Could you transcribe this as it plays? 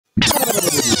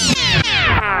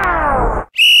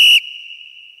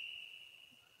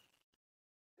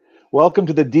Welcome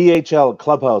to the DHL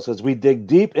Clubhouse as we dig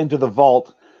deep into the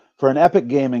vault for an epic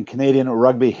game in Canadian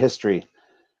rugby history.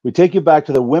 We take you back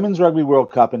to the Women's Rugby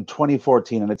World Cup in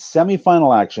 2014 and its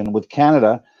semi-final action with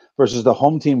Canada versus the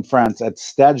home team France at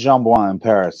Stade Jean-Bouin in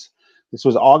Paris. This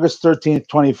was August 13th,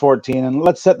 2014, and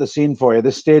let's set the scene for you.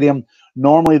 This stadium,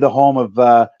 normally the home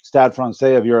of Stade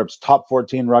Francais of Europe's top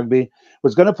 14 rugby,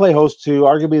 was going to play host to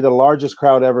arguably the largest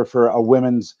crowd ever for a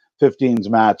women's 15s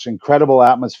match. Incredible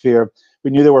atmosphere. We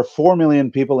knew there were 4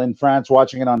 million people in France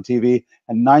watching it on TV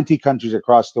and 90 countries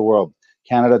across the world,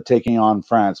 Canada taking on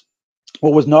France.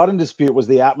 What was not in dispute was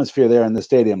the atmosphere there in the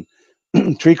stadium.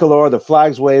 Tricolore, the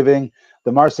flags waving, the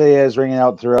Marseillaise ringing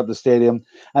out throughout the stadium,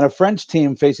 and a French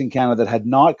team facing Canada that had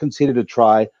not conceded a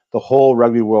try the whole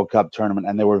Rugby World Cup tournament,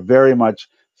 and they were very much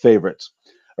favorites.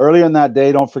 Earlier in that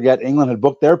day, don't forget, England had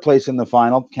booked their place in the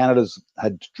final. Canada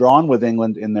had drawn with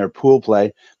England in their pool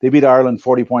play. They beat Ireland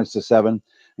 40 points to 7.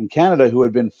 And Canada, who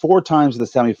had been 4 times in the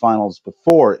semifinals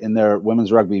before in their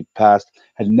women's rugby past,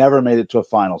 had never made it to a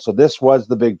final. So this was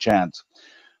the big chance.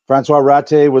 Francois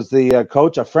Raté was the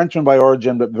coach, a Frenchman by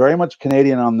origin, but very much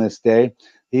Canadian on this day.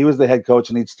 He was the head coach,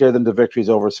 and he'd steer them to victories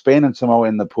over Spain and Samoa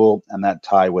in the pool and that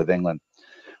tie with England.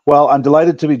 Well, I'm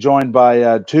delighted to be joined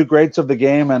by 2 greats of the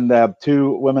game and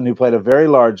 2 women who played a very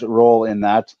large role in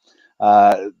that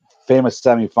famous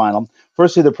semifinal.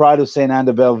 Firstly, the pride of St. Anne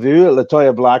de Bellevue,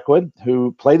 Latoya Blackwood,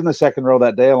 who played in the second row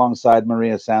that day alongside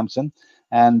Maria Sampson.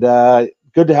 And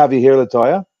good to have you here,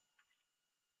 Latoya.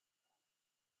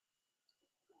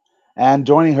 And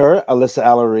joining her, Elissa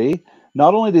Alarie.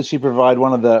 Not only did she provide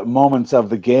one of the moments of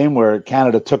the game where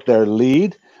Canada took their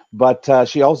lead, but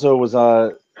she also was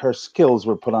her skills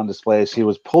were put on display. She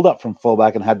was pulled up from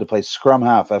fullback and had to play scrum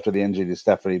half after the injury to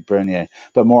Stephanie Bernier.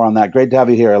 But more on that. Great to have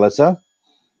you here, Elissa.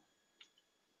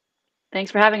 Thanks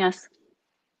for having us.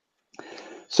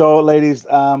 So, ladies,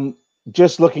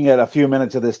 just looking at a few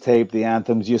minutes of this tape, the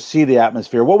anthems, you see the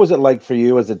atmosphere. What was it like for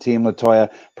you as a team,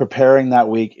 Latoya, preparing that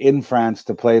week in France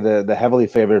to play the heavily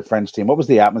favored French team? What was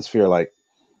the atmosphere like?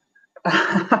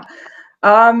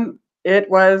 It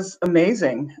was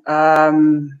amazing.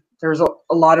 There was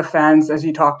a lot of fans, as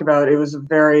you talked about. It was a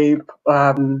very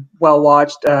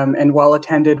well-watched and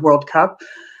well-attended World Cup.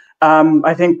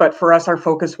 I think, but for us, our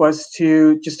focus was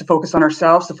to focus on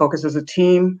ourselves, to focus as a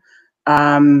team,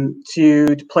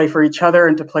 to play for each other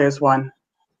and to play as one.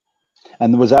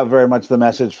 And was that very much the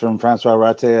message from Francois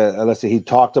Raté? Elissa, he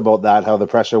talked about that, how the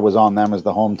pressure was on them as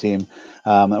the home team.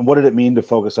 And what did it mean to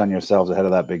focus on yourselves ahead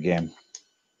of that big game?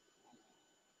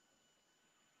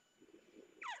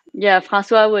 Yeah,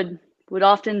 Francois would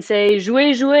often say,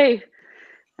 jouer, jouer.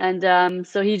 And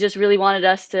so he just really wanted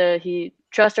us to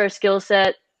trust our skill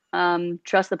set,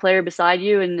 trust the player beside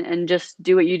you, and just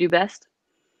do what you do best.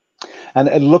 And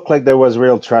it looked like there was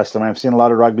real trust. I mean, I've seen a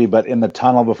lot of rugby, but in the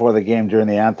tunnel before the game during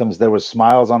the anthems, there was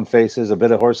smiles on faces, a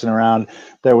bit of horsing around.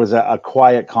 There was a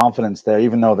quiet confidence there,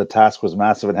 even though the task was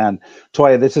massive at hand.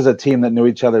 Toya, this is a team that knew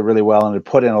each other really well and had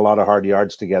put in a lot of hard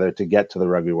yards together to get to the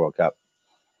Rugby World Cup.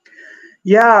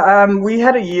 Yeah, we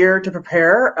had a year to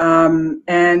prepare,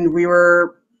 and we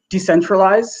were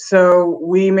decentralized, so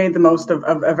we made the most of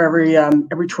every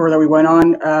tour that we went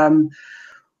on.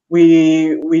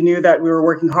 We knew that we were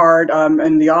working hard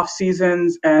in the off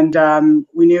seasons, and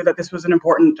we knew that this was an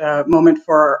important moment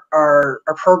for our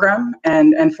program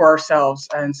and for ourselves.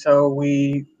 And so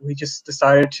we just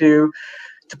decided to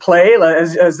play,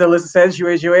 as Elissa says,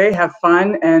 jouer, jouer, have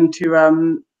fun, and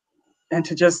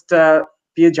to just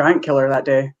be a giant killer that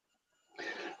day.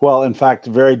 Well, in fact,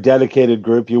 very dedicated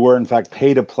group. You were, in fact,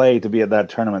 pay to play to be at that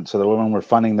tournament. So the women were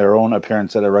funding their own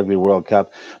appearance at a Rugby World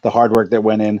Cup, the hard work that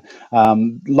went in. A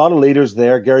lot of leaders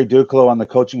there. Gary Duclos on the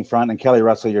coaching front and Kelly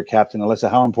Russell, your captain. Elissa,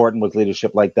 how important was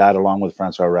leadership like that along with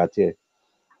Francois Raté?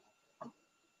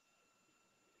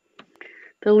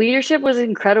 The leadership was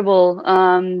incredible.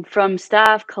 From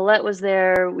staff, Colette was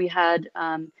there. We had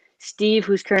Steve,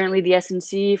 who's currently the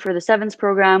S&C for the Sevens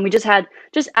program. We just had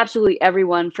absolutely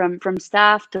everyone from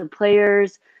staff to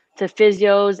players to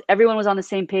physios. Everyone was on the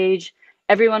same page.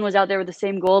 Everyone was out there with the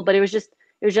same goal. But it was just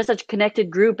such a connected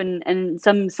group, and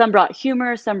some brought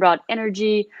humor, some brought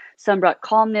energy, some brought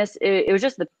calmness. It was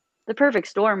just the perfect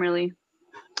storm, really.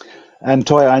 And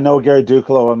Toya, I know Gary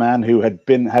Duclos, a man who had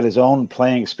his own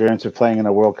playing experience of playing in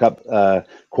a World Cup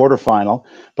quarterfinal,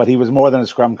 but he was more than a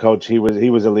scrum coach. He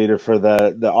was a leader for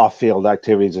the off-field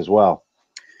activities as well.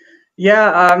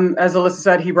 Yeah, as Elissa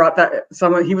said, he brought that.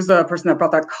 He was the person that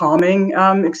brought that calming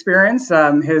experience.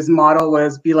 His motto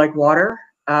was "Be like water,"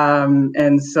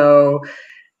 and so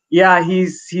Yeah,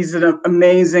 he's an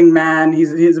amazing man.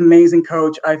 He's an amazing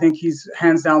coach. I think he's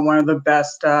hands down one of the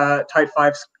best tight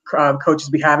five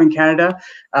coaches we have in Canada.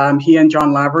 He and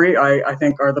John Lavery, I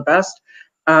think, are the best.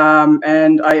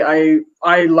 And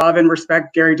I love and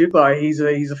respect Gary Duclaw.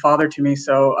 He's a father to me.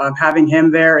 So having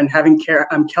him there and having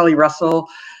Kelly Russell,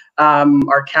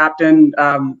 our captain,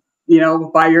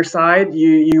 by your side,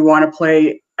 you want to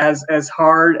play as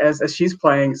hard as she's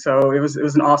playing. So it was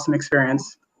an awesome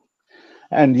experience.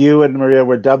 And you and Maria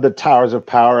were dubbed the Towers of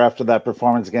Power after that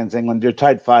performance against England. Your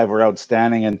tight five were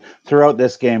outstanding, and throughout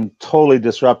this game, totally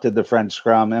disrupted the French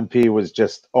scrum. MP was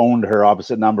just owned her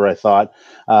opposite number, I thought.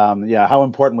 How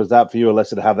important was that for you,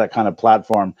 Elissa, to have that kind of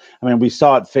platform? I mean, we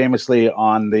saw it famously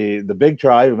on the big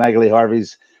try, Magali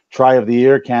Harvey's Try of the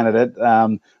Year candidate.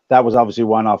 That was obviously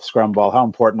one off scrum ball. How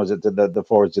important was it that the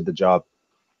forwards did the job?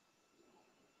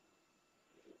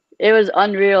 It was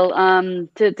unreal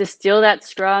to steal that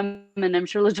scrum, and I'm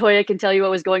sure Latoya can tell you what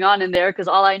was going on in there, because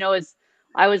all I know is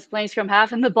I was playing scrum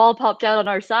half and the ball popped out on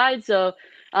our side. So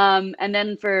and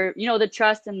then for the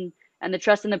trust and the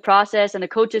trust in the process, and the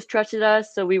coaches trusted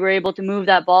us, so we were able to move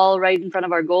that ball right in front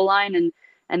of our goal line,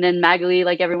 and then Magali,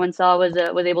 like everyone saw, was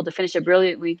able to finish it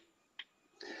brilliantly.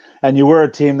 And you were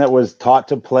a team that was taught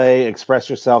to play, express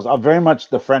yourselves. Very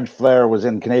much the French flair was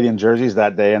in Canadian jerseys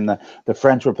that day, and the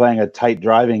French were playing a tight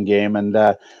driving game, and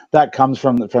that comes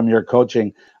from your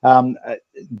coaching.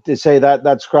 To say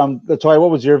that scrum, Latoya,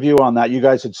 what was your view on that? You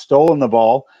guys had stolen the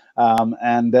ball,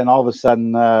 and then all of a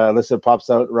sudden, Elissa pops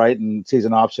out right and sees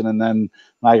an option, and then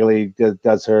Magali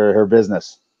does her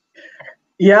business.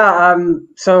 Yeah.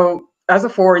 So as a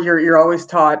forward, you're always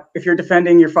taught, if you're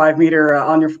defending your 5 meter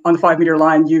on the 5 meter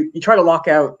line, you try to lock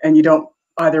out, and you don't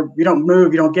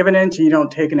move, you don't give an inch, and you don't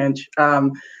take an inch,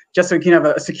 just so you can have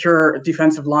a secure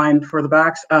defensive line for the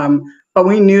backs. But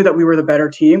we knew that we were the better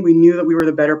team. We knew that we were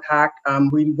the better pack.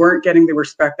 We weren't getting the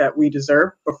respect that we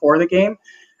deserved before the game,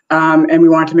 and we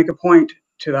wanted to make a point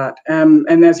to that.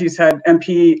 And as you said,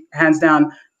 MP, hands down,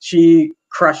 she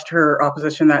crushed her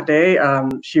opposition that day.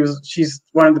 She's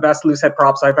one of the best loose head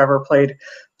props I've ever played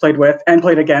with and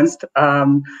played against.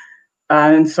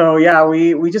 And so, yeah,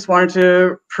 we just wanted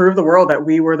to prove the world that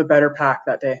we were the better pack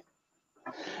that day.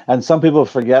 And some people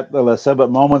forget, Elissa,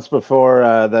 but moments before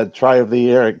the Try of the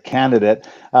Year candidate,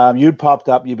 you'd popped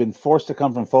up. You've been forced to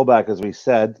come from fullback, as we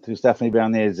said, through Stephanie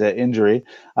Bernier's injury.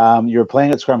 You were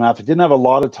playing at scrum half. You didn't have a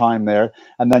lot of time there,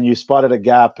 and then you spotted a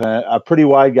gap, a pretty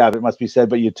wide gap, it must be said,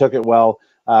 but you took it well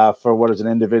for what is an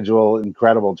individual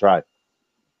incredible try.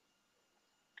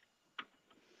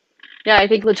 Yeah, I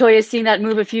think Latoya's seen that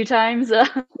move a few times.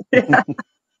 Yeah.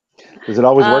 Does it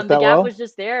always work that well? The gap was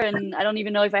just there, and I don't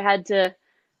even know if I had to.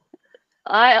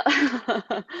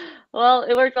 Well,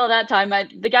 it worked well that time.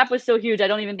 The gap was so huge, I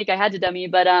don't even think I had to dummy.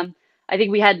 But I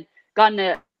think we had gotten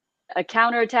a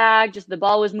counter attack. Just the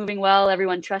ball was moving well.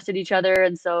 Everyone trusted each other,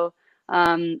 and so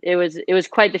it was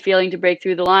quite the feeling to break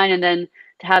through the line, and then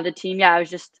to have the team. Yeah,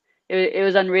 it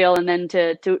was unreal. And then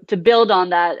to build on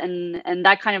that, and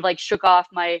that kind of like shook off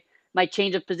my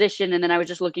change of position, and then I was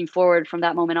just looking forward from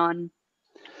that moment on.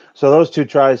 So those two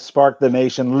tries sparked the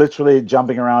nation, literally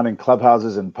jumping around in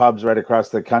clubhouses and pubs right across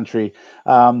the country.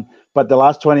 But the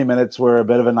last 20 minutes were a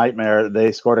bit of a nightmare.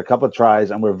 They scored a couple of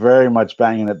tries and were very much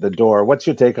banging at the door. What's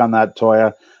your take on that,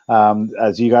 Toya,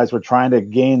 as you guys were trying to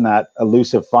gain that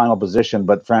elusive final position,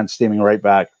 but France steaming right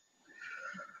back?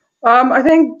 I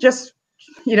think just,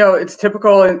 it's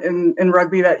typical in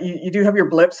rugby that you do have your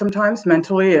blips sometimes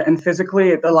mentally and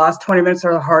physically. The last 20 minutes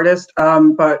are the hardest,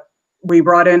 but we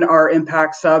brought in our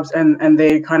impact subs, and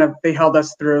they held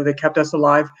us through. They kept us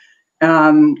alive.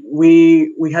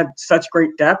 We had such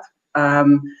great depth,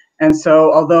 and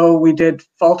so although we did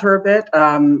falter a bit,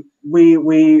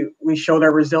 we showed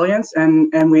our resilience,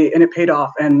 and it paid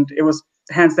off, and it was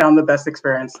hands down the best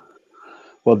experience.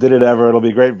 Well, did it ever? It'll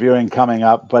be great viewing coming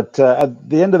up. But at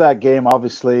the end of that game,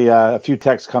 obviously, a few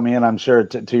texts come in, I'm sure,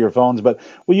 to your phones. But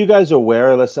were you guys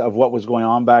aware, Elissa, of what was going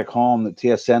on back home? The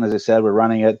TSN, as I said, were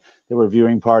running it. There were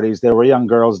viewing parties. There were young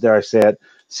girls, dare I say it,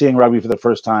 seeing rugby for the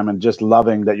first time and just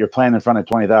loving that you're playing in front of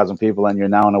 20,000 people and you're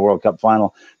now in a World Cup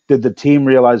final. Did the team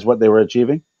realize what they were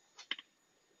achieving?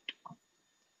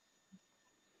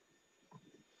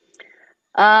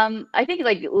 I think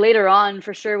like later on,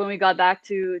 for sure, when we got back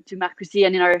to Marcoussis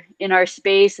and in our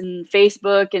space and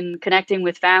Facebook and connecting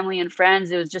with family and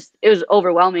friends, it was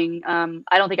overwhelming.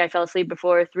 I don't think I fell asleep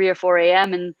before 3 or 4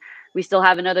 a.m. and we still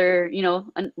have another,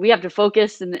 we have to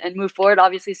focus and move forward,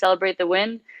 obviously celebrate the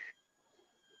win.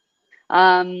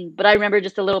 But I remember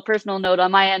just a little personal note on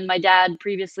my end. My dad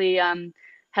previously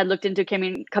had looked into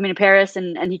coming to Paris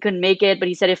and he couldn't make it, but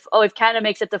he said if Canada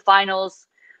makes it to finals,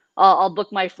 I'll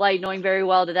book my flight, knowing very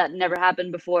well that never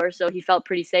happened before. So he felt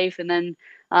pretty safe. And then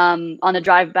on the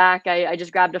drive back, I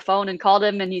just grabbed a phone and called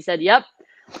him, and he said, "Yep,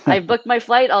 I booked my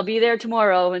flight. I'll be there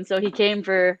tomorrow." And so he came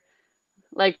for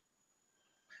like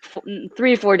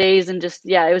 3 or 4 days, and just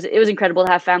it was incredible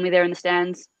to have family there in the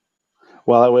stands.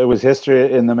 Well, it was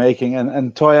history in the making.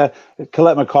 And Toya,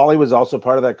 Colette McCauley was also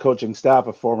part of that coaching staff,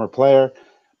 a former player.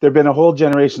 There've been a whole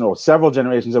generation, or several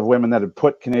generations of women that have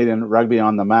put Canadian rugby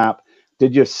on the map.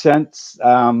 Did you sense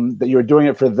that you were doing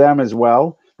it for them as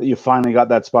well, that you finally got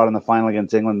that spot in the final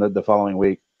against England the following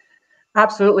week?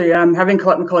 Absolutely. Having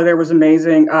Colette McCauley there was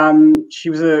amazing.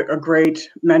 She was a great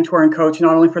mentor and coach,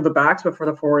 not only for the backs, but for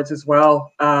the forwards as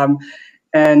well.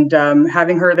 And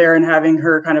having her there and having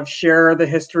her kind of share the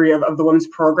history of the women's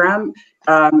program,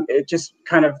 it just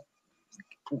kind of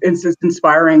it's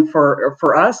inspiring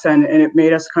for us, and it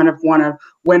made us kind of want to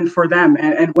win for them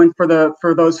and win for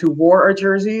those who wore our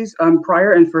jerseys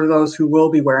prior, and for those who will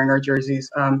be wearing our jerseys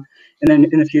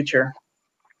in the future.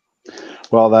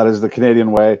 Well, that is the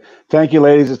Canadian way. Thank you,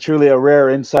 ladies. It's truly a rare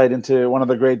insight into one of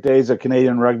the great days of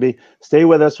Canadian rugby. Stay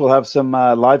with us. We'll have some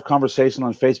live conversation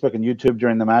on Facebook and YouTube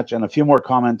during the match, and a few more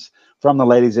comments from the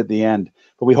ladies at the end.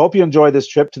 But we hope you enjoy this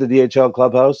trip to the DHL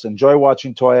Clubhouse. Enjoy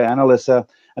watching Toya and Elissa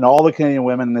and all the Canadian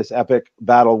women in this epic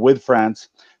battle with France.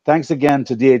 Thanks again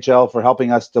to DHL for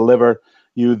helping us deliver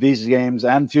you these games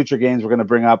and future games we're going to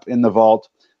bring up in the vault.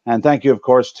 And thank you, of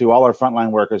course, to all our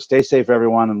frontline workers. Stay safe,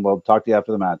 everyone, and we'll talk to you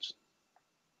after the match.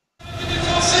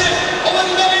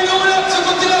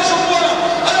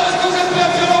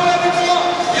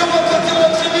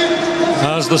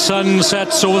 As the sun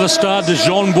sets over the Stade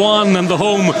Jean-Bouin and the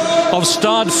home of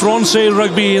Stade Francais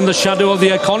Rugby in the shadow of the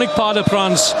iconic Parc des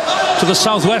Princes to the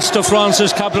southwest of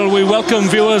France's capital, we welcome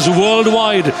viewers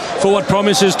worldwide for what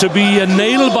promises to be a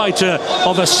nail-biter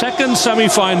of a second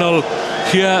semi-final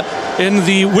here in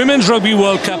the Women's Rugby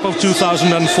World Cup of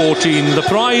 2014. The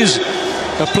prize,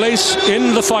 a place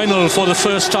in the final for the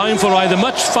first time for either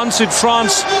much fancied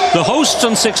France, the hosts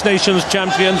and Six Nations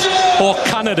champions, or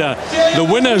Canada. The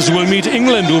winners will meet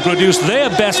England, who produced their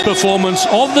best performance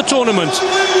of the tournament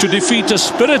to defeat a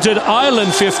spirited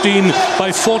Ireland 15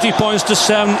 by 40 points to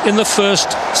 7 in the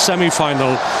first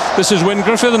semi-final. This is Wyn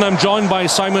Griffith, and I'm joined by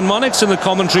Simon Mannix in the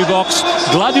commentary box.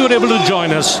 Glad you were able to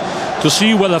join us to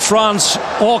see whether France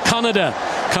or Canada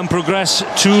can progress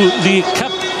to the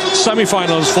Cup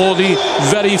semi-finals for the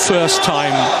very first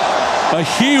time. A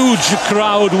huge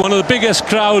crowd, one of the biggest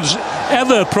crowds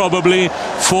ever probably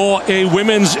for a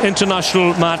women's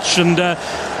international match, and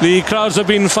the crowds have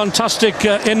been fantastic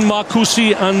in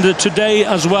Marcoussis and today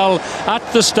as well at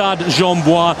the Stade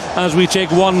Jean-Bouin, as we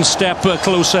take one step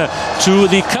closer to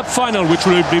the Cup final, which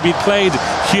will be played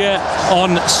here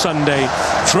on Sunday.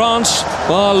 France,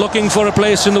 well, looking for a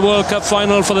place in the World Cup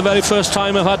final for the very first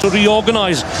time, have had to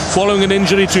reorganise following an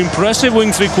injury to impressive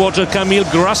wing three-quarter Camille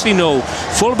Grassineau.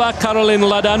 Fullback Caroline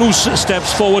Ladanous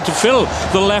steps forward to fill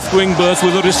the left wing berth,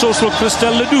 with a resourceful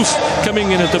Christelle Ledouf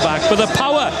coming in at the back. But the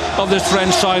power of this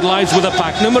French side lies with a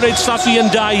pack. Number 8, Safi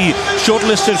Ndiaye,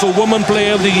 shortlisted for Woman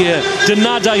Player of the Year.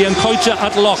 Denada and Koita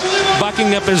at lock,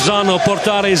 backing up Izano,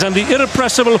 Portares, and the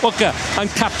irrepressible hooker and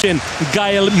captain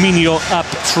Gaël Mignot up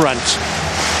front.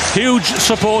 Huge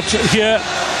support here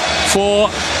for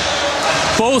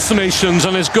both nations,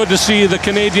 and it's good to see the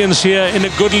Canadians here in a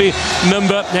goodly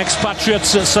number.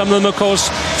 Expatriates, some of them of course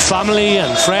family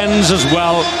and friends as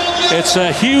well. It's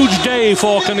a huge day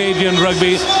for Canadian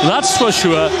rugby, that's for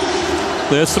sure.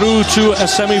 They're through to a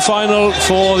semi-final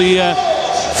for the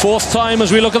fourth time.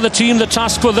 As we look at the team, the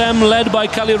task for them, led by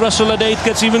Kelly Russell-Ledate,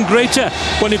 gets even greater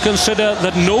when you consider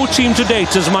that no team to date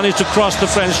has managed to cross the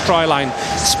French try line.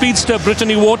 Speedster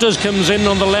Brittany Waters comes in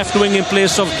on the left wing in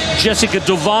place of Jessica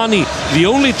Dovani, the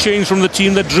only change from the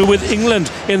team that drew with England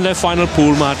in their final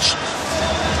pool match.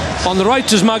 On the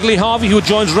right is Magali Harvey, who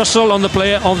joins Russell on the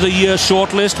Player of the Year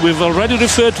shortlist. We've already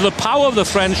referred to the power of the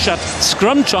French at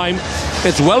scrum time.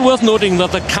 It's well worth noting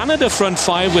that the Canada front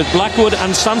five, with Blackwood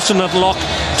and Sampson at lock,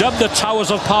 dubbed the Towers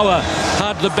of Power,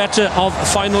 had the better of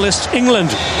finalist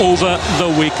England over the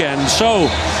weekend. So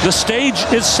the stage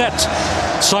is set.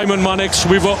 Simon Mannix,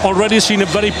 we've already seen a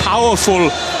very powerful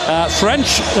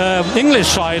French-English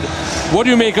side. What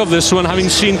do you make of this one, having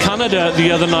seen Canada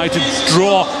the other night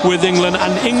draw with England,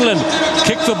 and England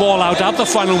kick the ball out at the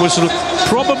final whistle,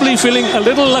 probably feeling a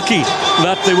little lucky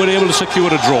that they were able to secure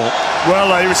a draw? Well,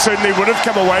 they certainly would have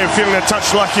come away feeling a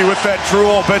touch lucky with that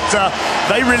draw, but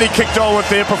they really kicked on with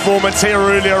their performance here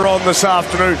earlier on this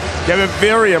afternoon. Gave a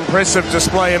very impressive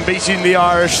display in beating the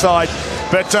Irish side.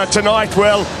 But tonight,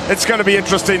 well, it's going to be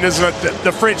interesting, isn't it?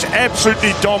 The French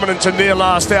absolutely dominant in their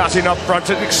last outing up front.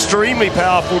 An extremely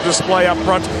powerful display up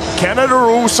front. Canada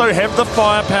also have the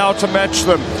firepower to match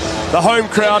them. The home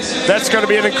crowd, that's going to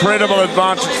be an incredible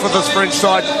advantage for this French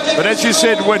side. But as you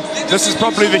said, Win, this is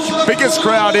probably the biggest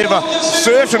crowd ever,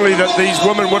 certainly, that these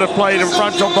women would have played in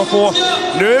front of before.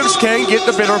 Nerves can get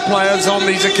the better of players on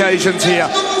these occasions here.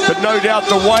 But no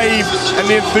doubt the wave and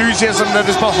the enthusiasm that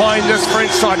is behind this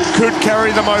French side could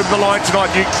carry them over the line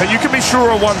tonight. And you can be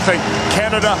sure of one thing,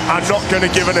 Canada are not going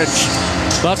to give an inch.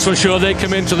 That's for sure. They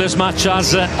come into this match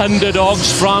as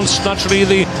underdogs. France, naturally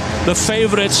the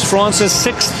favourites. France's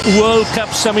 6th World Cup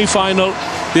semi-final.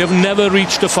 They have never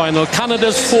reached a final.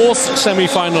 Canada's 4th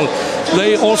semi-final.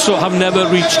 They also have never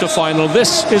reached a final.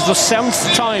 This is the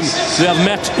 7th time they have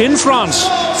met in France.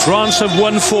 France have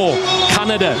won 4,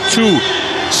 Canada 2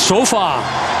 so far.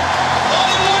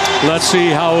 Let's see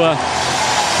how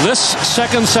this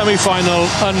second semi-final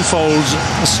unfolds.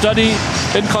 A study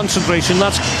in concentration.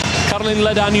 That's Caroline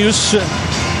Ledanius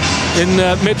in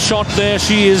mid-shot there.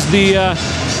 She is the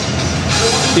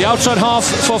outside half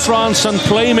for France and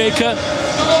playmaker.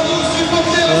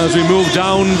 As we move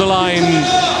down the line,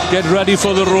 get ready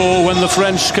for the row when the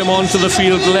French come onto the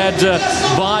field, led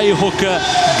by hooker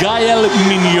Gaël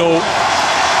Mignot.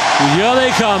 Here they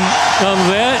come,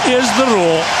 and there is the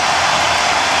row.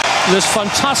 This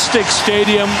fantastic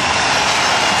stadium,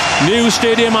 new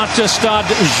stadium at Stade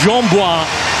Jean-Bouin.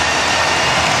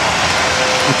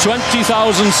 A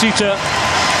 20,000-seater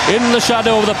in the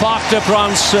shadow of the Parc des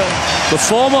Princes, the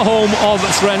former home of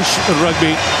French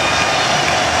rugby.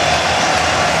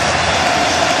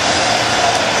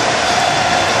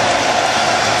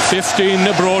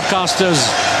 "15 broadcasters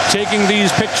taking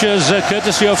these pictures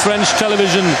courtesy of French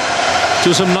television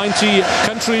to some 90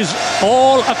 countries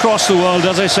all across the world."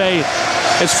 As I say,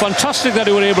 it's fantastic that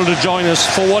you were able to join us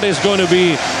for what is going to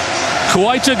be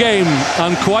quite a game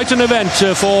and quite an event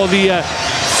for the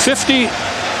 50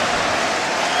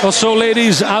 or so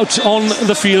ladies out on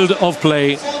the field of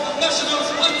play,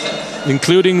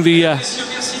 including the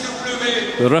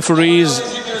referees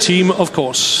team, of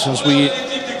course, as we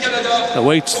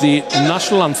await the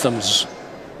national anthems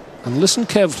and listen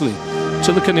carefully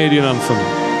to the Canadian anthem.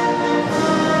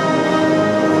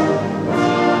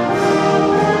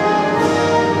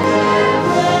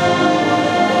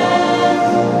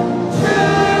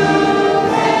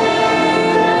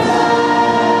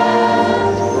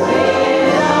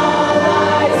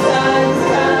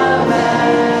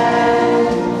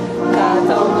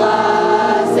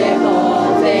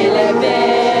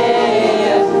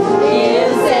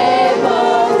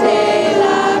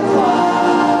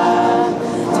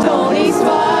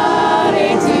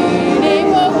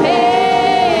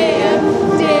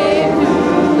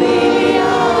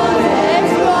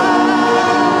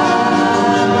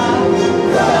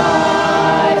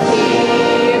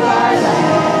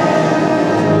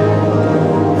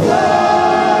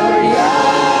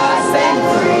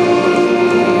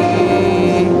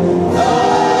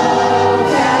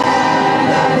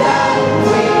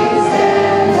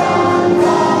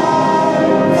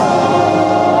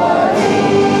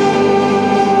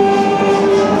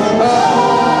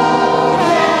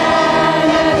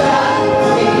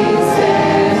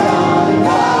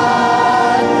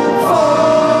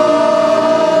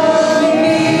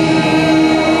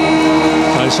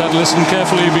 Listen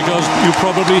carefully, because you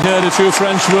probably heard a few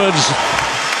French words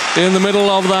in the middle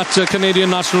of that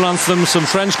Canadian national anthem. Some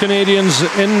French Canadians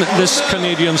in this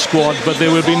Canadian squad, but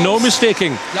there will be no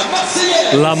mistaking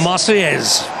La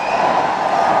Marseillaise.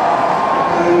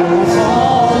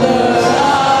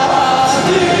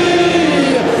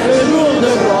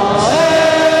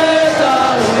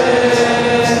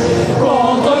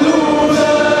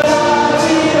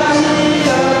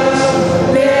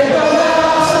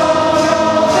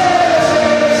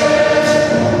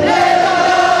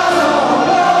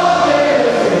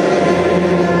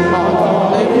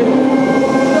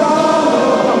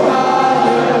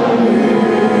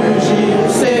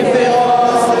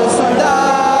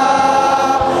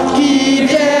 Qui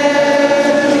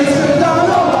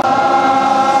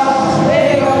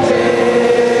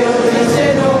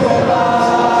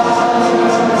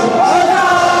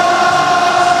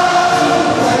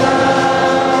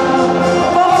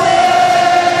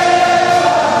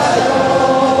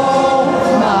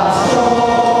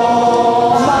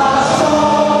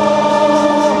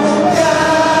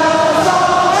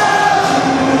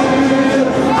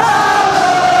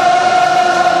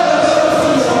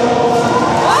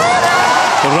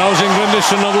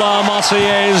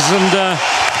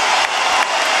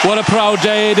a proud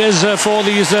day it is for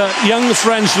these young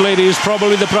French ladies,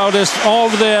 probably the proudest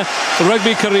of their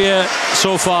rugby career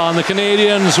so far. And the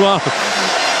Canadians, well,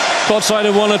 caught sight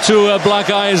of one or two black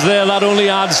eyes there. That only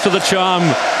adds to the charm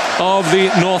of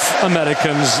the North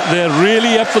Americans. They're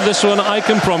really up for this one, I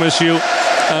can promise you.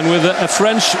 And with a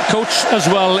French coach as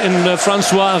well in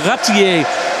Francois Ratier,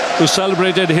 who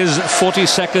celebrated his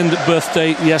 42nd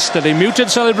birthday yesterday.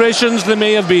 Muted celebrations there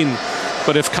may have been,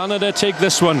 but if Canada take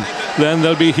this one, then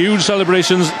there'll be huge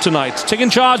celebrations tonight. Taking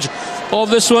charge of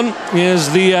this one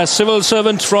is the civil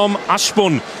servant from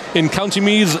Ashbourne in County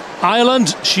Meath,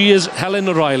 Ireland. She is Helen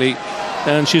O'Reilly,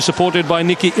 and she's supported by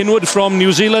Nikki Inwood from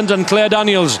New Zealand and Claire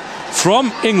Daniels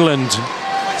from England.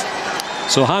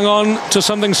 So hang on to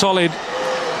something solid,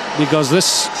 because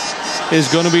this is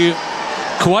going to be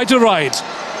quite a ride.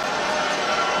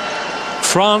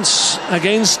 France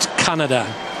against Canada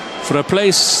for a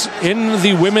place in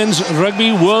the Women's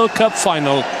Rugby World Cup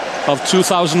final of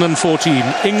 2014.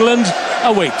 England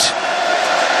await.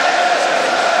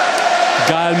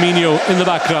 Gael Mignot in the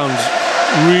background,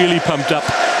 really pumped up.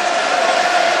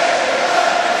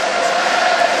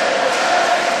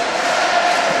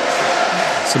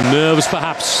 Some nerves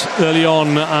perhaps early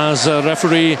on as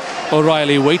referee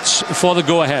O'Reilly waits for the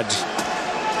go-ahead.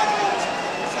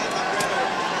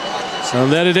 So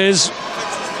there it is.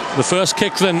 The first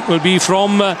kick then will be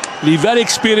from the very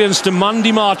experienced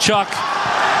Mandy Marchak.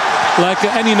 Like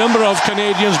any number of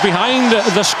Canadians behind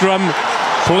the scrum,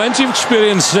 plenty of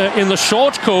experience in the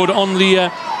short code on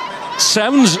the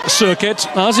sevens circuit,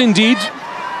 as indeed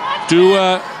do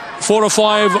 4 or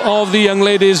 5 of the young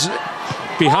ladies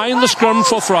behind the scrum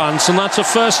for France. And that's a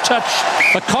first touch,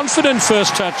 a confident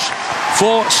first touch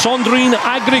for Sandrine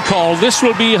Agricole. This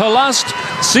will be her last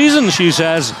season, she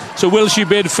says. So will she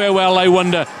bid farewell, I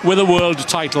wonder, with a world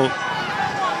title?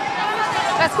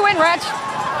 Let's go in, Reg.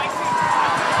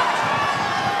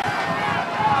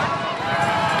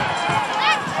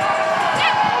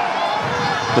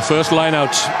 The first line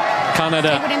out,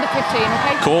 Canada. Within the 15,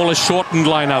 okay? Call a shortened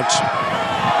line out.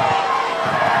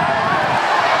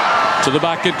 To the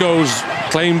back it goes,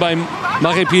 claimed by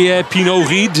Marie-Pierre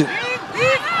Pinot-Reid.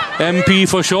 MP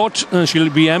for short, and she'll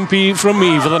be MP from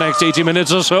me for the next 80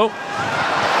 minutes or so.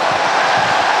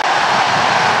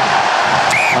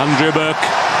 Andrea Burke.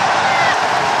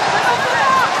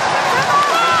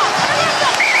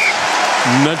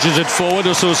 Nudges it forward,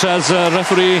 or so says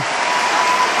referee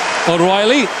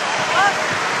O'Reilly.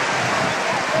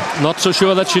 Not so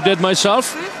sure that she did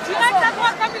myself.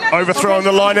 Overthrowing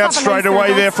the line out straight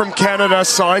away there from Canada.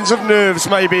 Signs of nerves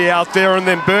maybe out there, and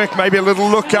then Burke maybe a little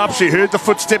look up. She heard the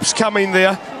footsteps coming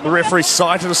there. The referee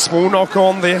sighted a small knock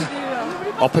on there.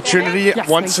 Opportunity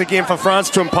once again for France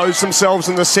to impose themselves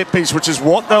in the set piece, which is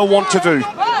what they'll want to do.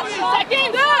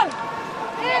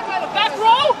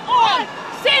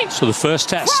 So the first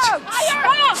test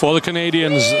for the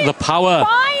Canadians, the power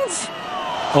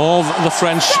of the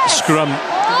French scrum.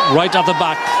 Right at the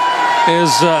back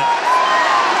is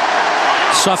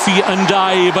Safi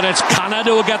Ndai, but it's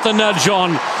Canada who get the nudge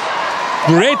on.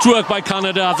 Great work by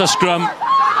Canada at the scrum.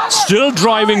 Still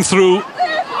driving through.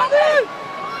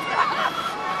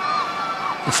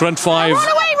 The front five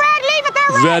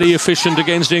very efficient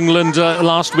against England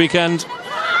last weekend.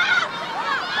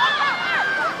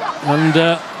 And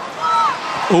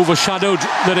overshadowed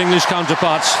their English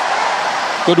counterparts.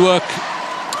 Good work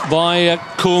by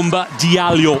Komba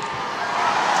Diallo.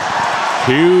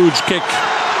 Huge kick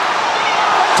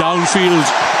downfield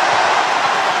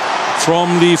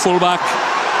from the fullback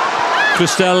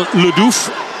Christelle Ledouf.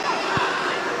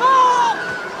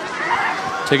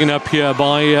 Taken up here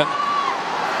by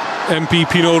MP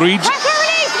Pinot-Reid.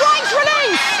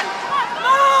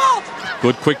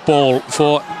 Good quick ball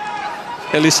for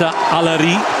Elissa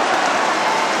Alarie.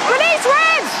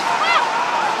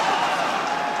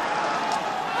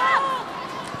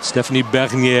 Stephanie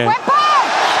Bernier.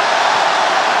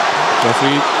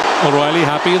 Referee O'Reilly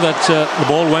happy that the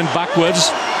ball went backwards,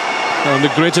 and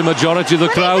the greater majority of the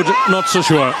crowd not so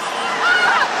sure.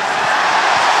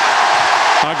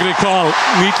 Agricole,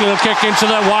 neat little kick into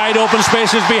the wide open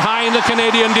spaces behind the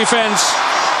Canadian defence.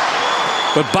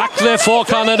 But back there for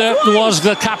Canada was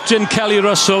the captain, Kelly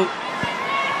Russell.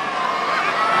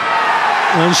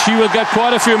 And she will get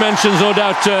quite a few mentions, no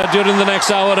doubt, during the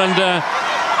next hour and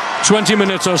 20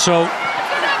 minutes or so.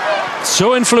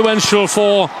 So influential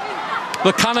for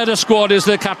the Canada squad is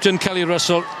their captain, Kelly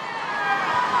Russell.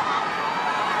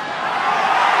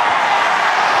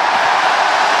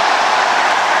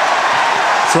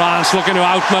 France looking to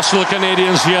outmuscle the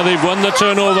Canadians here. They've won the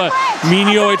turnover.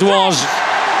 Mignot it was.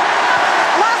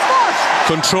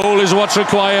 Control is what's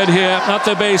required here at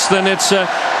the base. Then it's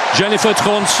Jennifer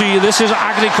Troncy. This is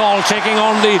Agricole taking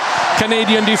on the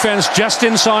Canadian defense just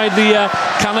inside the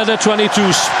Canada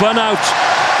 22. Spun out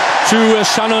to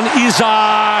Shannon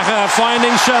Izard,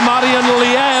 finding Marion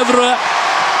Lièvre.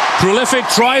 Prolific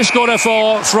try scorer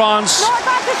for France. No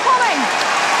advantage coming.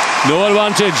 No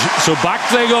advantage, so back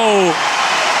they go.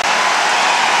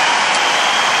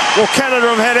 Well, Canada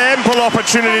have had ample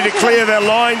opportunity to clear their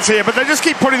lines here, but they just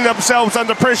keep putting themselves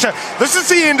under pressure. This is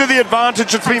the end of the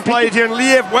advantage that's been played here, and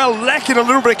Liev, well, lacking a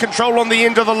little bit of control on the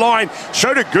end of the line.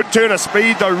 Showed a good turn of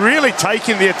speed, though, really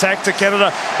taking the attack to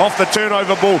Canada off the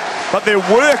turnover ball. But their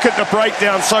work at the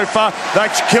breakdown so far,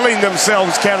 they're killing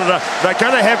themselves, Canada. They're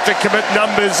going to have to commit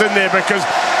numbers in there because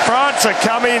France are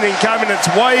coming and coming. It's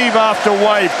wave after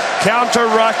wave.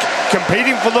 Counter-ruck,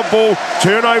 competing for the ball.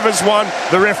 Turnovers won.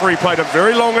 The referee played a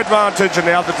very long advantage, and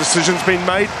now the decision's been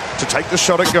made to take the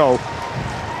shot at goal.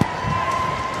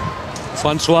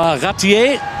 Francois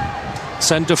Ratier,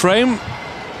 centre frame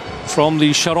from the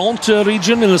Charente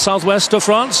region in the southwest of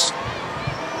France.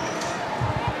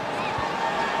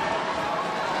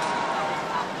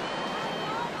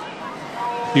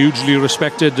 Hugely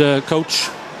respected coach.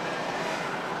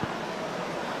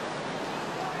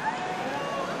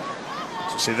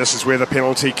 See, this is where the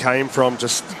penalty came from,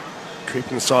 just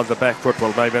creeping inside the back foot.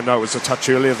 Well, maybe I know it was a touch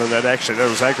earlier than that, actually.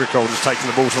 That was Agricole just taking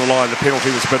the ball to the line. The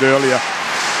penalty was a bit earlier.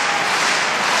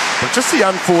 But just the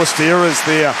unforced errors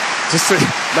there, just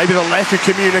maybe the lack of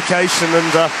communication, and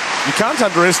you can't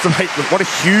underestimate what a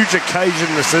huge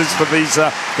occasion this is for these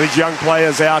young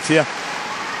players out here.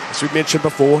 As we mentioned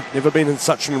before, never been in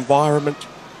such an environment.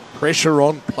 Pressure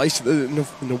on, placed in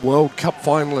the World Cup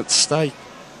final at stake.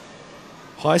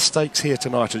 High stakes here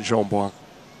tonight at Jean-Bouin.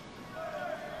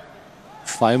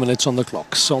 5 minutes on the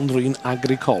clock. Sandrine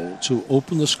Agricole to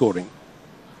open the scoring.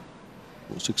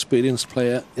 Most experienced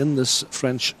player in this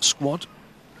French squad.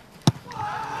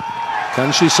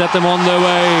 Can she set them on their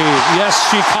way? Yes,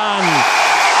 she can.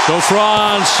 So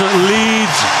France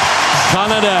leads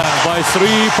Canada by 3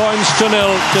 points to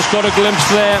 0. Just got a glimpse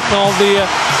there of the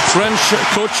French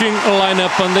coaching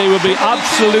lineup, and they will be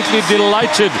absolutely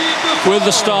delighted with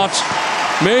the start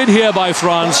made here by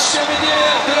France.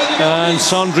 And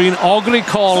Sandrine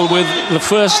Agricole with the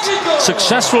first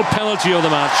successful penalty of the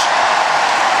match.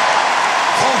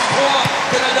 France 3,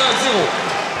 Canada 0.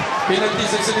 Penalty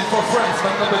succeeded for France,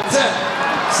 man number 10,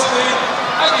 Sandrine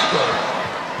Agricole.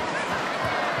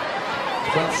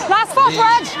 Last foot,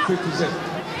 Reg.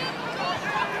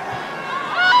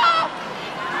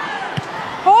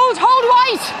 Hold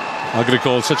white.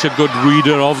 Agricole, such a good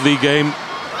reader of the game.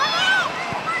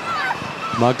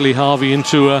 Magli Harvey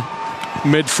into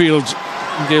midfield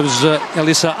gives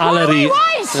Elissa Alarie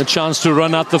a chance to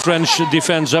run at the French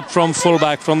defense up from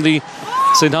fullback from the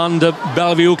Saint-Anne de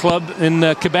Bellevue club in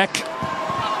Quebec.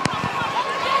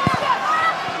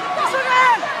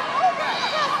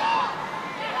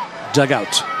 Dug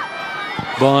out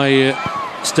by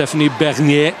Stephanie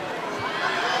Bernier.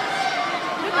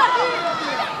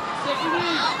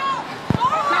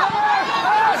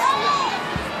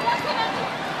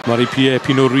 Marie-Pierre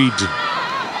Pinot-Reid.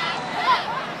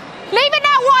 Leave it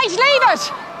now, White, leave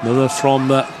it! Another from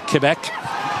Quebec.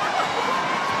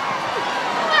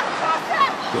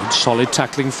 Good solid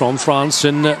tackling from France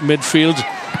in midfield.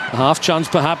 A half chance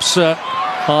perhaps.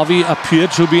 Harvey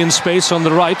appeared to be in space on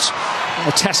the right.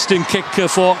 A testing kick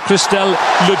for Christelle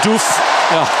Ledouf.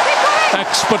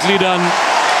 Expertly done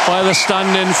by the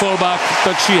stand-in fullback,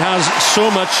 but she has so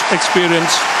much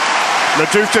experience.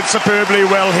 Ledouf did superbly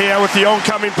well here with the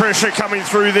oncoming pressure coming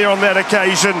through there on that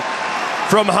occasion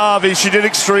from Harvey. She did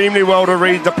extremely well to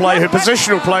read the play. Her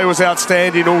positional play was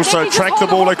outstanding also. Tracked the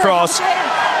ball across.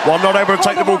 While not able to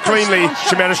take the ball cleanly,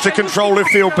 she managed to control her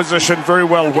field position very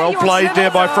well. Well played there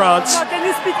by France.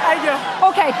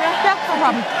 Okay, no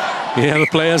problem. Yeah, the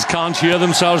players can't hear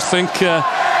themselves think.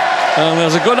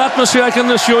 There's a good atmosphere, I can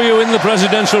assure you, in the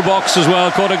presidential box as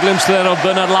well. Caught a glimpse there of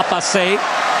Bernard Lapassé,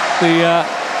 the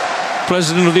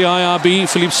president of the IRB,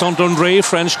 Philippe Saint-André,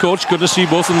 French coach. Good to see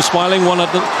both of them smiling, one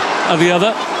at the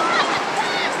other.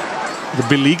 The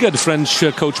beleaguered French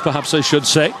coach, perhaps I should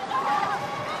say.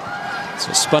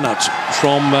 So spun out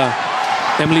from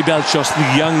Emily Belchos,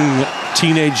 the young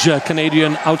teenage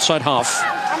Canadian outside half.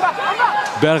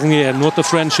 Bernier, not the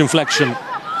French inflection.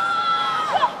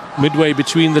 Midway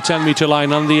between the 10-meter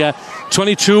line and the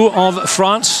 22 of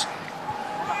France.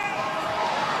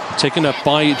 Taken up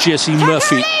by Jessie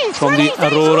Murphy from the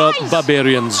Aurora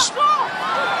Barbarians.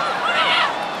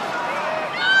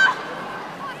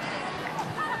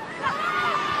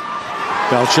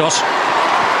 Belchos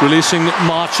releasing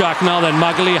Marchak now then.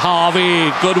 Magli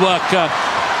Harvey, good work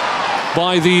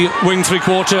by the wing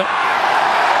three-quarter.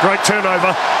 Great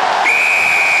turnover.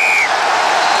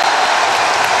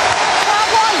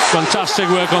 Fantastic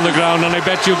work on the ground, and I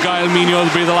bet you Gael Mino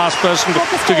will be the last person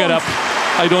to get up.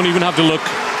 I don't even have to look.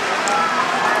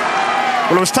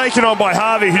 Well, it was taken on by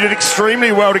Harvey, who did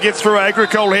extremely well to get through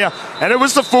Agricole here. And it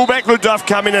was the fullback, Luduff,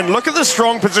 coming in. Look at the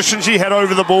strong position she had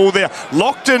over the ball there.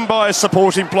 Locked in by her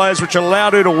supporting players, which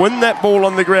allowed her to win that ball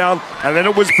on the ground. And then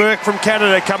it was Burke from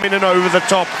Canada coming in over the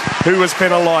top, who was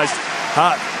penalised.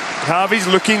 Harvey's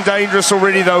looking dangerous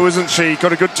already, though, isn't she?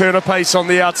 Got a good turn of pace on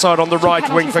the outside, on the right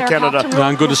wing for Canada.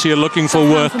 And good to see her looking for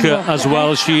work as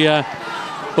well. She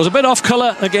was a bit off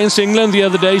colour against England the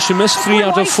other day. She missed 3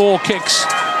 out of 4 kicks,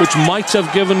 which might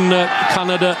have given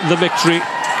Canada the victory.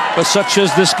 But such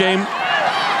as this game,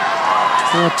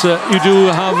 that you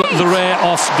do have the rare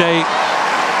off day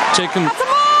taken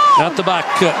at the back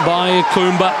by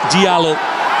Koumba Diallo.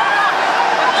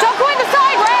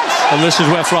 And this is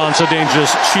where France are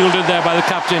dangerous. Shielded there by the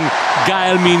captain,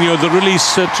 Gael Mino. The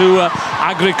release to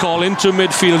Agricole into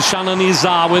midfield. Shannon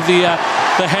Izar with the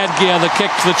headgear, the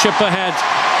kick, the chip ahead.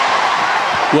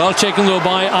 Well taken though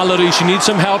by Alarie. She needs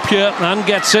some help here and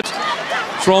gets it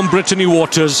from Brittany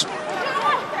Waters.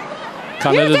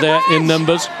 Canada there in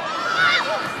numbers.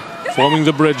 Forming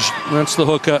the bridge. That's the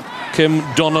hooker, Kim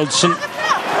Donaldson. One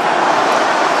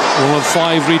of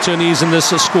 5 returnees in this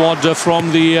squad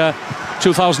from the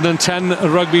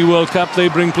 2010 Rugby World Cup. They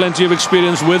bring plenty of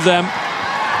experience with them.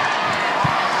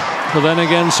 But then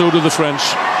again, so do the French.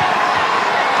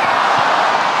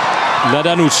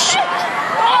 Ladanus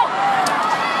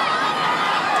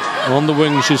on the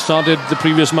wing. She started the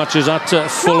previous matches at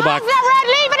fullback.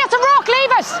 Leave it, it's a rock,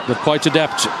 leave it! But quite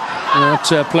adept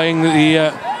at playing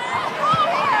the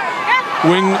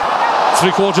wing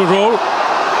 3/4 role.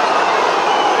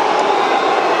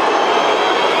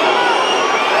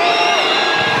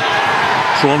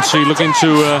 Swansea looking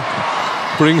to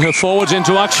bring her forwards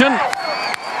into action.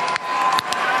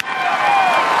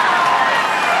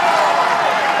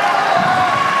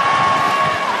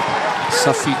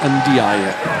 Safi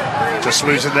Ndiaye. Just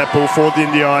losing that ball for the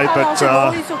Ndiaye, but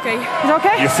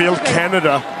you feel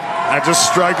Canada are just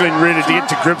struggling really to get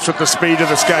to grips with the speed of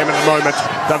this game at the moment.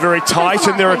 They're very tight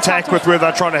in their attack with where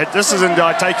they're trying to hit. This is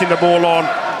Ndiaye taking the ball on.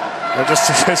 They're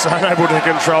just unable to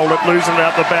control it, losing it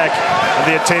out the back. And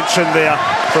the attention there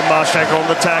from Marshak on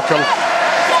the tackle.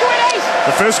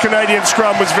 The first Canadian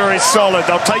scrum was very solid.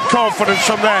 They'll take confidence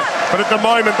from that. But at the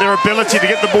moment, their ability to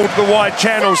get the ball to the wide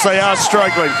channels, they are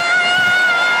struggling.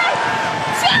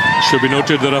 Should be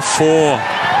noted there are 4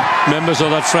 members of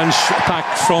that French pack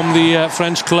from the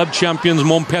French club champions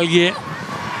Montpellier.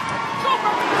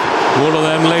 All of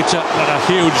them later, but a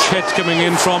huge hit coming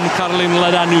in from Caroline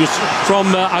Ladanus,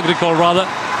 from Agricole rather.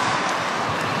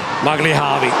 Magli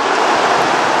Harvey.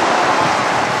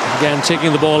 Again,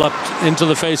 taking the ball up into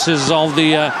the faces of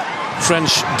the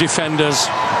French defenders.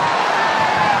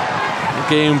 The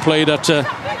game played at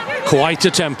quite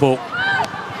a tempo.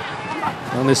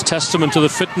 And it's testament to the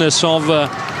fitness of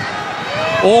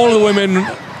all the women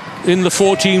in the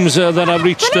 4 teams that have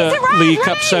reached the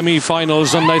Cup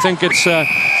semi-finals. And I think it's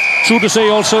true to say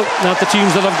also that the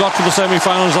teams that have got to the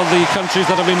semi-finals are the countries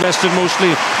that have invested mostly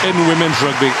in women's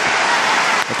rugby.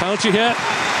 A penalty here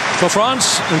for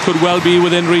France, and could well be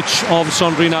within reach of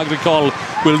Sandrine Agricole.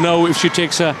 We'll know if she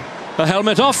takes her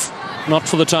helmet off, not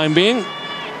for the time being,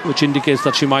 which indicates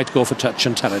that she might go for touch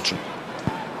and territory.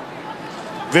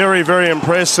 Very, very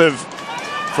impressive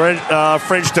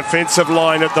French defensive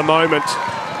line at the moment.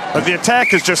 But the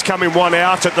attack is just coming one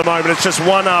out at the moment. It's just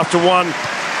one after one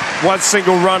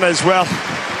single run as well.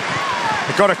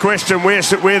 I've got a question where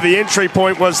the entry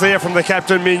point was there from the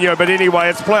captain Mino, but anyway,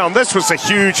 it's play on. This was a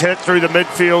huge hit through the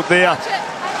midfield there.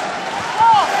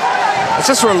 It's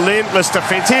just relentless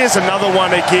defence. Here's another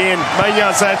one again.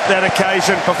 Maynard's at that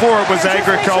occasion. Before it was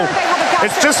Agricole.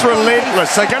 It's just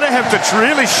relentless. They're going to have to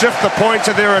really shift the point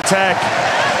of their attack.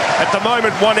 At the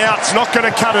moment, one out's not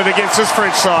going to cut it against this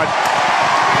French side.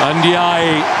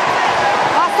 Ndiaye.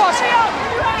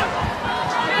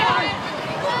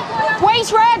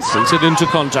 Brings it into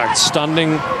contact.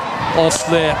 Standing off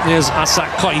there is Asa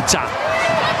Koita.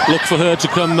 Look for her to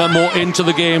come more into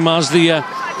the game as the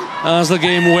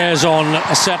game wears on.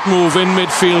 A set move in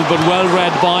midfield, but well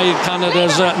read by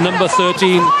Canada's number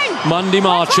 13, Mandy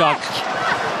Marchak.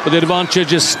 But the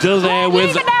advantage is still there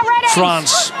with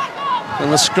France.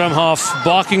 And the scrum half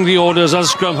barking the orders as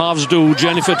scrum halves do.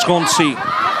 Jennifer Troncy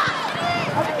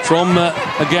from,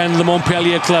 again, the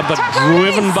Montpellier club, but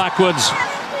driven backwards.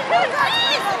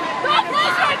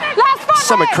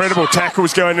 Some incredible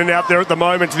tackles going in out there at the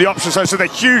moment. The option, so the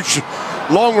huge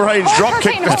long-range drop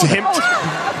kick attempt.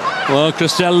 Well,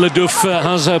 Christelle Ledouf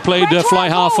has played fly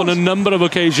half on a number of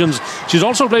occasions. She's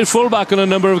also played fullback on a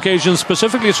number of occasions,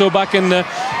 specifically so back in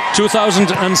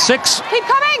 2006. Keep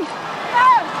coming!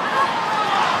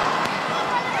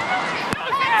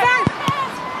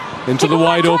 Into the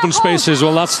wide open spaces.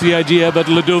 Well, that's the idea, but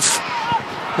Ledouf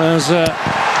has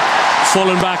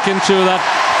fallen back into that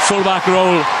fullback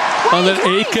role, and there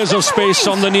are acres of space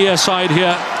on the near side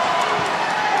here,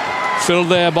 filled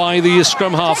there by the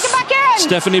scrum half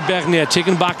Stephanie Bernier,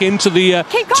 taken back into the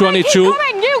 22. Keep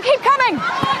coming, you keep coming!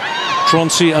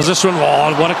 Troncy has this one.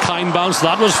 Oh, what a kind bounce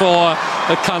that was for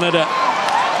Canada.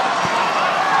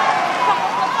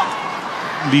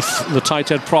 The tight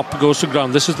head prop goes to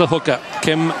ground. This is the hooker,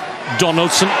 Kim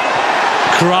Donaldson,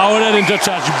 crowded into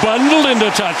touch, bundled into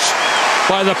touch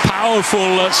by the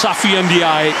powerful Safi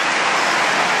Ndiaye.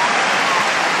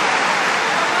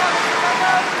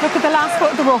 Look at the last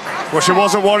foot of the ruck. Well, she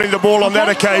wasn't wanting the ball on that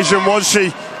occasion, was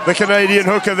she? The Canadian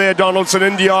hooker there, Donaldson.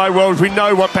 Ndiaye, well, we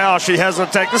know what power she has in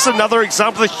attack. This is another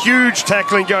example of huge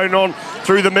tackling going on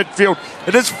through the midfield.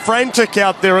 It is frantic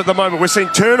out there at the moment. We're seeing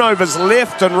turnovers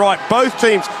left and right. Both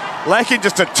teams lacking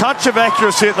just a touch of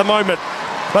accuracy at the moment.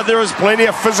 But there is plenty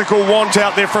of physical want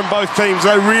out there from both teams.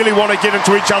 They really want to get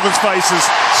into each other's faces.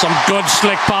 Some good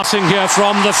slick passing here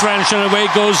from the French, and away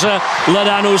goes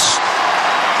Ladanus.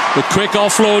 The quick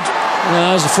offload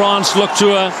as France look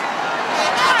to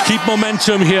keep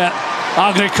momentum here.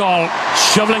 Agricole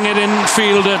shoveling it in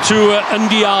field to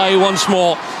Ndiaye once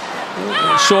more.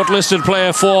 Shortlisted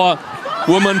player for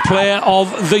Women Player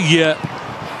of the Year.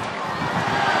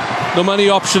 The many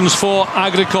options for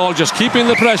Agricole, just keeping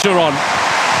the pressure on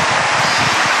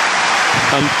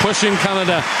and pushing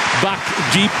Canada back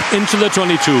deep into the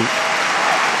 22.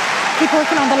 Keep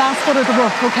working on the last foot of the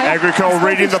ruck, okay? Agricole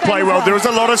reading the play well. There is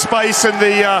a lot of space in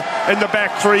the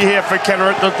back three here for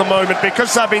Canada at the moment,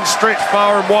 because they've been stretched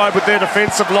far and wide with their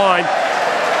defensive line.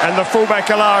 And the fullback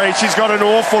Alarie, she's got an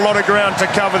awful lot of ground to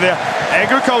cover there.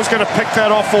 Agricole's going to pick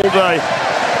that off all day.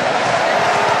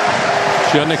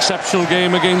 She had an exceptional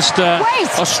game against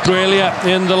Australia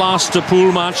in the last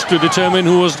pool match to determine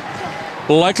who was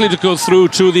likely to go through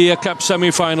to the Cup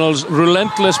semi-finals.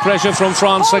 Relentless pressure from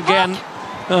France again,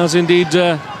 as indeed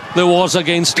there was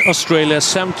against Australia.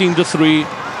 17-3.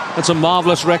 It's a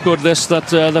marvellous record this that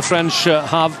the French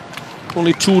have.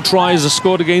 Only 2 tries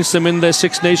scored against them in their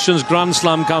Six Nations Grand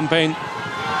Slam campaign,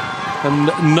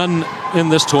 and none in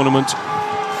this tournament.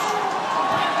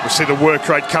 We see the work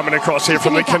rate coming across here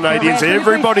from the Canadians.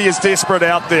 Everybody is desperate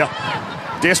out there.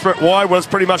 Desperate. Why? Well, it's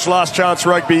pretty much last chance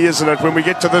rugby, isn't it? When we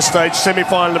get to this stage,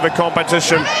 semi-final of a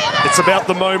competition, it's about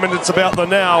the moment, it's about the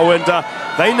now, and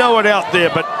they know it out there,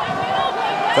 but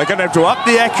they're going to have to up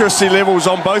the accuracy levels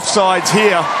on both sides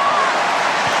here.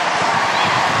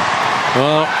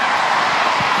 Well,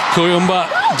 Koyumba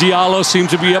Diallo seemed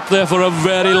to be up there for a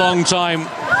very long time.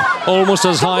 Almost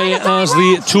as high as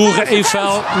the Tour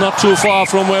Eiffel, not too far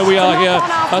from where we are here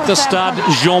at the Stade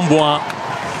Jean-Bouin.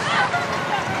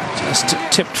 Just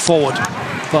tipped forward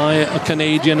by a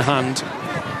Canadian hand.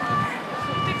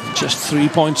 Just 3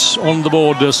 points on the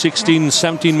board,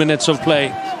 17 minutes of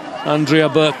play. Andrea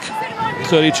Burke,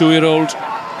 32-year-old.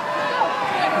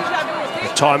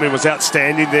 The timing was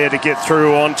outstanding there to get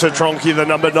through onto Tronky, the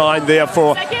number 9 there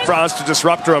for France to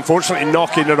disrupt her. Unfortunately,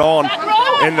 knocking it on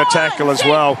in the tackle as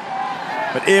well.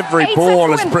 But every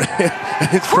ball is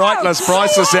it's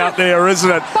priceless out there,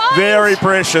 isn't it? Very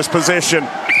precious possession.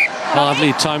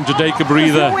 Hardly time to take a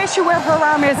breather. There's no issue where her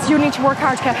arm is. You need to work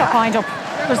hard to get that lined up.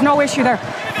 There's no issue there.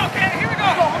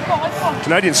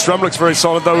 Canadian scrum looks very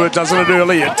solid, though, doesn't it,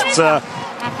 early?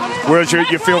 Whereas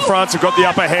you feel France have got the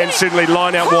upper hand, certainly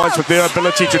line-out-wise, with their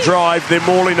ability to drive, their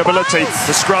mauling ability.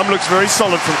 The scrum looks very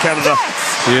solid from Canada.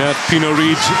 Yeah, Pino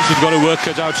Reid, she's got to work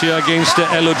it out here against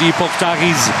Elodie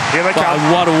Portaris. Here they come.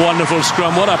 What a wonderful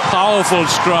scrum, what a powerful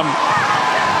scrum.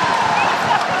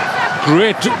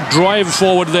 Great drive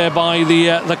forward there by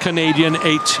the Canadian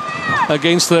 8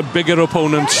 against their bigger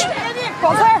opponents.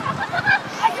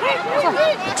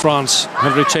 France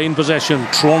have retained possession.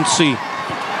 Troncy.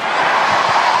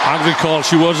 Agricole,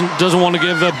 she doesn't want to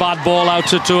give a bad ball out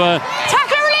to her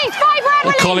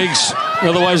colleagues.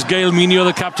 Otherwise, Gail Minio,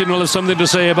 the captain, will have something to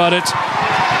say about it.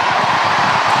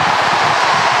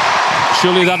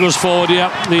 Surely that was forward, yeah.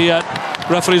 The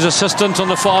referee's assistant on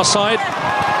the far side.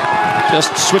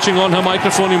 Just switching on her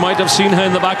microphone. You might have seen her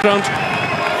in the background.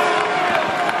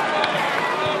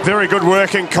 Very good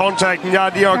work in contact.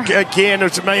 Again,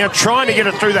 it's trying to get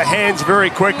it through the hands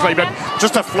very quickly, but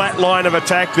just a flat line of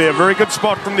attack there. Very good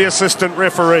spot from the assistant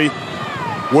referee.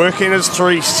 working as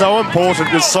three, so important.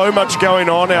 There's so much going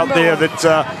on out there that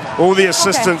all the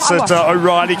assistance that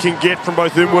O'Reilly can get from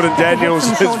both Unwood and Daniels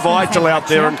is vital out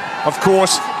there. And of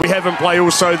course, we have in play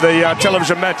also the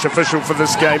television match official for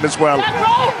this game as well.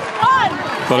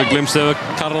 Got a glimpse there of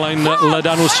Caroline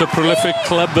Ladanus, a prolific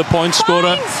club point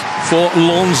scorer for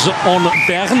Lons on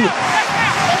Bern.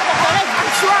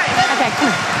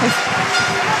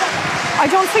 I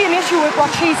don't see an issue with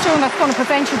what she's doing that's going to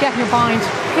prevent you getting your bind.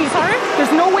 Please,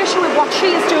 there's no issue with what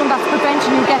she is doing that's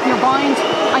preventing you getting your bind.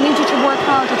 I need you to work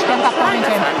harder to get that bind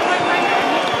in.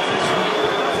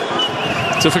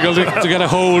 Difficult to get a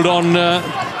hold on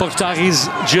Boghtari's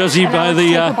jersey by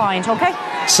the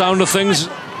sound of things.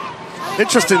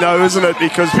 Interesting though, isn't it?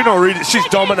 Because she's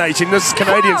dominating. This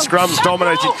Canadian scrum's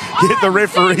dominating. Yet the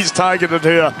referee's targeted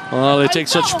her. Well, they take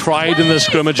such pride in the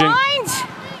scrimmaging.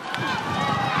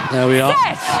 There we are.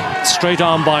 Straight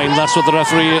arm bind. That's what the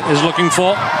referee is looking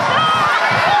for.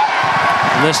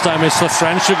 And this time it's the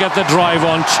French who get the drive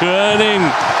on, churning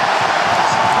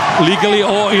legally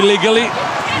or illegally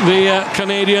the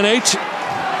Canadian 8.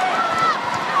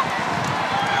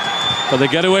 But they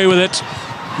get away with it.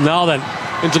 Now then,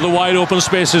 into the wide open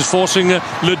spaces, forcing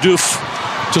Ledouf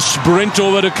to sprint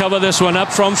over to cover this one.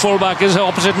 Up from fullback is her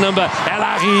opposite number,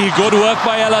 Alarie. Good work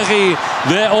by Alarie.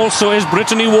 There also is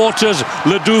Brittany Waters.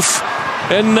 Ledouf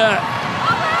in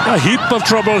a heap of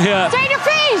trouble here.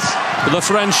 The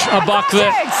French are back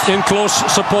there in close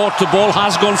support. The ball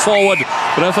has gone forward.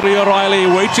 Referee O'Reilly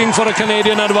waiting for a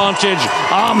Canadian advantage.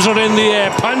 Arms are in the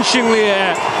air, punching the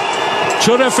air.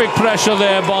 Terrific pressure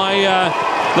there by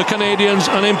the Canadians,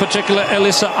 and in particular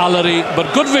Elissa Alarie,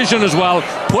 but good vision as well,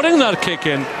 putting that kick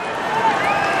in.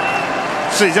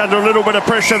 She's under a little bit of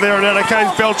pressure there, and Anna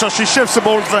Keynes-Belcher, she shifts the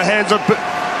ball into the hands of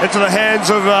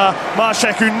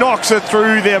Marshak, who knocks it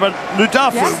through there, but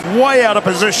Ledouf is way out of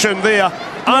position there,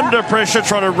 under pressure,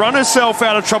 trying to run herself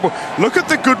out of trouble. Look at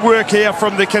the good work here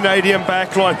from the Canadian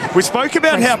backline. We spoke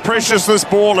about how precious this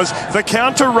ball is, the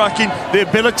counter-rucking, the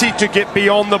ability to get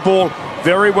beyond the ball.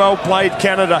 Very well played,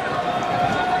 Canada.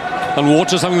 And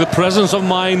Waters having the presence of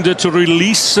mind to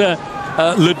release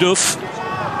Ledouf,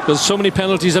 because so many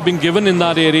penalties have been given in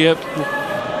that area.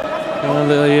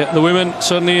 The women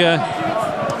certainly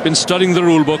been studying the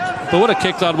rule book. But what a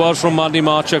kick that was from Mandy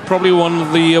Marchak, probably one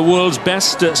of the world's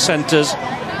best centres,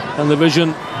 and the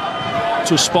vision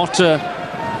to spot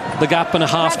the gap and a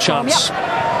half chance.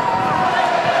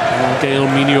 Gail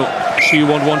Mignot, she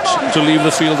won't want to leave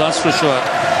the field, that's for sure.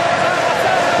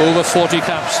 Over 40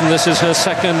 caps, and this is her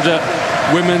second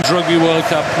Women's Rugby World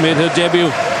Cup. Made her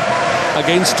debut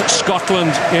against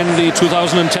Scotland in the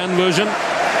 2010 version.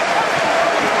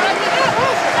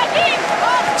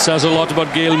 Says a lot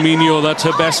about Gail Mignot. That's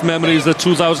her best memories, the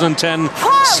 2010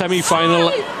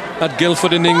 semi-final at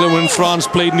Guildford in England, when France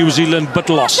played New Zealand but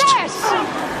lost.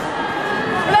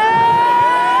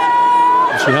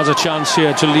 She has a chance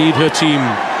here to lead her team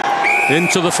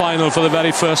into the final for the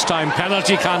very first time.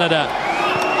 Penalty Canada.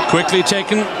 Quickly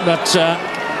taken, but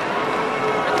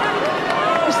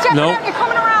no.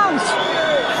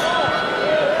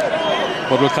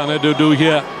 What will Canada do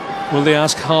here? Will they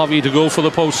ask Harvey to go for the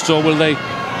posts, or will they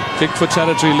kick for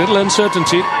territory? Little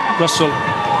uncertainty. Russell.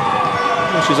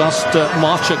 Well, she's asked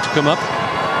Marchak to come up.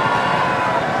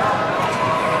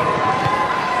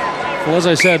 Well, as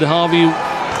I said, Harvey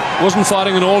wasn't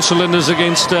firing on all cylinders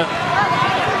against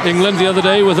England the other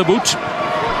day with a boot.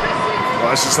 Well,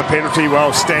 this is the penalty,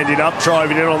 well, standing up,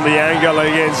 driving in on the angle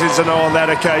against Izano on that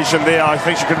occasion there. I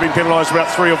think she could have been penalised about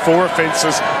 3 or 4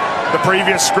 offences. The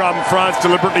previous scrum, France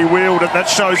deliberately wheeled it. That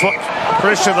shows what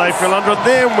pressure they feel under.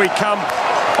 Then we come,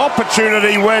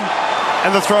 opportunity win,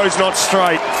 and the throw's not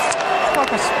straight.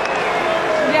 Focus.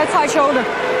 The outside shoulder.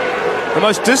 The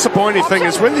most disappointing thing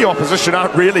is when the opposition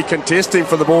aren't really contesting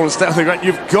for the ball and stuff like that.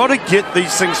 You've got to get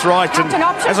these things right. And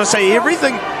as I say,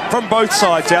 everything from both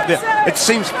sides out there, it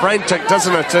seems frantic,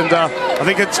 doesn't it? And I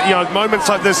think it's, you know, moments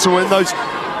like this when those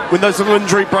little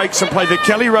injury breaks in play, that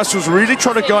Kelly Russell's really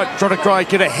trying to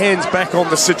get her hands back on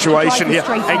the situation here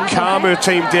and calm her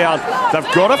team down.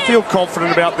 They've got to feel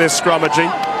confident about their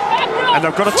scrummaging, and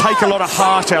they've got to take a lot of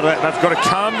heart out of that. They've got to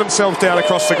calm themselves down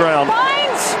across the ground.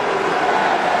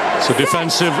 It's a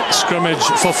defensive scrimmage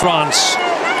for France.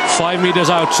 5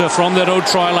 metres out from their own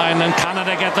try line, and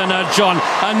Canada get the nudge on.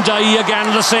 And Dai again,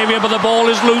 the saviour, but the ball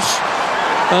is loose.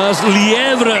 As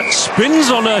Lièvre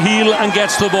spins on her heel and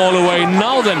gets the ball away.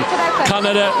 Now then,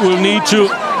 Canada will need to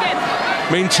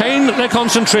maintain their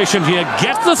concentration here,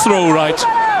 get the throw right.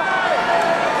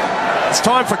 It's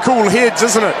time for cool heads,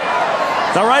 isn't it?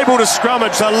 They're able to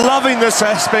scrummage. They're loving this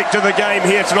aspect of the game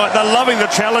here tonight. They're loving the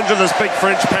challenge of this big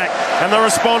French pack, and they're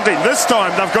responding. This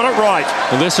time, they've got it right.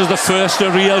 And this is the first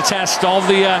real test of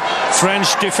the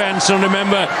French defence. And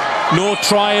remember, no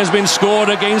try has been scored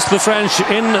against the French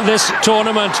in this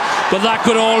tournament. But that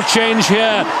could all change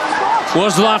here.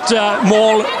 Was that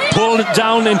maul pulled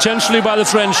down intentionally by the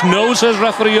French? No, says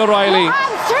referee O'Reilly.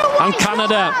 And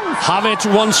Canada have it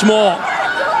once more.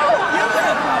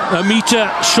 A metre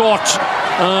short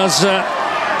as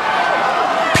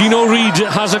Pinot Reid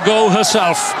has a go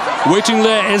herself. Waiting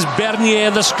there is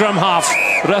Bernier, the scrum half.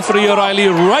 Referee O'Reilly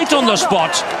right on the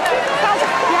spot.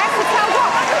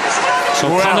 So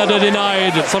Canada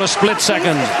denied for a split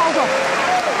second.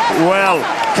 Well,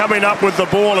 coming up with the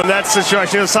ball in that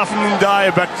situation is Safin,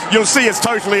 but you'll see it's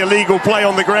totally illegal play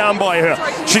on the ground by her.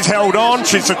 She's held on,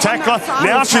 she's a tackler,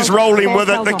 now she's rolling with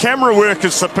it. The camera work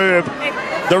is superb.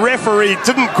 The referee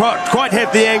didn't quite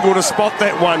have the angle to spot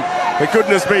that one. But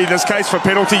goodness me, this case for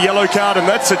penalty, yellow card in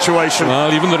that situation.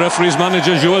 Well, even the referee's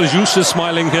manager, Joel Jus, is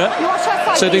smiling here.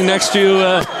 Sitting next to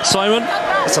you, Simon.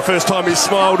 It's the first time he's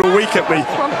smiled all week at me.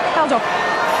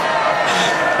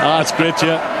 Ah, it's great,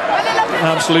 yeah.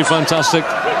 Absolutely fantastic.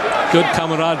 Good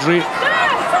camaraderie.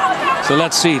 So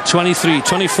let's see,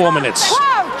 24 minutes.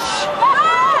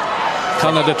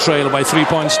 Canada trail by 3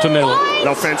 points to 0.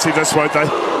 They'll fancy this, won't they?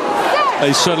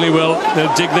 They certainly will.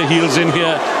 They'll dig their heels in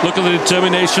here. Look at the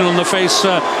determination on the face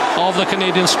of the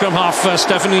Canadian scrum half,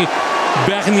 Stephanie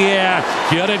Bernier.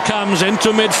 Here it comes into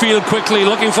midfield quickly,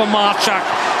 looking for Marchak.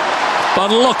 But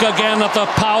look again at the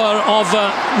power of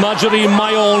Marjorie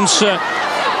Mayence.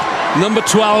 Number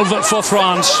 12 for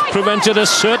France. Prevented a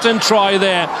certain try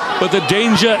there, but the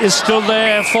danger is still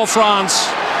there for France.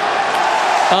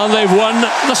 And they've won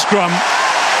the scrum.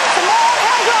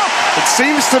 It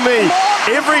seems to me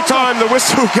every time the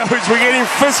whistle goes, we're getting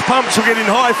fist pumps, we're getting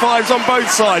high fives on both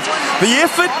sides. The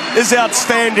effort is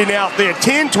outstanding out there.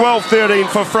 10, 12, 13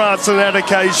 for France on that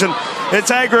occasion. It's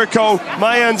Agricole,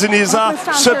 Mayens and Izar.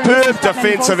 Superb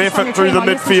defensive effort through the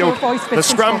midfield. The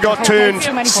scrum got turned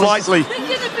slightly.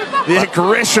 The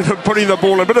aggression of putting the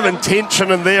ball, a bit of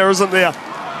intention in there, isn't there?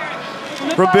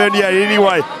 From Bernier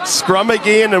anyway. Scrum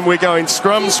again, and we're going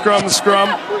scrum, scrum, scrum.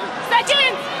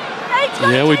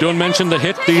 Yeah, we don't mention the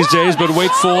hit these days, but wait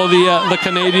for the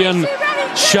Canadian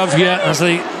shove here as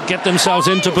they get themselves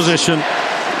into position.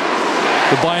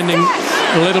 The binding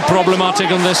a little problematic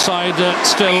on this side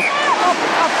still.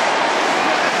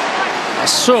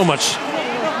 So much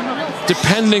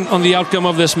depending on the outcome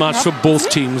of this match for both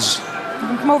teams.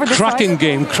 Cracking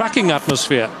game, cracking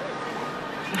atmosphere.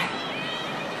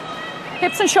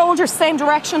 Hips and shoulders, same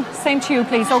direction. Same to you,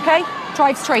 please, okay?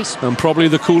 Drive straight. And probably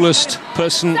the coolest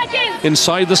person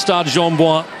inside the Stade Jean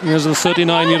Bois is the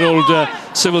 39-year-old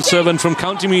civil servant from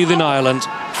County Meath in Ireland.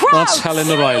 That's Helen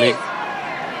O'Reilly.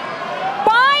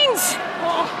 Binds!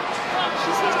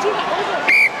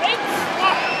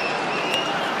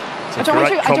 I don't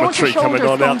want your shoulders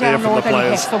come down lower than your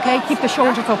hips, okay? Keep the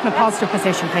shoulders up in a positive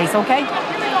position, please, okay?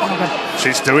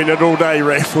 She's doing it all day,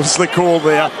 ref, was the call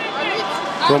there.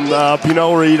 From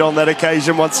Pinot Reid on that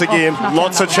occasion once again.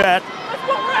 Lots of chat.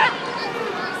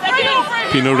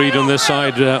 Pinot Reid on this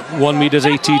side, 1 meters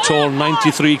 80 tall,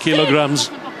 93 kilograms.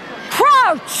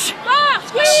 Crouch!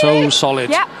 So solid.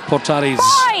 Yep. Portaris.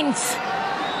 Binds!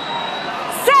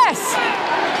 Set!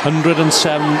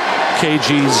 107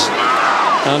 kgs.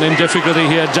 And in difficulty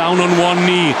here, down on one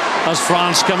knee as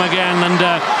France come again,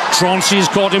 and Troncy's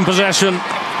caught in possession.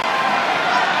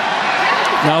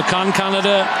 Now can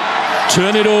Canada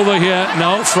turn it over here?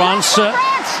 Now France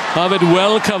have it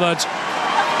well covered.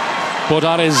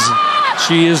 Portaris,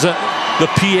 she is the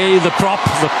PA, the prop,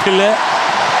 the pillar.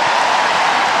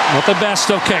 Not the best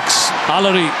of kicks.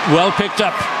 Alarie, well picked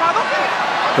up.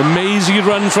 A mazy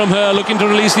run from her, looking to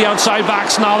release the outside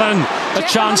backs. Now then, a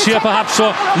chance here perhaps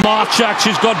for Marchak.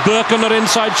 She's got Burke on her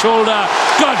inside shoulder.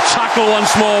 Good tackle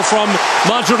once more from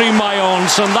Marjorie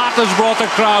Mayence, and that has brought the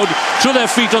crowd to their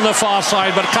feet on the far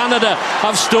side. But Canada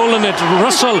have stolen it.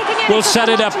 Russell will set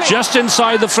it up just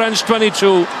inside the French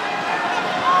 22.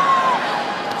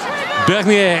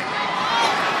 Bernier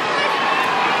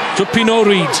to Pinot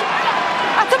Reid.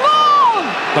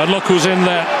 But look who's in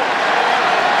there.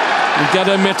 We get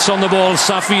her mitts on the ball.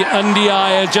 Safi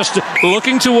Ndiaye just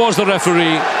looking towards the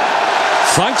referee.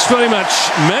 Thanks very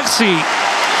much. Merci.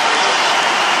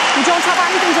 You don't have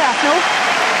anything left, no?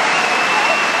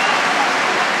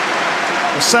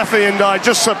 Safi Ndiaye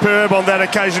just superb on that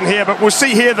occasion here, but we'll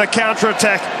see here the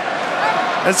counter-attack.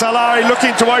 As Alarie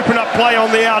looking to open up play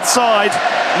on the outside.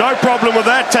 No problem with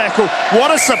that tackle. What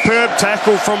a superb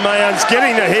tackle from Mayans,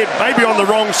 getting ahead, maybe on the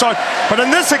wrong side. But in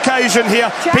this occasion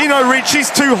here, Pino Reed, she's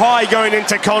too high going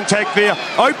into contact there,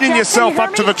 opening yourself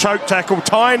up to the choke tackle,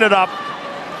 tying it up,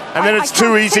 and then it's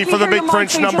too easy for the big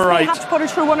French number 8. I have to put it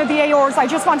through one of the AORs. I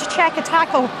just want to check a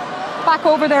tackle back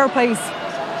over there, please.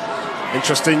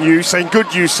 Interesting use, and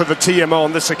good use of the TMO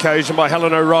on this occasion by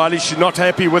Helen O'Reilly. She's not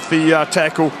happy with the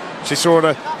tackle. She saw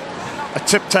a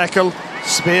tip tackle,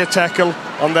 spare tackle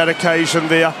on that occasion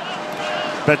there.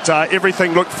 But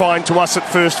everything looked fine to us at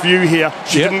first view here.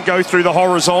 She didn't go through the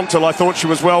horizontal. I thought she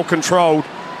was well controlled.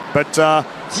 But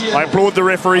I applaud the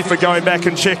referee for going back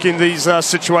and checking these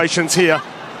situations here.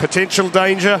 Potential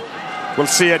danger. We'll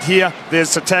see it here.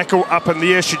 There's the tackle up in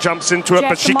the air. She jumps into it,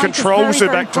 but she controls her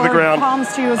back to the ground.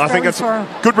 I think it's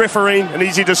good refereeing, an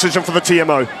easy decision for the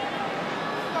TMO.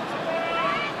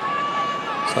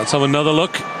 So let's have another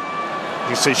look.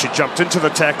 You see she jumped into the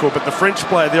tackle, but the French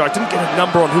player there, I didn't get a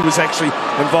number on who was actually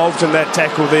involved in that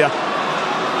tackle there.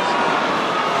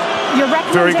 Your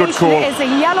recommendation Very good call. Is a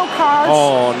yellow card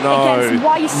against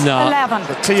white 11.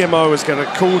 The TMO is going to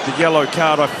call the yellow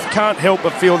card. I can't help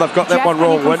but feel they've got that one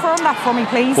wrong. Can you confirm that for me,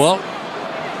 please? Well,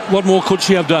 what more could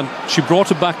she have done? She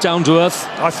brought it back down to earth.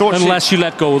 I thought unless she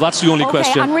let go. That's the only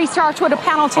question. And restart with a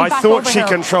penalty. I thought she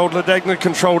controlled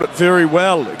it very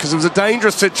well, because it was a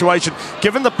dangerous situation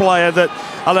given the player that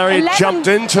Alarie jumped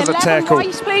into the tackle.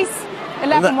 White, please.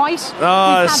 11 white.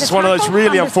 This is one of those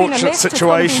really unfortunate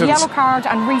situations. Yellow card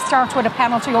and restart with a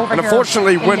penalty over and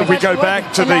unfortunately, when we go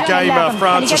back to the game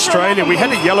France-Australia, we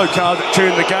had a yellow card that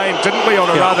turned the game, didn't we? On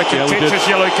a rather contentious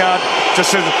yellow card.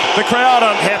 Just the crowd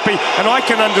unhappy, and I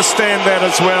can understand that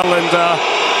as well. And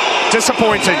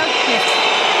disappointing.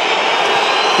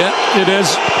 Yeah, it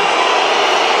is.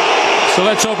 So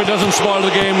let's hope it doesn't spoil the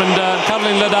game. And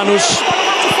Caroline Ladanus,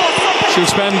 she'll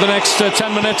spend the next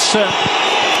 10 minutes.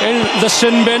 In the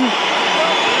sin bin.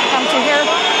 Come to here.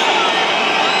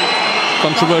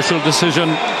 Controversial decision.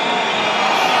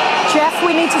 Jeff,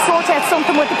 we need to sort out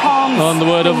something with the palms. On the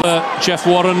word of Jeff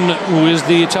Warren, who is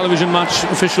the television match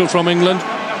official from England.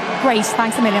 Great,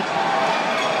 thanks a million.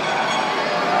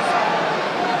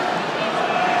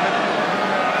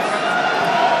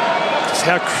 Just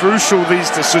how crucial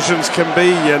these decisions can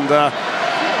be, and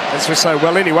as we say,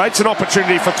 well, anyway, it's an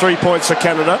opportunity for 3 points for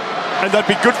Canada. And that'd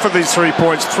be good for these 3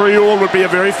 points. 3-all would be a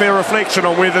very fair reflection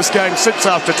on where this game sits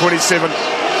after 27.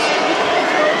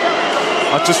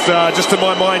 Just in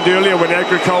my mind earlier when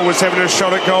Agricole was having a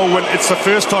shot at goal, when it's the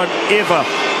first time ever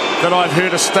that I've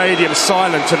heard a stadium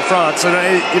silent in France. And,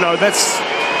 you know, that's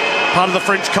part of the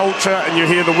French culture, and you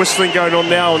hear the whistling going on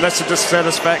now, and that's a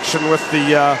dissatisfaction with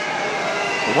the...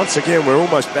 once again, we're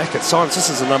almost back at silence.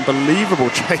 This is an unbelievable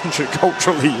change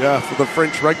culturally for the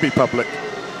French rugby public.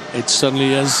 It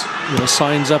certainly is. You know,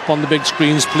 signs up on the big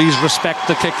screens, please respect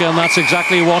the kicker, and that's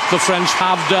exactly what the French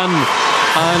have done.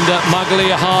 And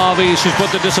Magali Harvey, she's put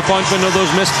the disappointment of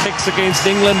those missed kicks against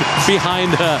England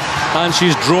behind her, and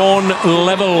she's drawn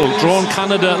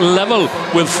Canada level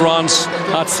with France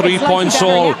at 3 points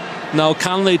all. Now,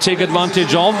 can they take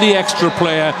advantage of the extra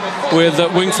player with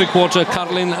wing three-quarter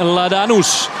Caroline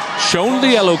Ladanus, shown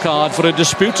the yellow card for a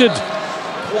disputed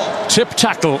tip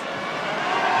tackle,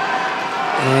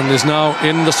 and is now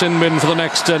in the sin bin for the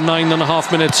next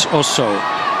 9.5 minutes or so.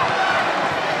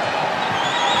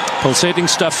 Pulsating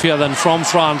stuff here then from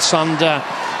France, and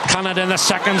Canada in the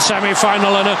second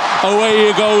semi-final, and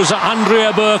away goes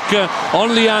Andrea Burke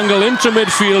on the angle into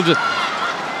midfield.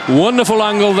 Wonderful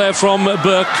angle there from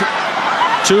Burke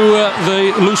to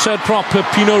the loose-head prop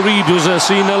Pino Reed, who's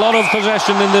seen a lot of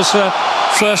possession in this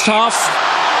first half.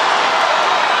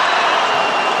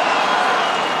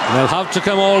 They'll have to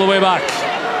come all the way back.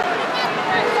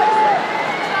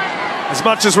 As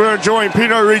much as we're enjoying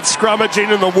Pino Reed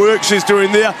scrummaging and the work she's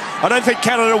doing there, I don't think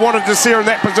Canada wanted to see her in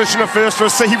that position of first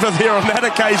receiver there on that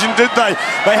occasion, did they?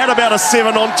 They had about a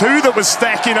 7-on-2 that was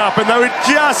stacking up, and they were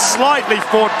just slightly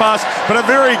fought past, but a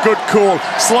very good call.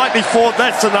 Slightly fought,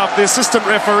 that's enough. The assistant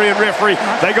referee and referee,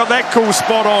 they got that call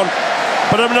spot on.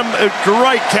 But a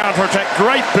great counter-attack,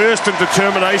 great burst and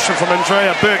determination from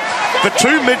Andrea Burke. The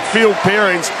two midfield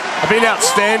pairings have been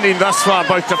outstanding thus far,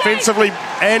 both defensively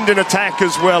and in attack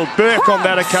as well. Burke on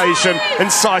that occasion,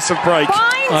 incisive break.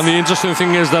 And the interesting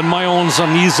thing is that Mayans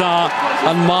and Izar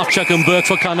and Marchuk and Burke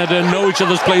for Canada know each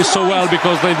other's plays so well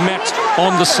because they've met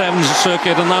on the sevens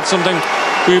circuit, and that's something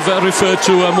we've referred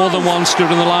to more than once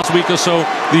during the last week or so.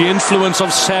 The influence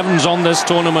of sevens on this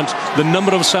tournament, the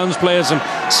number of sevens players, and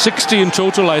 60 in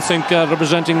total, I think,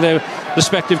 representing their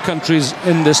respective countries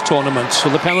in this tournament. So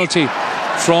the penalty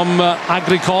from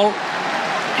Agricole,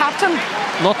 Captain.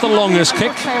 Not the longest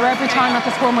kick. Every time at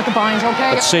this one with the bind,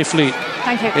 okay? But safely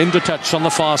Thank you. into touch on the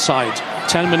far side.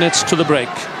 10 minutes to the break.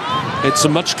 It's a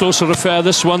much closer affair,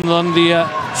 this one, than the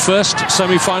first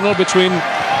semi-final between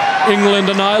England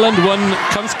and Ireland. Won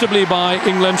comfortably by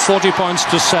England, 40 points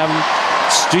to 7.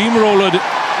 Steamrolled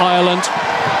Ireland.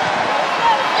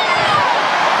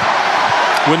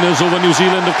 Winners over New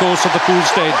Zealand, of course, at the pool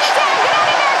stage.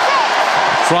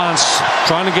 France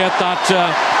trying to get that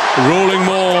rolling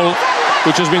maul,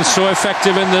 which has been so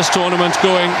effective in this tournament,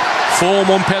 going. 4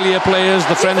 Montpellier players,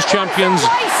 the French champions,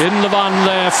 in the van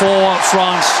there for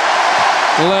France,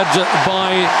 led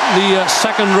by the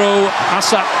second row,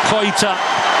 Assa Koita,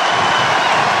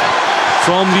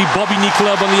 from the Bobigny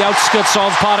club on the outskirts of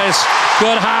Paris.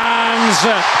 Good hands.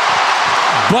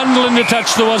 Bundle into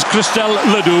touch, there was Christelle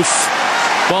Ledouf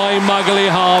by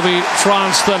Magali Harvey.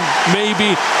 France then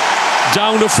maybe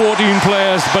down to 14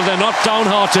 players, but they're not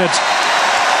downhearted.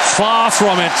 Far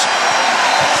from it.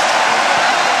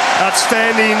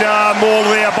 Outstanding maul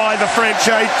there by the French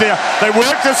 8 there. They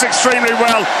worked this extremely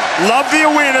well. Love the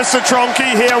awareness of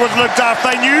Tronky here with Ledouf.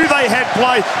 They knew they had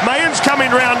play. Mayon's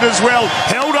coming round as well.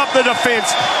 Held up the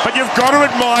defence. But you've got to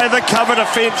admire the cover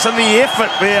defence and the effort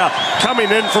there.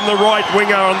 Coming in from the right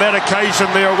winger on that occasion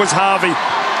there was Harvey.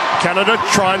 Canada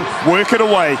try and work it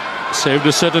away. Saved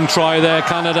a sit and try there,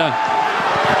 Canada.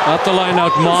 At the line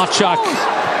out, Marchak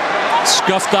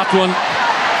scuffed that one.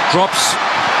 Drops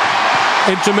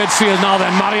into midfield now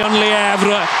then. Marion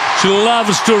Lièvre, she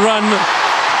loves to run.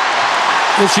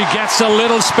 If she gets a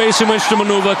little space in which to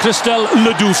manoeuvre. Christelle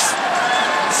Ledouf,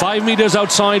 5 metres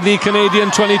outside the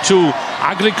Canadian 22.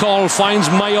 Agricole finds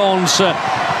Mayence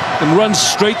and runs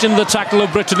straight in the tackle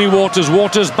of Brittany Waters.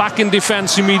 Waters back in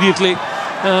defence immediately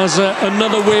as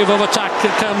another wave of attack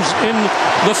comes in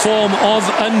the form of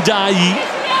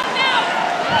Ndai.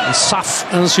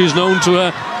 Saf, as she's known to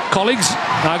her colleagues.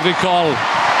 Agricole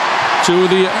to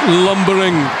the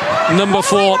lumbering number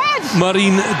 4,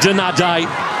 Marine Denadai.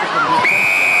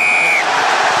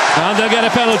 And they'll get a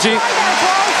penalty.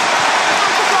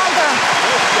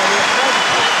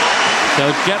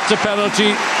 They'll get the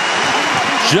penalty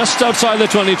just outside the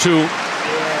 22.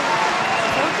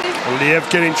 Liev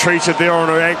getting treated there on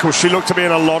her ankle. She looked to be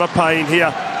in a lot of pain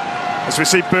here. As we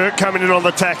see Burke coming in on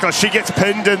the tackle, she gets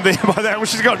pinned in there by that. Well,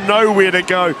 she's got nowhere to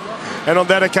go. And on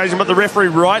that occasion, but the referee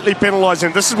rightly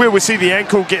penalising. This is where we see the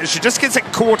ankle get. She just gets it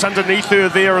caught underneath her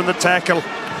there in the tackle.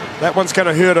 That one's going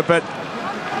to hurt a bit.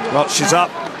 Well, she's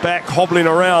up, back, hobbling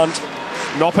around.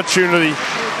 An opportunity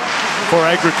for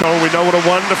Agricole. We know what a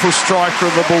wonderful striker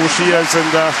of the ball she is,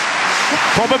 and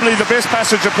probably the best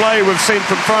passage of play we've seen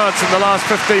from France in the last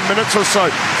 15 minutes or so.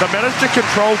 They managed to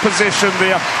control possession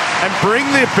there and bring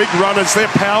their big runners, their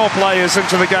power players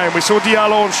into the game. We saw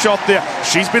Diallo on shot there.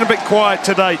 She's been a bit quiet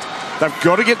to date. They've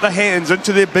got to get the hands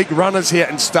into their big runners here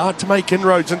and start to make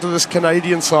inroads into this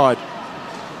Canadian side.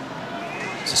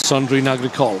 Sandrine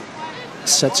Agricole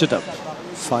sets it up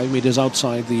 5 metres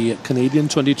outside the Canadian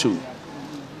 22.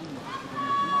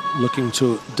 Looking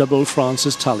to double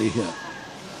France's tally here.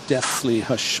 Deathly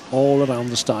hush all around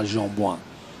the Stade Jean-Bouin.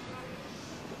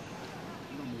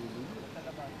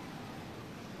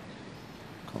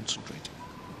 Concentrating.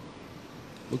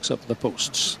 Looks up at the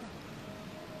posts.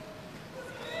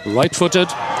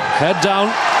 Right-footed, head down.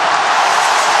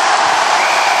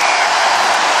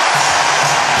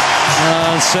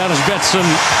 And Serge Betson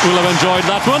will have enjoyed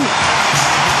that one.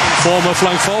 Former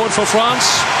flank forward for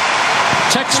France.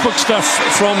 Textbook stuff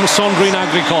from Sandrine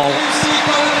Agricole.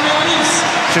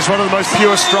 She's one of the most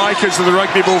pure strikers of the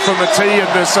rugby ball from the tee in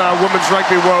this Women's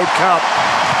Rugby World Cup.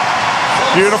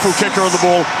 Beautiful kicker of the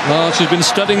ball. Well, she's been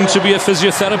studying to be a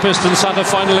physiotherapist and sat her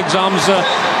final exams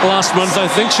last month. I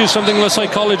think she's something of a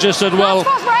psychologist as well,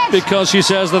 because she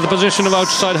says that the position of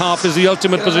outside half is the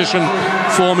ultimate position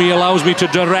for me, allows me to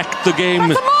direct the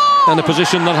game, and a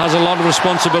position that has a lot of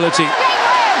responsibility.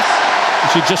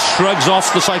 She just shrugs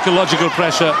off the psychological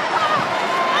pressure.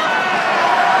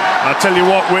 I tell you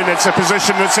what, Win, it's a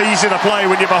position that's easy to play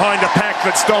when you're behind a pack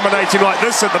that's dominating like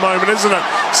this at the moment, isn't it?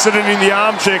 Sitting in the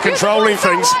armchair, controlling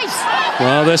things.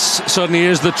 Well, this certainly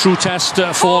is the true test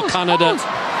for Canada.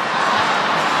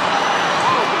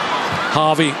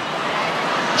 Harvey,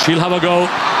 she'll have a go.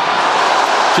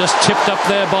 Just tipped up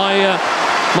there by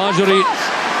Marjorie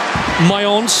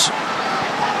Mayence.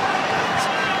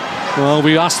 Well,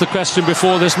 we asked the question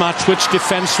before this match, which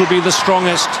defence will be the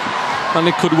strongest? And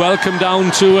it could well come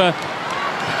down to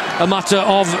a matter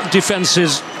of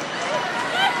defences.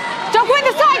 Don't go in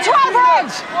the side, 12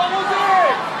 rods!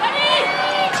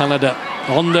 Canada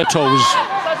on their toes.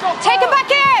 Take it back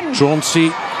in! Drancy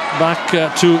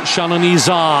back to Shannon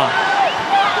Izar.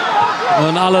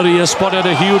 And Alarie has spotted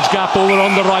a huge gap over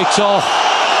on the right. Oh,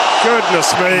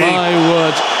 goodness me. My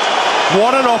word.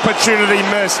 What an opportunity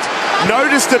missed.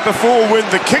 Noticed it before when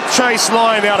the kick chase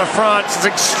line out of France is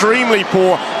extremely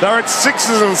poor. They're at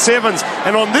 6s and 7s.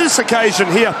 And on this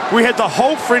occasion here, we had the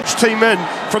whole French team in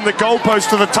from the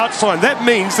goalpost to the touchline. That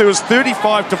means there was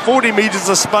 35 to 40 metres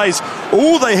of space.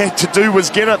 All they had to do was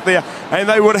get it there, and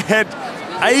they would have had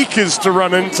acres to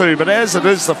run into. But as it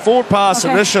is, the forward pass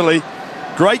initially,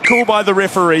 great call by the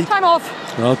referee. Time off.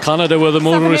 Well, Canada were the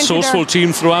more resourceful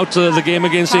team throughout the game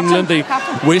against England. They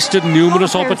wasted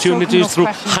numerous opportunities through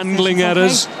handling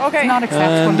errors.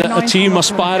 And a team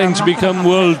aspiring to become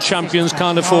world champions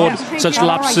can't afford such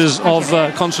lapses of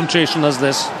concentration as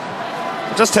this.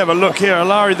 Just have a look here,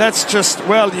 Alarie. That's just,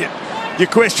 well, you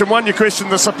question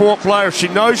the support player. She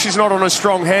knows she's not on a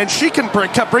strong hand. She can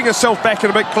bring herself back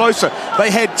in a bit closer. They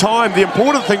had time. The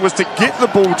important thing was to get the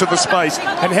ball to the space,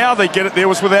 and how they get it there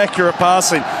was with accurate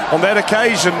passing. On that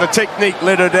occasion, the technique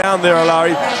let her down there,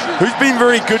 Alarie, who's been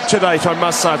very good to date, I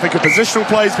must say. I think her positional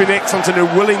play has been excellent and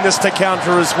her willingness to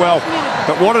counter as well.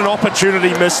 But what an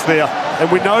opportunity missed there. And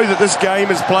we know that this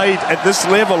game is played at this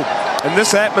level, in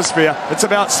this atmosphere. It's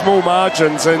about small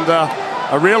margins, and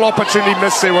a real opportunity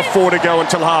missed there with 4 to go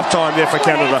until half-time there for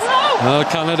Canada.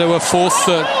 Canada were fourth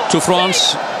to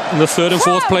France in the third and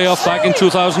fourth playoff back in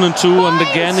 2002 and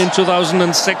again in 2006.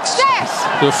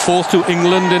 They were fourth to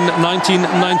England in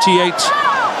 1998.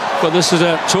 But this is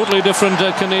a totally different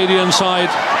Canadian side.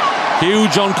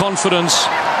 Huge on confidence.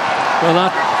 Well,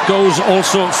 that goes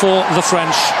also for the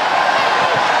French.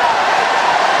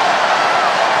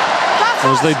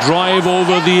 As they drive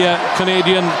over the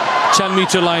Canadian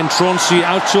 10-metre line, Troncy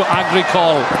out to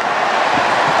Agricole,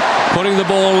 putting the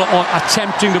ball, or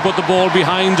attempting to put the ball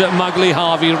behind Magli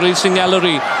Harvey, racing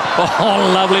Alarie. Oh,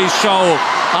 lovely show,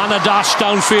 and a dash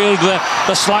downfield,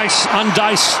 the slice and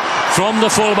dice from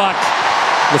the fullback.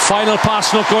 The final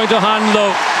pass not going to hand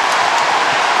though.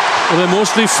 They're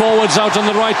mostly forwards out on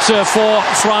the right for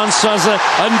France, as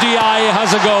Ndiaye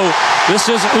has a go.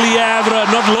 This is Lièvre,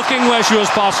 not looking where she was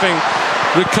passing.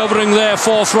 Recovering there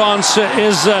for France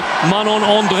is Manon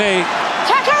André.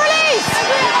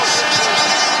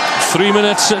 3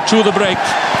 minutes to the break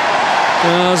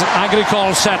as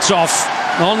Agricole sets off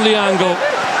on the angle.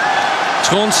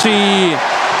 Troncy,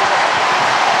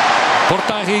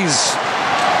 Portaris.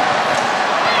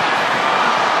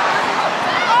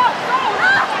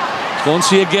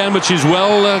 Troncy again, but she's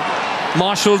well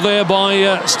marshalled there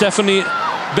by Stephanie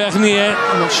Bernier.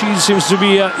 She seems to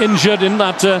be injured in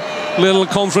that little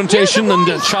confrontation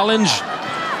and challenge.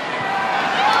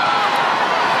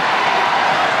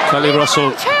 Kelly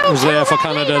Russell was there for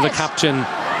Canada, the captain,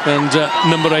 and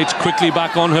number 8 quickly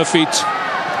back on her feet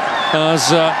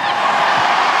as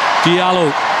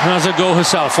Diallo has a go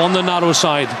herself on the narrow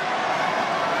side.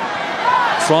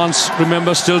 France,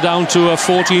 remember, still down to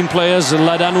 14 players.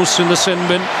 Ladanus in the sin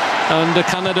bin, and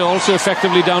Canada also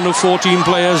effectively down to 14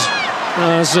 players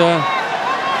as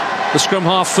the scrum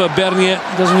half Bernier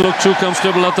doesn't look too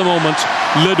comfortable at the moment.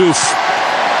 Ledouf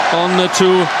on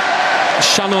to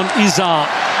Shannon Izar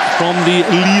from the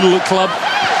Lille club.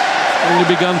 Only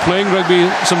began playing rugby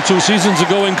some 2 seasons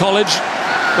ago in college,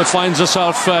 but finds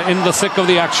herself in the thick of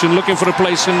the action, looking for a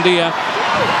place in the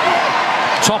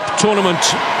top tournament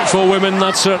for women.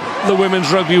 That's the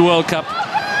Women's Rugby World Cup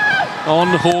on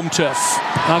home turf.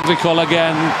 Agricole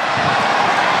again,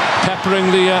 peppering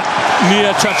the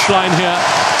near touchline here.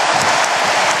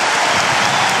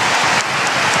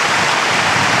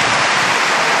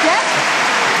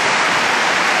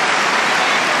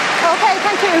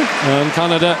 And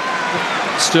Canada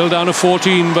still down to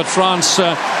 14, but France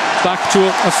back to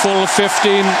a full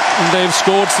 15, and they've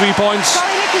scored 3 points.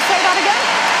 Sorry, Nick, you say that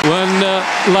again? When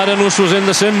Ladanus was in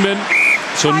the sin bin,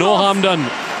 so no harm done.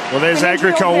 Well, there's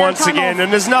Agricole once again,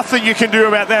 and there's nothing you can do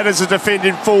about that as a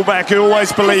defending fullback. You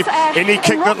always believe any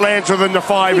kick that lands within the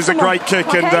 5 is a great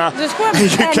kick, and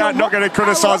you're not going to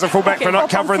criticise a fullback for not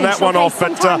covering that one off.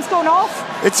 But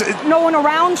it's no one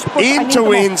around.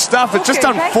 End-to-end stuff. It's just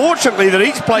unfortunately that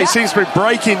each play seems to be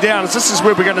breaking down. This is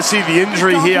where we're going to see the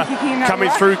injury here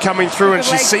coming through, and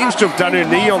she seems to have done her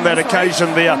knee on that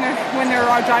occasion there. When they're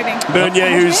driving.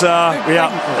 Bernier, who's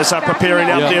is preparing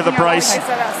out there the brace.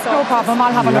 No problem,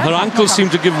 I'll have a look. Her ankle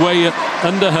seemed to give way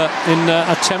under her in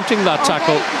attempting that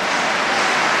tackle.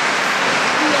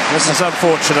 This is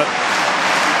unfortunate.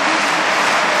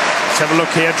 Let's have a look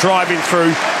here, driving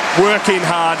through, working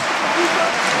hard.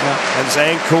 And his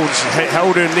ankles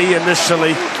held her knee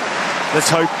initially.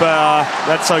 Let's hope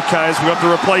that's okay, as we've got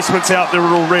the replacements out there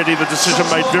already. The decision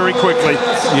made very quickly.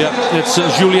 Yeah, it's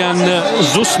Julianne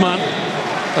Zussman,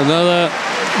 another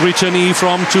returnee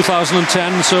from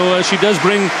 2010, so she does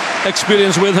bring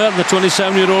experience with her, the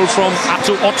 27-year-old from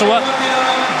Ottawa.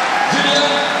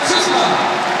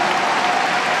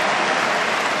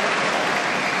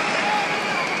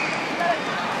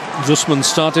 Zusman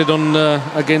started on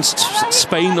against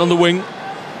Spain on the wing.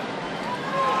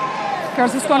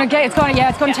 Girls, it's going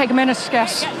to take a minute to get.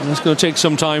 It's going to take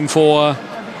some time for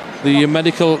the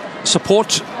medical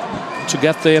support to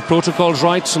get their protocols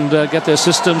right and get their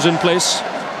systems in place.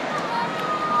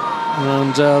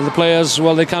 And the players,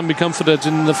 well, they can be comforted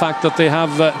in the fact that they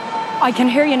have I can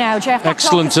hear you now, Jeff.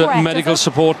 Excellent medical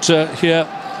support here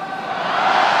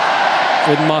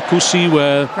in Marcoussis,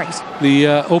 where the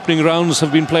opening rounds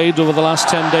have been played over the last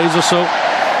 10 days or so.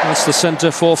 That's the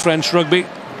centre for French rugby.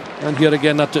 And here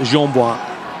again at Jean-Bois.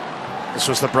 This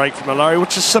was the break from Alarie,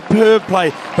 which is superb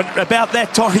play. But about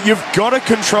that time, you've got to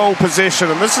control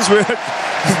possession. And this is where the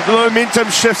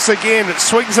momentum shifts again. It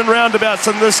swings and roundabouts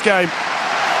in this game.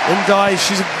 Ndai,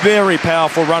 she's a very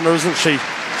powerful runner, isn't she?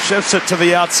 Shifts it to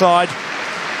the outside.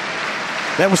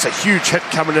 That was a huge hit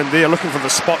coming in there. Looking for the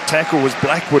spot tackle was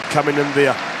Blackwood coming in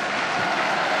there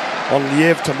on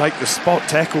Liev to make the spot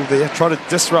tackle there. Try to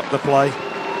disrupt the play.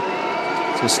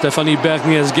 So Stéphanie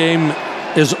Bernier's game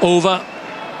is over.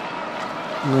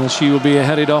 She will be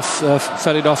ferried off to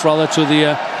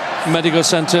the medical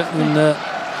centre in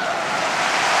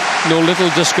no little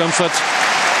discomfort.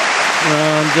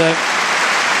 And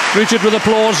greeted with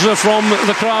applause from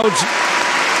the crowd.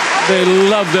 They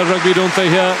love their rugby, don't they,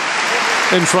 here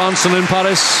in France and in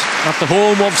Paris, at the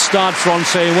home of Stade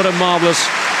Francais. What a marvellous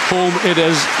home it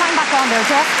is. Time back on there,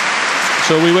 Jeff.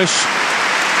 So we wish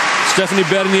Stéphanie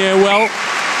Bernier well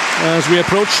as we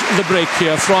approach the break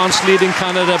here. France leading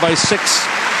Canada by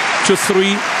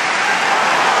 6-3.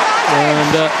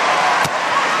 And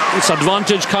it's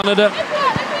advantage Canada,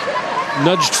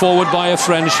 nudged forward by a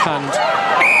French hand.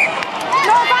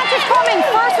 No advantage coming.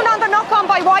 First one on the knock-on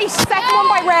by White, second one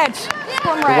by Red.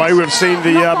 The way we've seen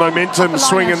the momentum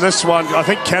swing in this one, I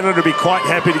think Canada will be quite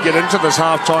happy to get into this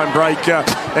half-time break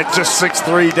at just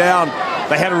 6-3 down.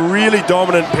 They had a really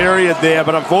dominant period there,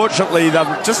 but unfortunately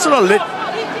they've just sort of let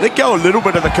go a little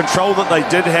bit of the control that they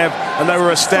did have, and they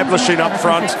were establishing up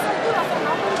front.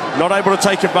 Not able to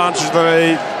take advantage of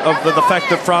the fact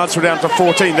that France were down to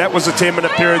 14. That was a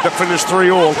 10-minute period that finished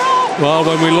 3-all. Well,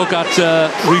 when we look at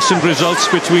recent results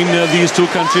between these two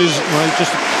countries, well,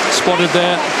 just spotted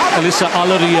there, Elissa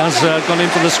Alarie has gone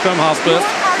into the scrum half berth.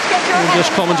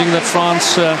 Just commenting that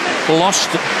France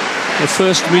lost the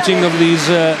first meeting of these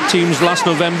teams last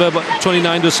November, but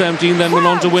 29-17, then went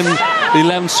on to win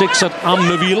 11-6 at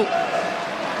Amneville.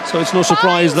 So it's no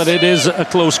surprise that it is a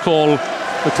close call,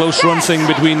 a close run thing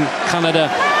between Canada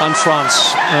and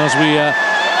France as we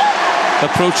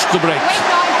approach the break.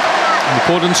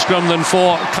 Important scrum then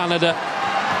for Canada.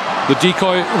 The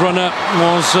decoy runner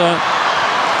was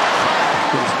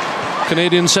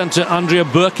Canadian centre Andrea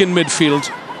Burke in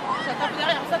midfield,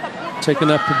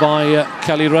 taken up by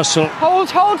Kelly Russell. Hold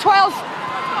 12.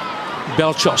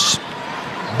 Belchos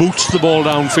boots the ball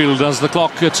downfield as the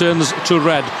clock turns to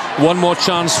red. One more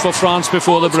chance for France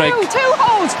before the break. Two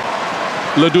hold.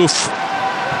 Ledouf.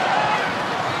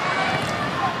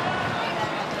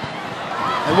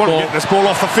 They want to get this ball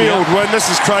off the field when this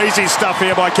is crazy stuff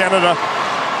here by Canada.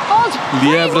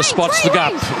 Lièvre spots the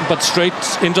gap, but straight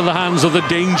into the hands of the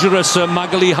dangerous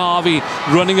Magali Harvey,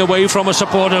 running away from a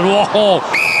supporter. Whoa,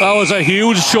 that was a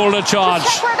huge shoulder charge.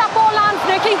 Just check where that ball lands,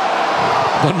 Nicky.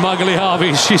 But Magali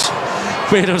Harvey, she's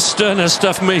made of sterner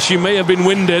stuff. She may have been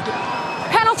winded.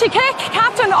 Penalty kick,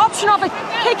 captain, option of a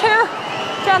kick here.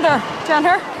 Down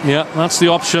here. Yeah, that's the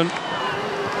option.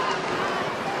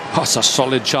 That's a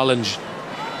solid challenge.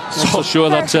 I'm so sure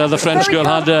that the French girl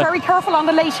had very careful on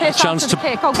the late hit, a chance to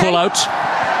pull out.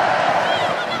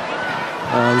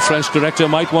 The French director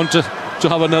might want to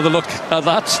have another look at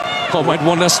that, or might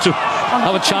want us to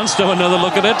have a chance to have another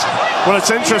look at it. Well,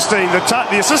 it's interesting.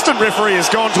 The assistant referee has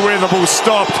gone to where the ball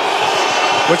stopped,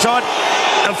 which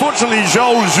unfortunately,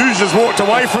 Joel Juge has walked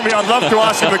away from me. I'd love to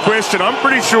ask him the question. I'm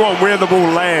pretty sure on where the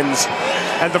ball lands.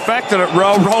 And the fact that it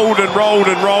rolled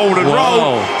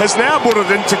has now put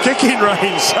it into kicking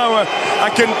range. So a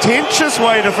contentious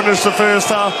way to finish the first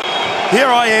half. Here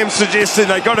I am suggesting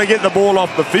they've got to get the ball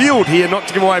off the field here, not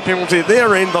to give away a penalty at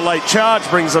their end. The late charge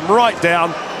brings them right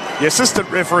down. The assistant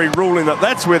referee ruling that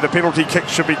that's where the penalty kick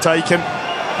should be taken.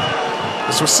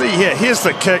 As we'll see here, here's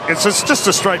the kick. It's just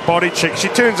a straight body check. She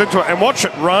turns into it, and watch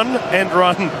it run and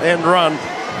run and run.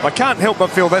 I can't help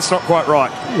but feel that's not quite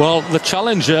right. Well, the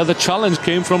challenge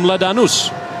came from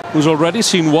Ladanus, who's already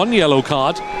seen one yellow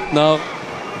card. Now,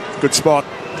 good spot.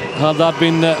 Had that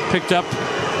been picked up,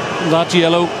 that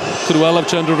yellow, could well have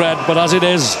turned to red, but as it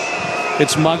is,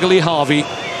 it's Magali Harvey,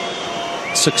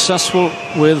 successful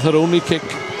with her only kick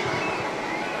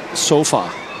so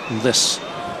far in this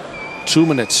 2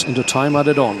 minutes into time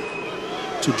added on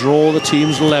to draw the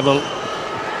teams level.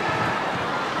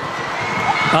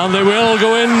 And they will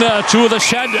go in to the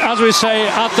shed, as we say,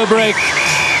 at the break.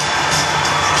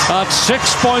 At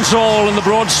 6 points all, and the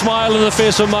broad smile in the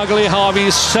face of Magali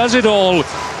Harvey says it all.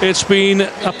 It's been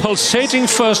a pulsating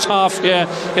first half here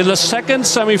in the second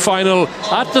semi-final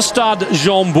at the Stade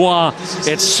Jean-Bouin.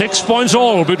 It's 6 points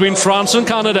all between France and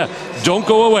Canada. Don't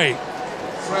go away.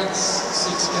 France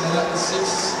 6, Canada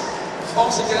 6.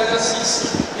 France et Canada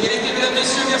 6. Et il était, mesdames,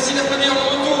 messieurs, merci d'être venus en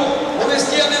retour au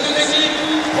vestiaire des deux équipes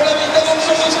pour la victoire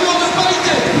sur le score de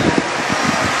parité.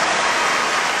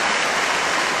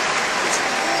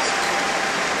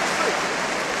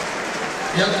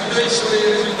 Et un coup d'œil sur les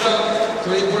résultats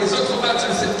pour les autres matchs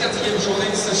de cette 4e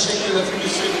journée. Sachez que l'Afrique du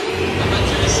Sud a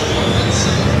battu les Samoa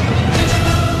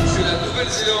 25, que la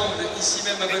Nouvelle-Zélande ici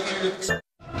même a battu le...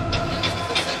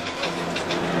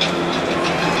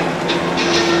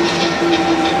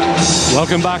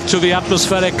 Welcome back to the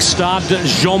atmospheric Stade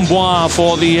Jean-Bouin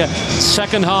for the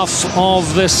second half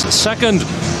of this second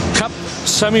Cup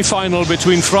semi-final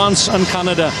between France and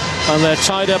Canada, and they're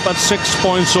tied up at 6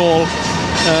 points all.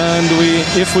 And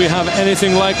if we have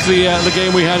anything like the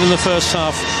game we had in the first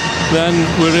half, then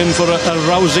we're in for a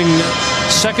rousing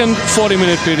second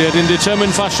 40-minute period. In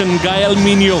determined fashion, Gaëlle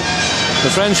Mignot, the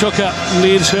French hooker,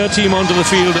 leads her team onto the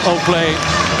field of play.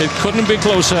 It couldn't be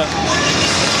closer,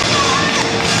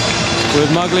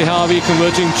 with Magali Harvey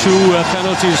converting 2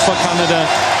 penalties for Canada,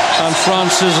 and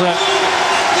France's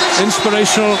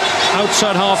inspirational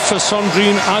outside half for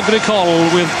Sandrine Agricole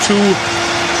with 2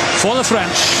 for the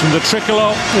French. The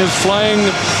tricolour is flying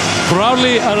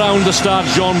proudly around the Stade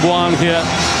Jean-Bouin here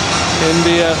in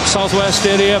the southwest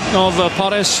area of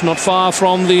Paris, not far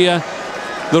from the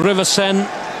River Seine.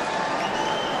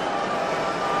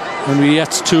 And we're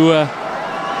yet to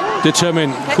determine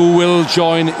who will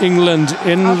join England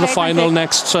in the final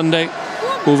next Sunday.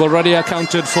 We've already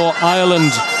accounted for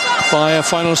Ireland by a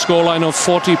final scoreline of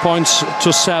 40 points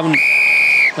to 7.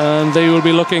 And they will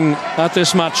be looking at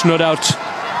this match, no doubt,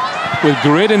 with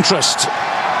great interest.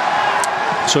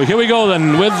 So here we go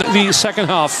then with the second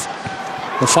half.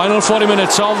 The final 40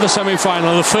 minutes of the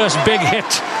semi-final. The first big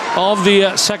hit of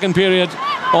the second period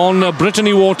on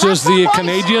Brittany Waters, the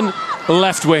Canadian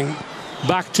left wing.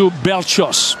 Back to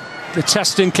Belchos. The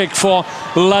testing kick for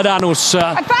Ladanus.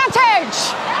 Advantage!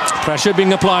 Pressure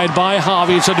being applied by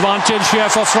Harvey. It's advantage here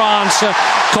for France.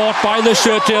 Caught by the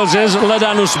shirttails is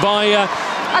Ladanus by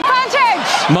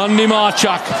advantage! Mandy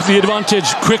Marchak. The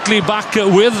advantage quickly back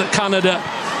with Canada.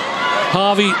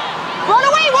 Harvey Run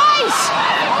away, Wise!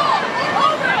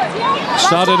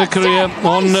 started a career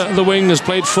on the wing, has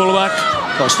played fullback,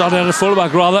 or started at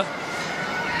fullback rather.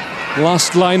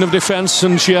 Last line of defence,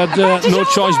 and she had no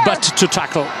choice but to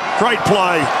tackle. Great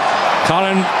play.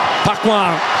 Karen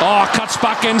Pacman, cuts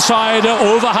back inside,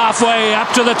 over halfway,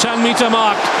 up to the 10-metre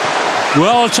mark.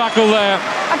 Well tackled there.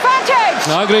 Advantage!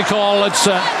 Agricole, it's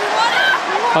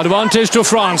advantage to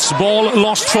France. Ball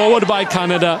lost forward by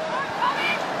Canada.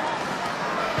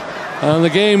 And the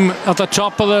game at the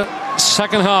top of the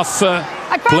second half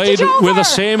played with the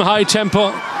same high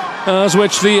tempo as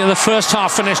which the first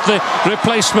half finished. The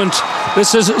replacement,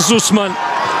 this is Zusman.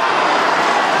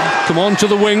 Come on to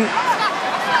the wing.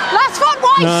 Last foot,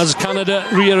 Wise! As Canada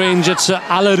rearrange, it's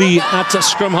Alarie at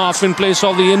scrum half in place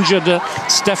of the injured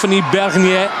Stephanie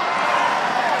Bernier.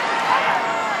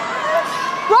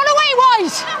 Run away,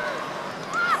 Wise!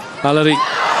 Alarie.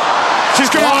 She's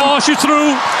gone. She's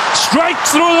through. Straight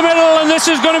through the middle, and this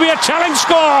is going to be a telling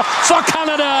score for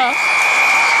Canada.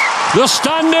 The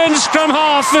stand-in scrum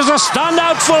half is a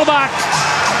standout fullback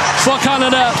for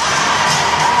Canada.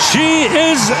 She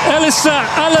is Elissa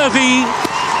Alarie.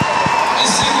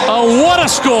 What a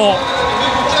score!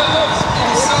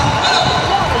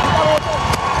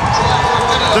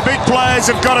 The big players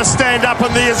have got to stand up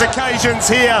on these occasions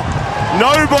here.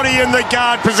 Nobody in the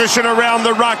guard position around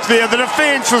the ruck there. The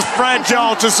defence was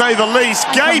fragile, to say the least.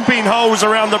 Gaping holes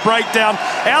around the breakdown.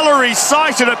 Alarie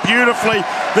sighted it beautifully.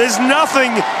 There's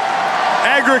nothing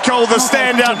Agricole, the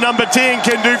standout number 10,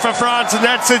 can do for France in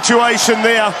that situation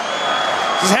there.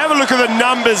 Just have a look at the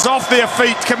numbers off their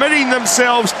feet, committing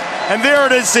themselves, and there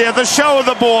it is there, the show of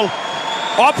the ball.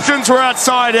 Options were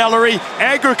outside Alarie.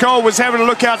 Agricole was having a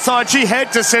look outside. She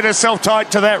had to set herself tight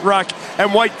to that ruck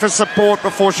and wait for support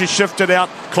before she shifted out.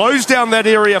 Close down that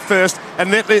area first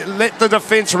and let the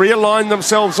defence realign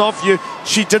themselves off you.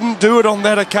 She didn't do it on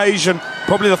that occasion.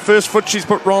 Probably the first foot she's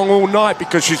put wrong all night,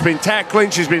 because she's been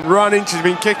tackling, she's been running, she's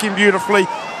been kicking beautifully.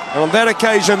 And on that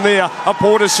occasion there, a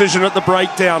poor decision at the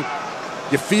breakdown.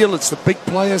 You feel it's the big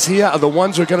players here are the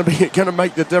ones who are going to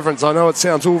make the difference. I know it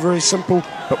sounds all very simple,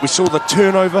 but we saw the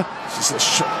turnover.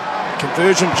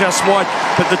 Conversion just wide,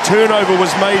 but the turnover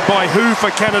was made by who for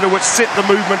Canada, which set the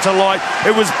movement alight?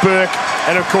 It was Burke,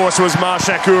 and of course it was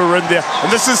Marshak who were in there.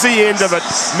 And this is the end of it.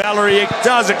 Mallory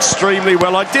does extremely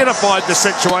well, identified the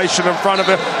situation in front of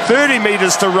her, 30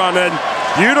 metres to run in.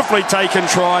 Beautifully taken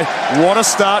try. What a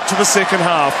start to the second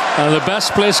half. And the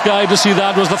best placed guy to see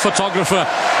that was the photographer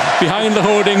behind the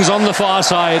hoardings on the far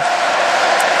side.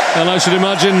 And I should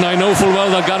imagine, I know full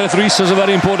well that Gareth Rees has a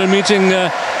very important meeting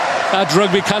at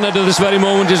Rugby Canada this very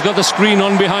moment. He's got the screen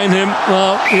on behind him.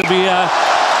 Well, he'll be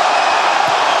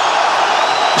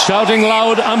shouting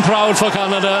loud and proud for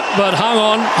Canada. But hang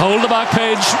on, hold the back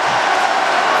page.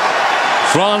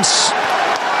 France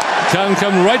can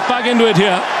come right back into it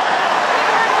here.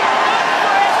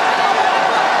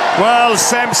 Well,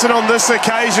 Sampson on this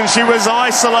occasion, she was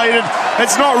isolated.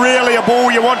 It's not really a ball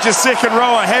you want your second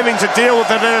rower having to deal with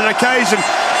it on an occasion.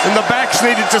 And the backs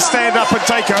needed to stand up and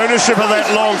take ownership of that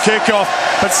long kickoff.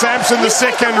 But Sampson, the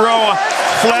second rower,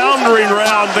 floundering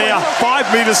round there.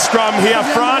 5 metre scrum here.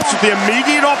 France with the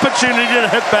immediate opportunity to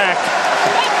hit back.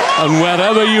 And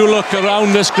wherever you look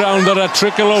around this ground, there are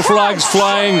tricolour flags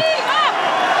flying,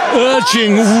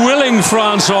 urging, willing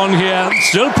France on here.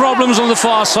 Still problems on the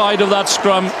far side of that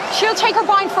scrum. She'll take her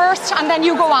bind first and then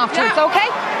you go afterwards, okay?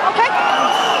 Okay?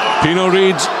 Pino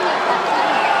Reid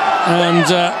and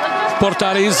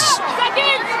Portaris.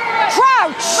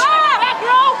 Crouch!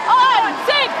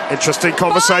 Interesting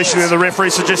conversation here. The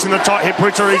referee suggesting the tight hip.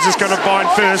 Portaris is going to bind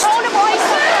first.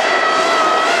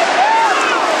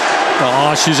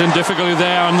 Oh, she's in difficulty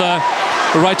there on the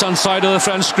right-hand side of the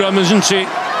French scrum, isn't she?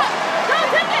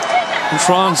 In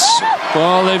France,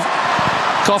 well, they've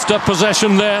coughed up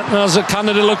possession there as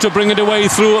Canada look to bring it away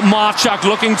through Marchak,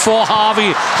 looking for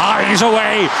Harvey. Harvey's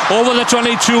away over the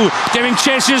 22, giving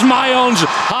chases Mayons.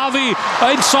 Harvey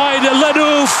inside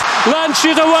Ledouf,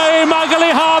 launches away. Magali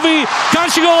Harvey, can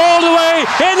she go all the way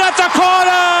in at the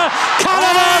corner?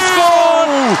 Canada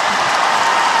score!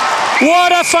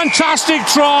 What a fantastic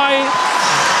try!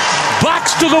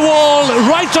 Backs to the wall,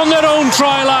 right on their own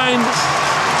try line.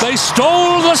 They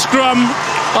stole the scrum,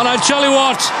 and I tell you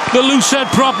what, the Lucette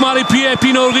prop Marie-Pierre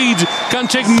Pinot-Reid can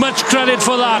take much credit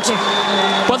for that.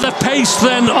 But the pace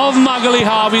then of Magali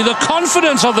Harvey, the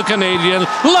confidence of the Canadian,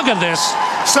 look at this.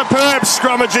 Superb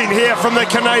scrummaging here from the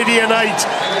Canadian 8.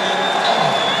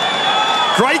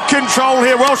 Great control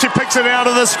here. Well, she picks it out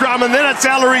of the scrum, and then it's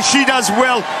Alarie. She does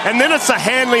well, and then it's the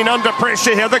handling under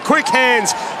pressure here. The quick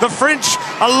hands, the French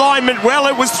alignment. Well,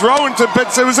 it was thrown to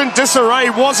bits. It was in disarray,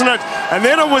 wasn't it? And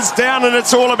then it was down, and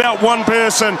it's all about one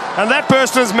person, and that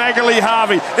person is Magali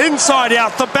Harvey. Inside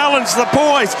out, the balance, the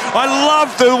poise. I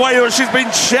love the way she's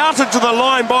been shouted to the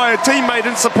line by her teammate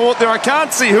in support there. I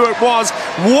can't see who it was.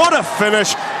 What a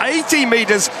finish. 80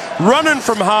 metres running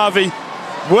from Harvey.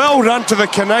 Well done to the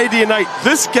Canadian 8.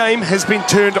 This game has been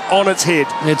turned on its head.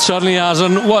 It certainly has,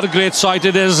 and what a great sight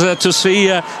it is to see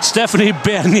Stephanie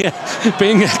Bernier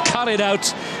being carried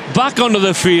out back onto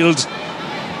the field.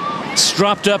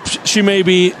 Strapped up, she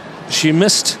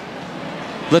missed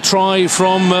the try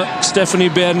from Stephanie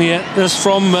Bernier. This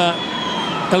from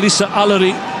Elissa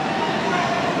Alarie.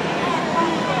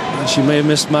 And she may have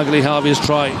missed Magali Harvey's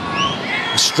try.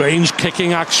 A strange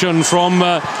kicking action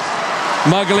from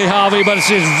Magali Harvey, but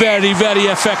it's very, very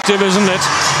effective, isn't it?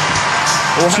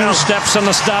 Well, 2 steps and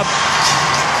a stab.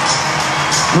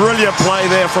 Brilliant play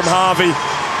there from Harvey.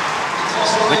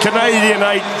 The Canadian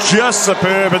 8 just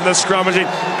superb in the scrummaging.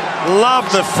 Love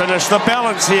the finish, the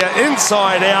balance here,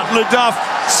 inside out. Ledouf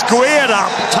squared up,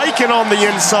 taken on the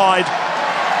inside.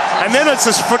 And then it's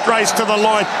this foot race to the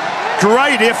line.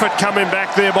 Great effort coming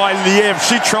back there by Liev.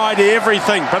 She tried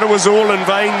everything, but it was all in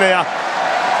vain there.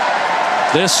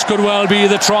 This could well be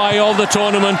the try of the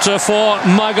tournament for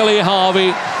Magali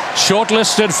Harvey,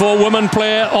 shortlisted for Women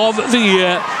Player of the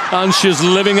Year, and she's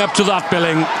living up to that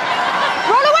billing.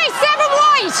 Roll away, 7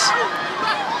 wide.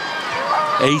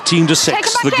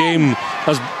 18-6. The game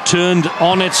has turned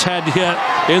on its head here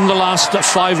in the last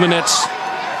 5 minutes.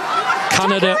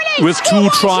 Canada with 2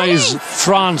 tries.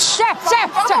 France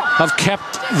have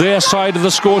kept their side of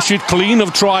the score sheet clean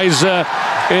of tries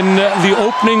in the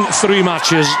opening 3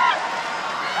 matches.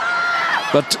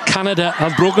 But Canada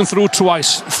have broken through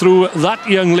twice through that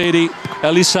young lady,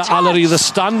 Elissa Alarie, the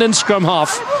stand-in scrum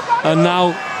half, and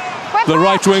now the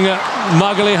right winger,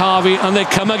 Magali Harvey, and they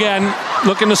come again,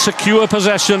 looking to secure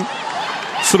possession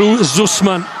through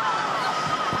Zussman.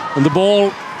 And the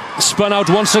ball spun out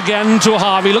once again to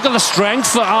Harvey. Look at the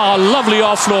strength. Ah, lovely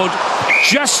offload.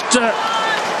 Just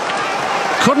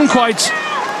couldn't quite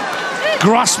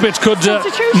grasp it, could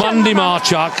Mandy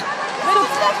Marchak.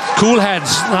 Cool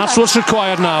heads, that's what's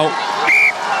required now.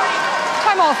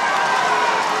 Time off.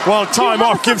 Well, time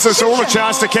off gives us all a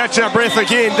chance to catch our breath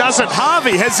again, doesn't it?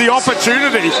 Harvey has the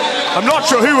opportunity. I'm not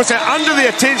sure who was there, under the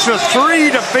attention of 3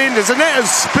 defenders, and that is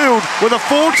spilled with a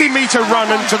 40-metre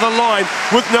run into the line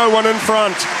with no one in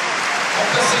front.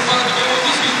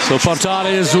 So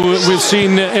Portares, who we've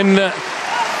seen in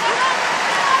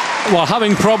well,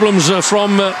 having problems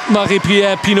from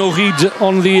Marie-Pierre Pinot-Ride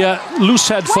on the loose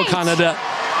head for Canada,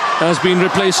 has been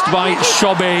replaced by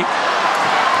Chauvet.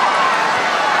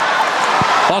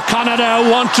 Well,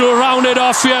 Canada want to round it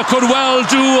off here, could well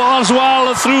do as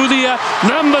well through the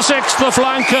number 6, the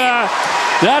flanker.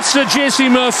 That's the JC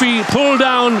Murphy, pulled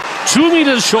down 2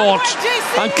 meters short,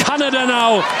 and Canada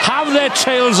now have their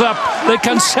tails up. They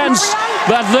can sense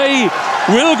that they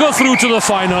will go through to the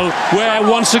final, where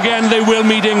once again they will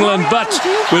meet England, but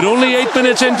with only 8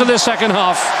 minutes into the second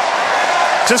half.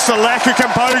 Just a lack of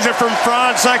composure from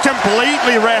France. They're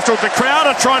completely rattled. The crowd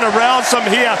are trying to rouse them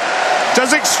here.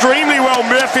 Does extremely well,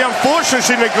 Murphy. Unfortunately,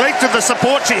 she neglected the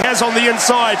support she has on the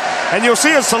inside. And you'll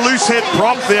see it's a loose head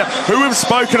prop there, who we've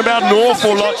spoken about an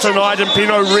awful lot tonight, and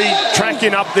Pinot-Ride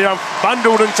tracking up there,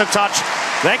 bundled into touch.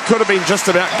 That could have been just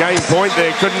about game point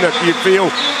there, couldn't it? You feel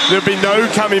there'd be no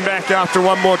coming back after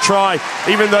one more try,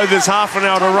 even though there's half an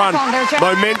hour to run.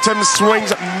 Momentum swings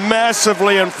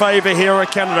massively in favour here at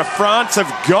Canada. France have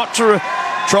got to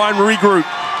try and regroup.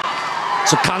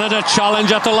 So Canada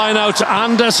challenge at the line-out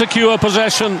and a secure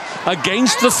possession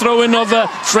against the throw-in of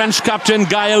French captain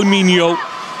Gaël Mignot.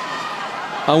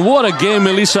 And what a game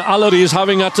Elissa Alarie is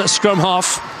having at scrum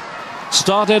half.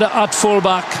 Started at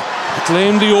full-back,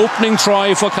 claimed the opening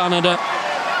try for Canada.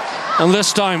 And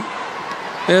this time,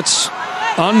 it's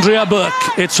Andrea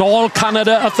Burke. It's all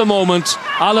Canada at the moment.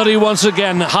 Alarie once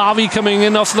again. Harvey coming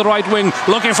in off the right wing,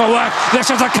 looking for work. This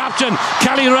is the captain,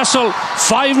 Kelly Russell,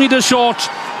 5 meters short.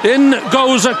 In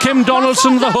goes Kim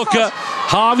Donaldson, the hooker.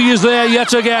 Harvey is there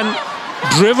yet again,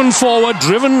 driven forward,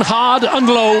 driven hard and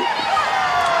low.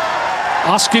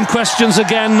 Asking questions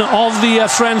again of the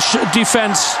French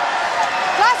defence.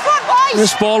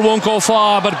 This ball won't go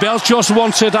far, but Belchos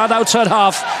wants it at outside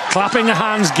half. Clapping her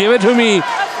hands, give it to me.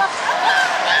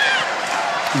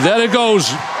 There it goes.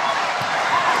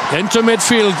 Into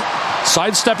midfield.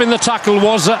 Sidestepping the tackle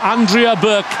was Andrea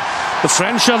Burke. The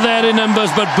French are there in numbers,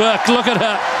 but Burke, look at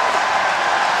her.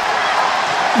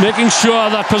 Making sure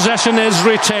that possession is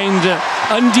retained.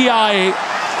 Ndiaye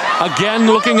again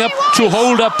looking up to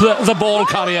hold up the ball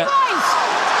carrier.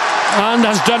 And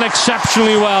has done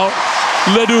exceptionally well.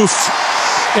 Ledouf,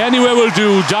 anywhere will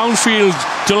do, downfield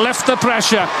to lift the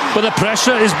pressure, but the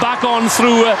pressure is back on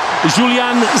through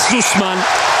Julian Sussman.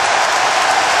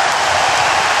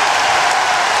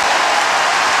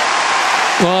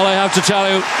 Well, I have to tell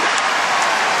you,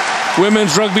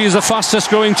 women's rugby is the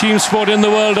fastest growing team sport in the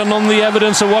world, and on the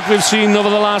evidence of what we've seen over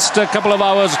the last couple of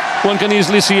hours, one can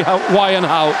easily see why and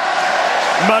how.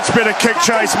 Much better kick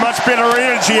chase, much better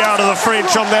energy out of the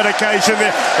French on that occasion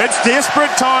there. It's desperate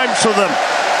times for them.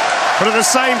 But at the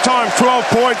same time, 12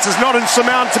 points is not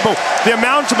insurmountable. The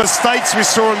amount of mistakes we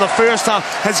saw in the first half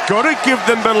has got to give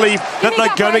them belief that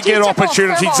they're going to get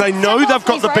opportunities. They know they've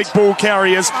got the big ball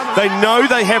carriers. They know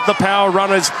they have the power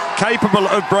runners capable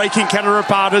of breaking Canada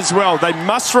apart as well. They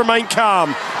must remain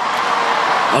calm.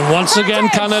 And once again,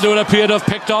 Canada would appear to have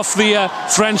picked off the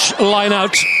French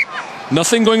line-out.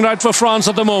 Nothing going right for France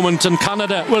at the moment, and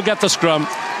Canada will get the scrum.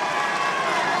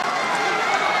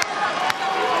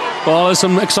 Well, there's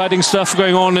some exciting stuff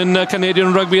going on in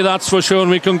Canadian rugby, that's for sure, and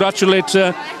we congratulate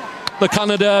the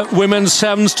Canada women's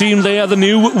sevens team. They are the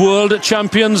new world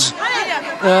champions,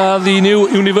 the new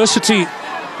university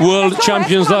world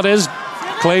champions, that is,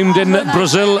 claimed in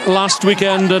Brazil last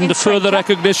weekend, and further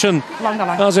recognition,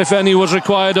 as if any, was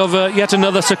required of yet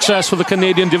another success for the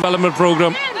Canadian development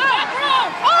program.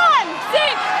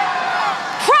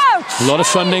 A lot of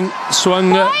funding swung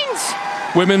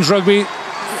women's rugby,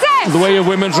 the way of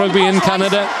women's rugby in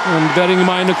Canada, and bearing in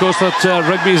mind, of course, that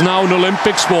rugby is now an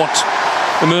Olympic sport.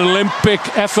 An Olympic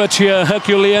effort here,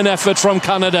 Herculean effort from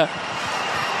Canada.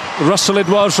 Russell it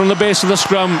was from the base of the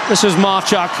scrum. This is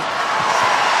Marchak.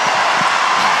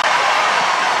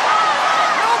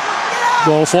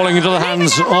 Ball falling into the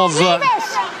hands of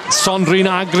Sandrine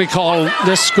Agricole.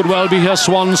 This could well be her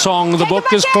swan song. The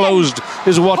book is closed,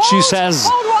 is what she says.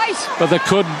 But there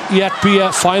could yet be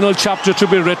a final chapter to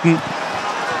be written.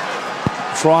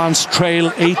 France trail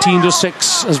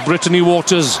 18-6 as Brittany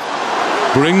Waters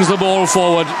brings the ball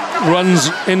forward. runs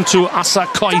into Assa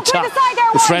Koita,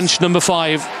 the French number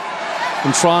 5.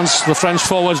 In France, the French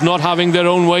forwards not having their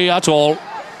own way at all,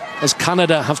 as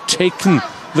Canada have taken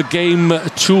the game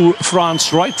to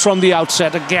France right from the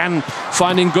outset. Again,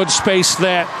 finding good space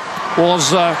there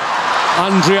was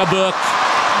Andrea Burke.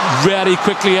 Very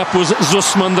quickly up was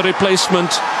Zussman, the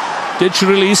replacement. Did she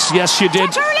release? Yes, she did.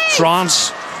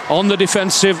 France on the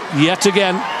defensive yet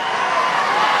again.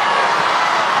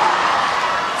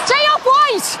 Stay up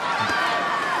wide.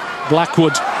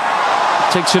 Blackwood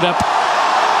takes it up.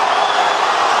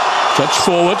 Touch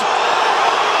forward.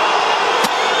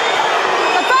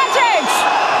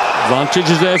 Advantage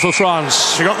is there for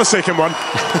France. She got the second one.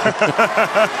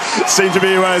 seemed to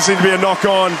be a knock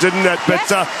on, didn't it? But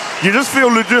you just feel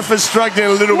Le Diouf is struggling a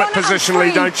little bit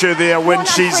positionally, don't you? There when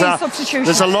she's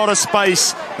there's a lot of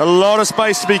space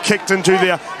to be kicked into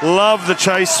there. Love the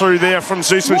chase through there from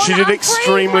Zussman. She did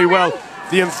extremely well.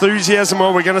 The enthusiasm.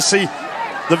 Well, we're going to see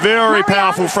the very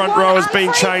powerful front row has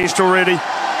been changed already.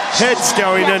 Heads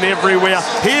going in everywhere.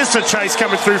 Here's the chase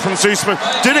coming through from Zussman.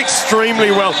 Did extremely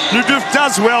well. Le Diouf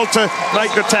does well to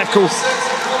make the tackle.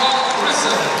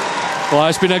 Well,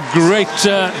 it's been a great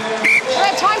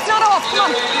Time's not off.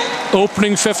 Come on.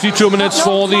 opening 52 minutes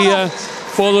for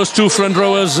those two front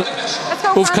rowers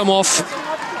who've come off.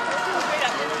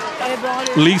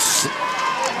 Leith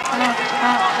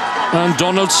and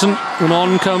Donaldson, and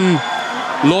on come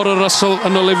Laura Russell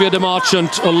and Olivia De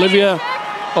Marchant.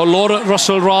 Laura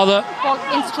Russell, rather,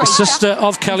 a sister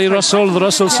of Kelly Russell. The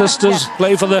Russell sisters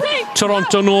play for the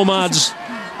Toronto Nomads,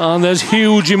 and there's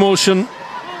huge emotion,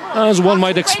 as one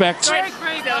might expect,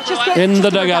 in the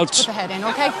dugout.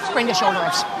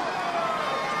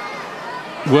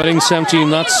 Wearing 17,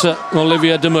 that's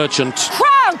Olivia De Marchant.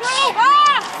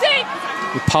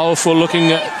 Powerful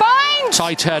looking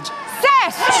tight head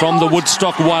from the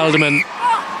Woodstock Wildmen.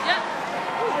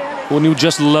 Wouldn't you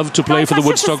just love to play for the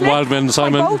Woodstock Wildmen,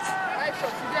 Simon?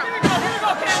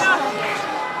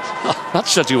 That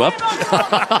shut you up.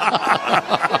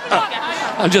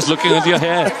 I'm just looking at your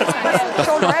hair.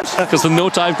 Because the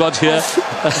note I've got here,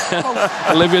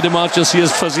 Olivia De Marchant, she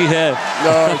has fuzzy hair.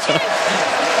 No.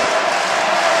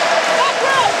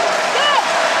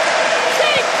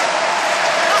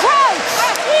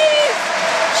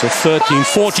 So 13,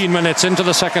 14 minutes into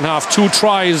the second half. 2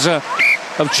 tries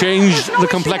have changed the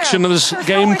complexion of this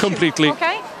game completely.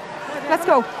 Okay, let's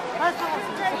go.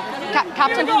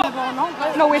 Captain,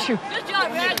 no issue.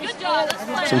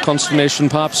 Some consternation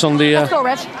perhaps on the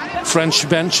French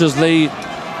bench as they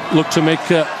look to make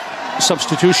a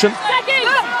substitution.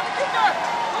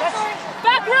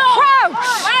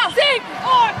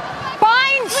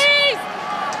 Bind.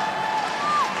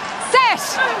 Set.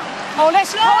 Hold it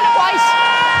twice.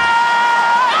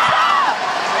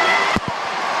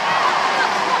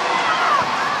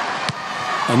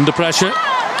 Under pressure,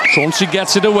 Chauncey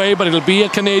gets it away, but it'll be a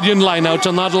Canadian line-out,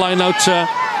 and that line-out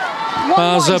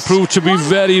has proved to be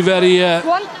very, very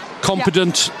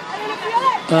competent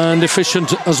and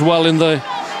efficient as well in the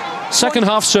second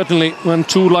half, certainly, when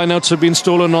 2 line-outs have been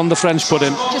stolen on the French put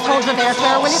in. Just hold it there,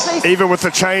 Claire, will you please? Even with the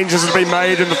changes that have been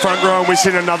made in the front row, and we've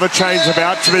seen another change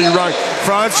about to be run.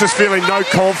 France just feeling no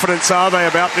confidence, are they,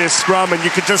 about their scrum, and you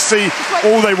could just see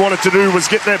all they wanted to do was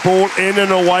get that ball in and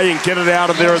away and get it out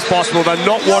of there as possible. They're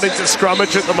not wanting to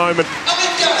scrummage at the moment.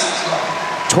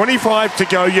 25 to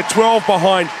go, you're 12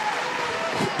 behind.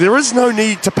 There is no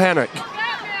need to panic.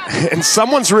 And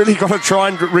someone's really got to try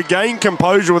and regain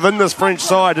composure within this French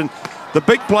side, and the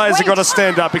big players have got to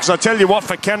stand up, because I tell you what,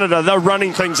 for Canada, they're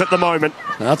running things at the moment.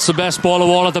 That's the best ball of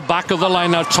all at the back of the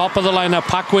line now, top of the line now.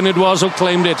 Paquin it was who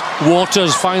claimed it.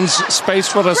 Waters finds space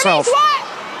for herself.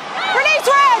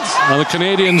 And the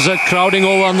Canadians are crowding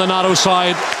over on the narrow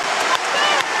side,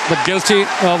 but guilty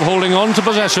of holding on to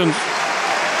possession.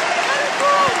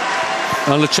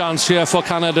 And a chance here for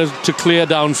Canada to clear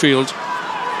downfield.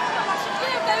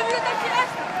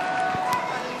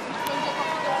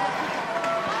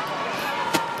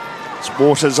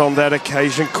 Waters on that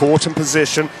occasion, caught in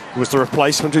possession. It was the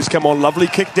replacement who's come on. Lovely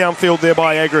kick downfield there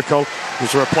by Agricole. It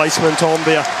was a replacement on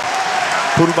there.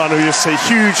 Pulman, who you see,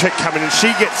 huge hit coming, and she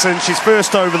gets in. She's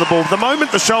first over the ball. The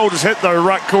moment the shoulders hit, though,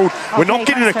 ruck called. We're not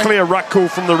getting a clear ruck call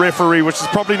from the referee, which is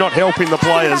probably not helping the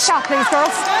players.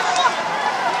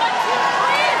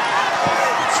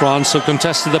 France have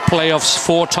contested the playoffs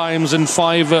 4 times in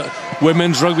 5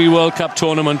 Women's Rugby World Cup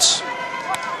tournaments.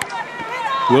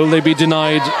 Will they be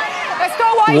denied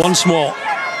once more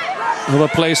of a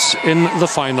place in the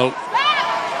final?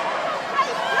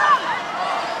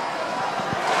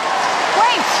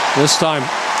 This time,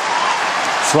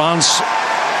 France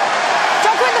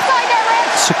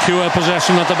secure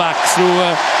possession at the back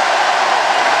through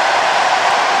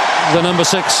the number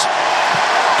 6,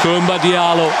 Koumba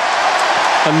Diallo.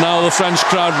 And now the French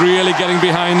crowd really getting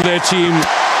behind their team.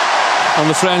 And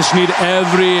the French need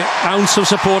every ounce of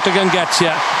support they can get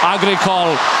here.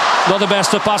 Agricole, not the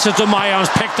best of passes to Mayans,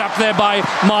 picked up there by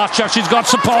Marcha. She's got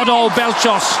support. Oh,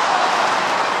 Belchos.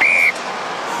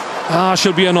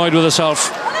 She'll be annoyed with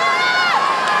herself.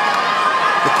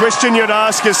 The question you'd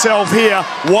ask yourself here,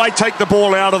 why take the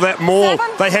ball out of that maul?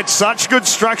 They had such good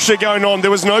structure going on.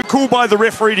 There was no call by the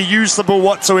referee to use the ball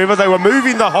whatsoever. They were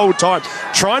moving the whole time,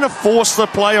 trying to force the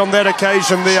play on that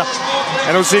occasion there.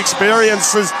 And it was the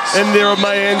experiences in there of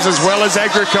Mayans as well as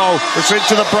Agricole, which led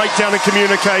to the breakdown in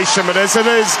communication. But as it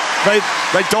is, they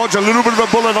dodge a little bit of a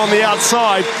bullet on the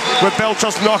outside with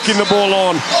Belchos knocking the ball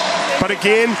on. But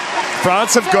again,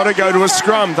 France have got to go to a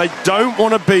scrum. They don't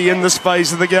want to be in this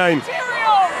phase of the game.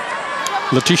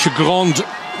 Letitia Grand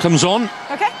comes on,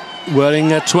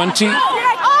 wearing 20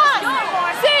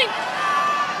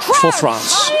 for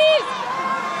France.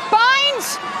 Bind.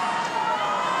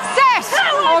 Set.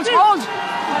 Hold.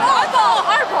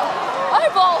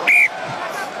 Eyeball.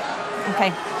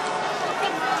 Okay.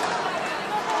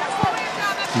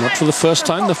 Not for the first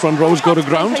time, the front rows go to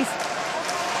ground.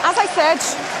 As I said,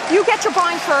 you get your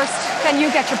bind first, then you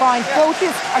get your bind. Both of you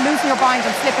are losing your bind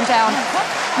and slipping down.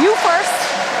 You first,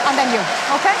 and then you,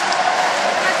 okay?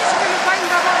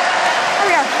 Here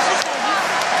we are.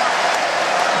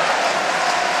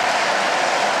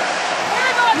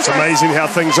 It's amazing how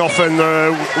things often,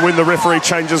 when the referee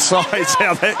changes sides,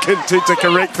 how that can tend to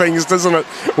correct things, doesn't it?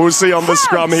 We'll see on this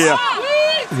scrum here.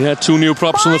 Yeah, 2 new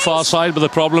props on the far side, but the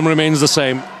problem remains the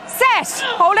same. Set!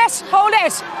 Hold it! Stay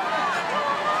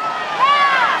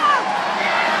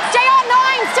on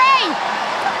 9, stay!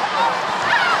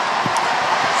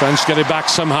 French get it back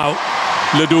somehow.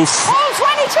 Ledouf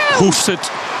hoofs it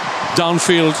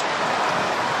downfield.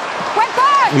 Went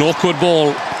back! An awkward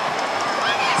ball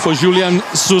for Julian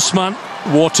Zussman.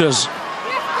 Waters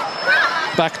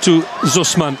back to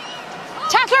Zussman.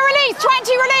 Tackler release,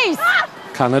 20 release!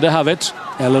 Canada have it.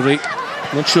 Alarie,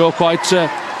 not sure quite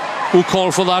who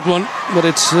called for that one, but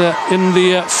it's in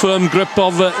the firm grip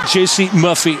of JC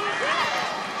Murphy.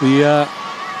 The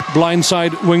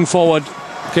blindside wing forward.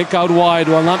 Kick out wide.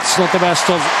 Well, that's not the best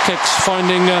of kicks.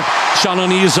 Finding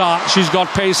Shannon Iza. She's got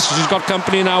pace. She's got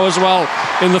company now as well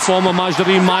in the form of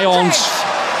Marjorie Mayans.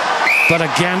 But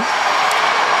again,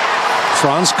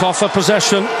 France cough for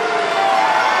possession.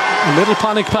 A little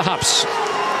panic, perhaps.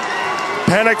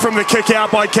 Panic from the kick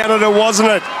out by Canada, wasn't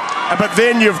it? But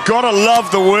then you've got to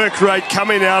love the work rate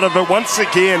coming out of it. Once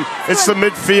again, it's the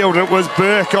midfield. It was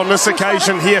Burke on this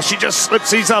occasion here. She just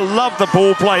slips. He's love the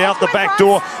ball play out the back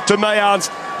door to Mayans.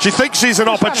 She thinks she's an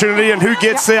opportunity, and who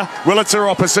gets there? Well, it's her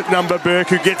opposite number, Burke,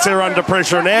 who gets her under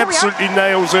pressure and absolutely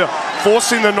nails her,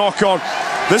 forcing the knock on.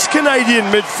 This Canadian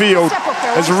midfield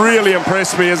has really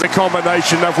impressed me as a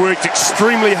combination. They've worked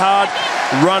extremely hard,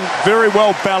 run very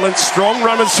well balanced, strong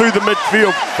runners through the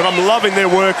midfield, but I'm loving their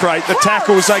work rate. The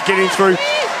tackles they're getting through,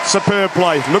 superb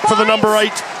play. Look for the number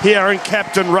 8 here and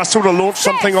Captain Russell to launch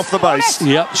something off the base.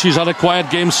 Yeah, she's had a quiet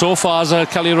game so far as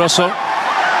Kelly Russell.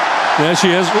 There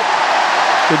she is.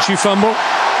 Did she fumble?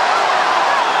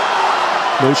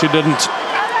 No, she didn't.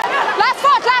 Last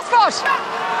foot!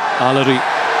 Alarie.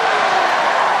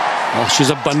 Oh, she's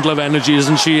a bundle of energy,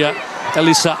 isn't she?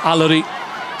 Elissa Alarie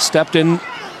stepped in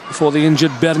for the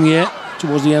injured Bernier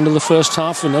towards the end of the first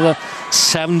half. Another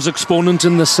sevens exponent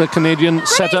in this Canadian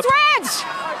setup. That's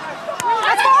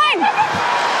fine.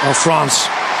 Oh, France.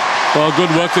 Oh, good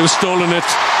work. They've stolen it.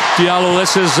 Diallo,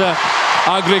 this is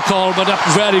Agricole, but up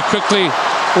very quickly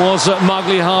was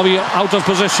Magli Harvey out of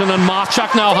position, and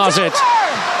Marchak now has it.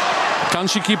 Can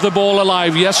she keep the ball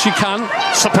alive? Yes, she can.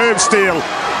 Superb steal.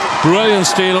 Brilliant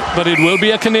steal, but it will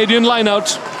be a Canadian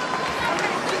line-out.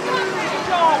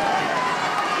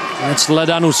 That's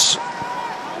Ladanus.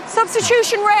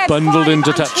 Substitution red. Bundled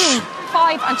into touch.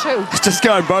 5 and 2. It's just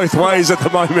going both ways at the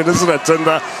moment, isn't it? And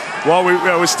while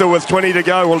we're still with 20 to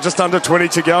go, well, just under 20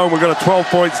 to go, and we've got a 12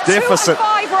 points deficit.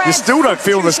 You still don't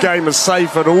feel this game is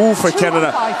safe at all for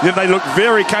Canada. Yet they look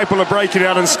very capable of breaking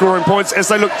out and scoring points, as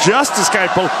they look just as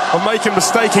capable of making a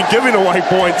mistake and giving away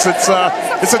points. It's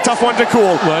a tough one to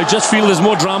call. Well, I just feel there's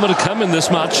more drama to come in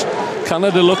this match.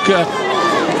 Canada look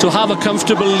to have a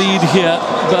comfortable lead here,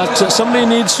 but somebody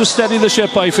needs to steady the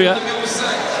ship, I fear.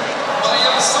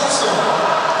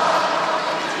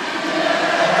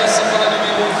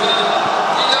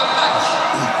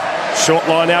 Short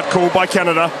line out called by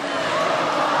Canada.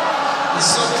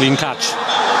 Clean catch.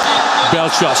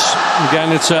 Belchos.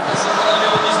 Again, it's a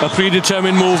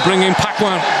predetermined move, bringing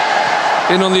Pacman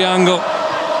in on the angle.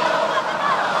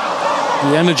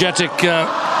 The energetic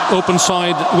open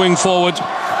side wing forward.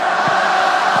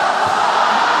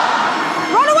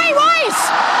 Run away, Wise!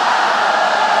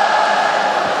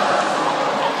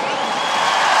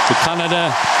 To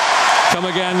Canada come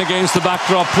again against the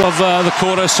backdrop of the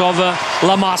chorus of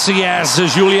La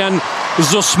Marseillaise. Julien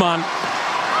Zussman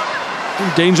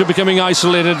in danger of becoming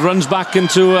isolated, runs back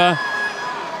into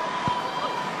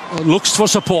looks for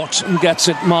support and gets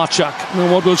it. Marchak,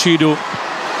 now what will she do?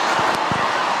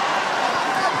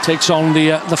 Takes on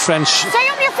the French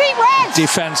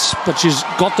defense, but she's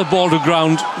got the ball to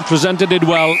ground, presented it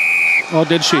well, or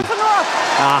did she?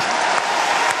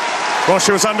 Well,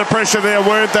 she was under pressure there,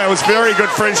 weren't they? It was very good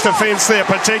French defence there,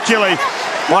 particularly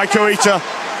Maikuita.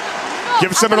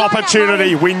 Gives them an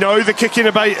opportunity. We know the kicking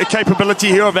capability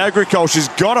here of Agricole. She's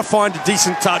got to find a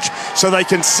decent touch so they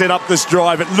can set up this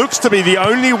drive. It looks to be the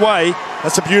only way.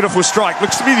 That's a beautiful strike.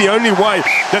 Looks to be the only way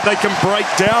that they can break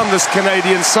down this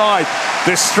Canadian side.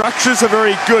 Their structures are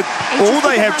very good. All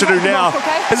they have to do now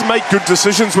is make good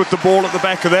decisions with the ball at the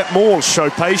back of that maul. Show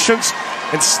patience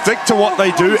and stick to what they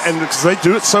do, and they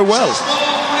do it so well.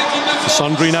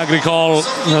 Sandrine Agricole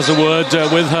has a word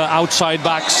with her outside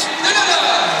backs.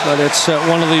 But it's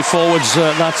one of the forwards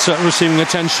that's receiving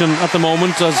attention at the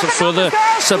moment as further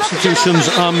substitutions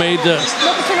are made.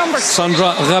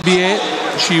 Sandra Rabier,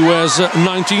 she wears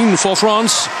 19 for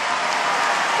France.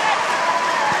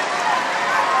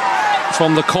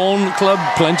 From the Corn Club,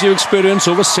 plenty of experience,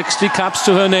 over 60 caps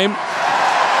to her name.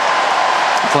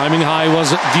 Climbing high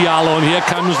was Diallo, and here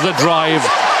comes the drive.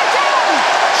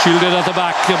 Shielded at the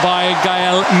back by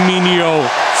Gaël Mignot.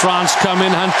 France come in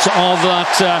hunt of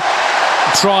that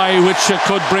try, which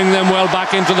could bring them well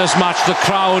back into this match. The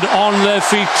crowd on their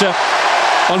feet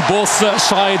on both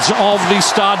sides of the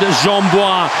Stade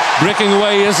Jean-Bouin. Breaking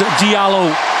away is Diallo.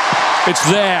 It's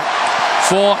there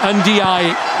for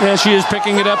Ndiaye. There she is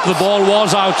picking it up. The ball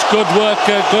was out. Good work,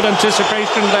 good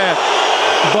anticipation there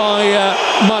by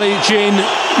Mary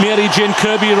Jane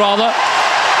Kirby, rather.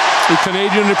 The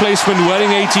Canadian replacement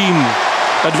wearing 18.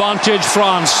 Advantage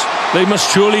France. They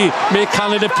must surely make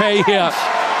Canada pay here.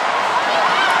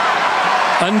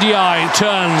 Ndiaye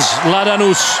turns.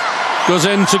 Ladanus goes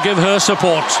in to give her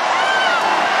support.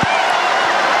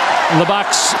 And the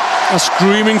backs are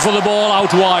screaming for the ball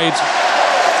out wide.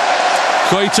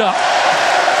 Koita,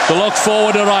 the look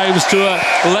forward arrives to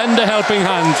lend a helping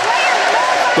hand.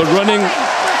 But running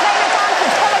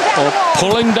or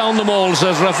pulling down the maul,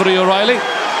 says referee O'Reilly.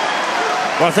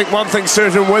 Well, I think one thing's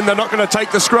certain, when they're not going to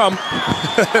take the scrum.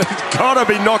 Gotta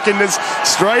be knocking this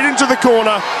straight into the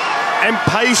corner. And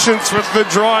patience with the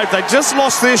drive. They just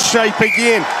lost their shape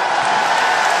again.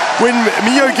 When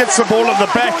Mio gets the ball at the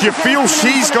back, you feel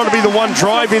she's got to be the one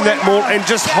driving that ball and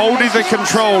just holding the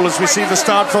control, as we see the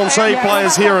Stade Francais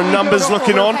players here in numbers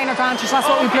looking on,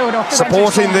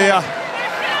 supporting their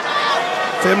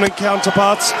feminine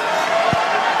counterparts.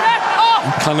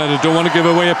 Canada don't want to give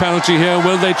away a penalty here.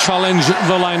 Will they challenge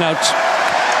the line out?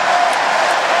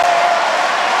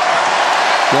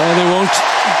 No, they won't.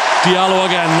 Diallo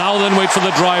again. Now then, wait for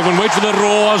the drive and wait for the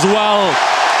roar as well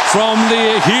from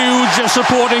the huge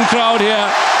supporting crowd here.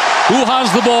 Who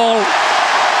has the ball?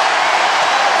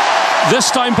 This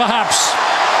time perhaps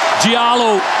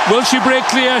Diallo. Will she break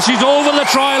clear? She's over the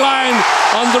try line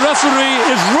and the referee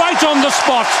is right on the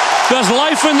spot. There's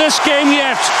life in this game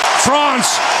yet.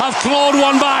 France have clawed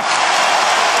one back.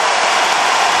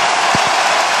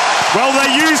 Well,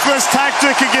 they used this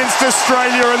tactic against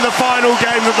Australia in the final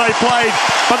game that they played,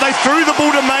 but they threw the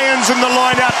ball to Mayans in the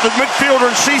line out, the midfielder,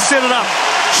 and she set it up.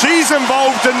 She's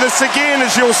involved in this again,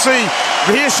 as you'll see.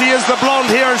 Here she is, the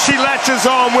blonde here, and she latches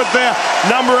on with their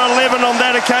number 11 on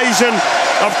that occasion.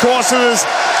 Of course, it is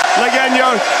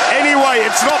Lagagno. Anyway,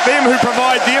 it's not them who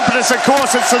provide the impetus, of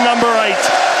course, it's the number 8.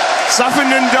 Safin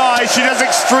Ndiaye, she does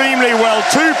extremely well.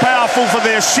 Too powerful for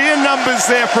their sheer numbers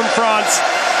there from France.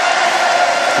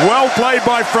 Well played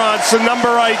by France, and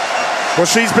number 8. Well,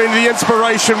 she's been the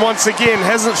inspiration once again,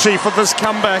 hasn't she, for this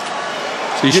comeback?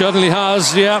 She certainly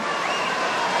has, yeah.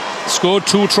 Scored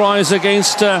 2 tries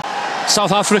against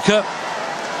South Africa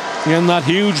in that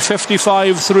huge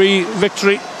 55-3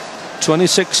 victory.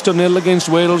 26-0 against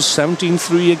Wales,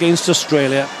 17-3 against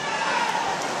Australia.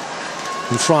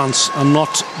 And France are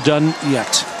not done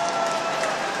yet.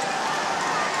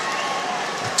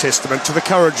 Testament to the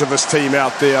courage of this team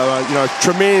out there. You know,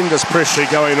 tremendous pressure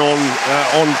going on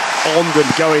them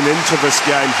going into this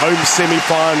game. Home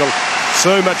semi-final,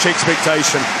 so much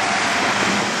expectation.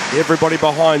 Everybody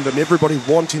behind them, everybody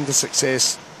wanting the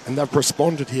success, and they've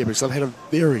responded here because they've had a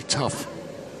very tough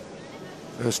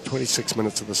first 26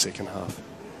 minutes of the second half.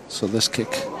 So this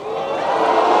kick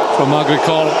from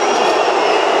Agricole.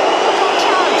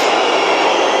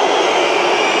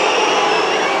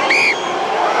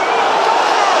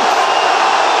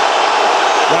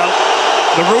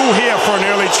 The rule here for an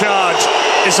early charge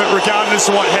is that regardless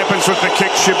of what happens with the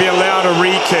kick, she'll be allowed a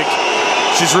re-kick.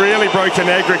 She's really broken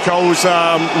Agricole's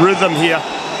rhythm here.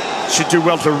 She'd do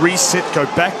well to reset, go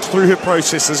back through her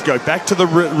processes, go back to the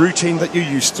routine that you're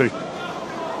used to.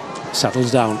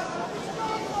 Settles down.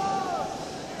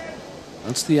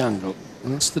 That's the angle.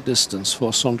 That's the distance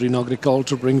for Sandrine Agricole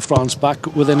to bring France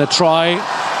back within a try.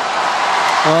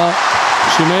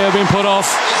 She may have been put off,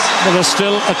 but there's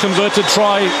still a converted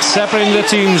try separating the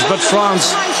teams. But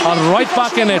France are right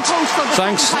back in it,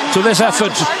 thanks to this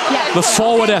effort, the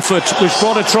forward effort, which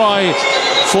brought a try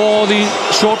for the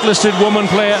shortlisted woman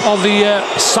player of the year,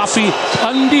 Safi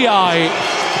Ndiaye.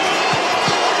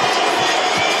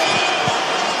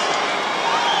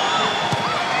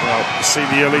 Well, you see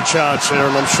the early charge there,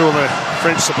 and I'm sure the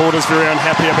French supporters are very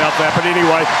unhappy about that. But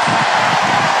anyway,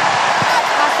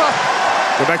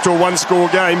 we're back to a one-score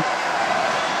game.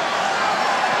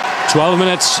 12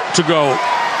 minutes to go.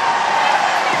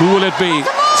 Who will it be?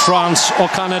 France or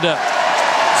Canada?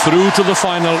 Through to the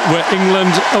final where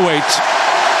England await.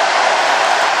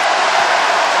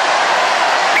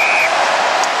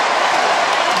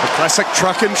 The classic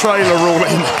truck and trailer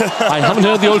ruling. I haven't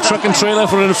heard the old truck and trailer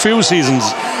for a few seasons,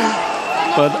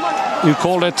 but you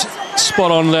called it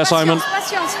spot on there, Simon.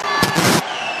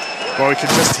 Well, we can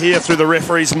just hear through the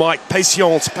referee's mic,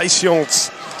 patience, patience.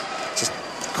 Just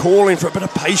calling for a bit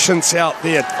of patience out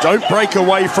there. Don't break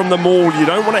away from the maul. You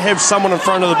don't want to have someone in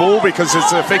front of the ball because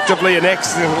it's effectively an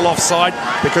accidental offside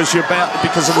because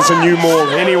it is a new maul.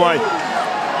 Anyway.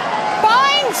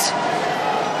 Bind!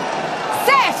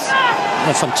 Set!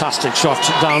 A fantastic shot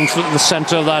down through the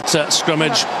centre of that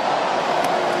scrimmage.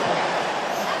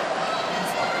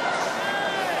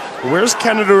 Whereas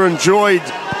Canada enjoyed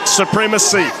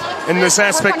supremacy in this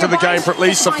aspect of the game for at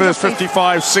least the first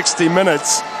 55, 60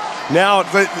 minutes. Now,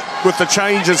 with the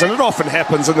changes, and it often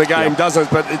happens in the game, doesn't it?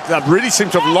 But they really seem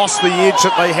to have lost the edge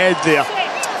that they had there.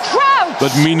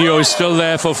 But Mignot is still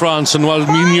there for France, and while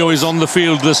Mignot is on the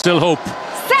field, there's still hope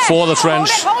for the French.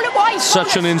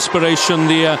 Such an inspiration,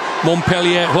 the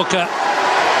Montpellier hooker.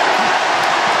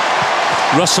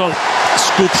 Russell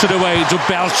scoops it away to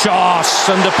Belchas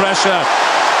under pressure.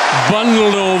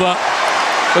 Bundled over,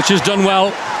 but she's done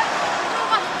well.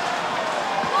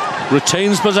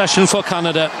 Retains possession for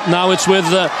Canada. Now it's with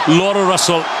Laura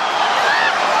Russell.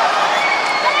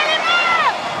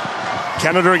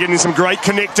 Canada are getting some great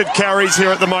connected carries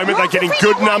here at the moment. They're getting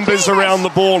good numbers around the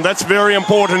ball. That's very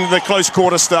important in the close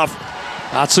quarter stuff.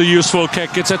 That's a useful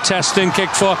kick. It's a testing kick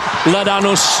for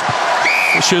Ladanos.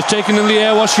 She was taken in the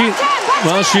air, was she?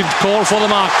 Well, she'd call for the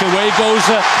mark. Away goes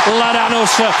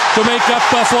Ladanos to make up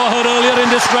for her earlier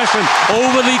indiscretion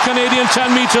over the Canadian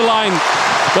 10-metre line.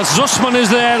 But Zussman is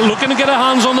there, looking to get her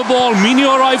hands on the ball.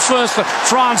 Mignot arrived first.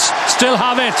 France still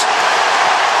have it.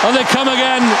 And they come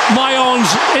again. Mayons,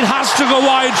 it has to go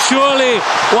wide, surely.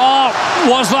 Well,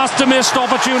 was that a missed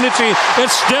opportunity?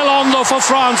 It's still on, though, for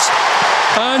France.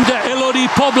 And Elodie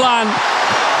Poblan.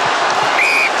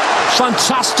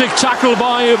 Fantastic tackle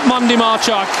by Mandy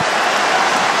Marchak.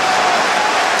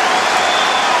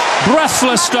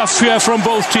 Breathless stuff here from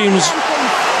both teams.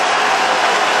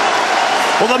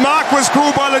 Well, the mark was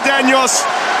called by Ladanos,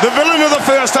 the villain of the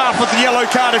first half with the yellow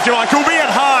card, if you like, albeit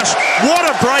harsh. What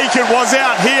a break it was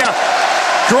out here.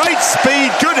 Great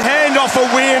speed, good handoff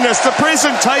awareness, the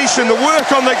presentation, the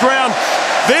work on the ground.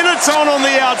 Then it's on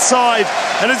the outside,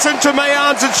 and it's into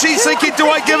Mayans, and she's thinking, do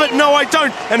I give it? No, I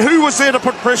don't. And who was there to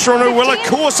put pressure on her? Well, of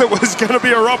course it was going to be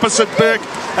her opposite Burke.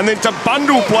 And then to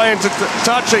bundle play and to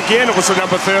touch again, it was the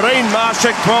number 13,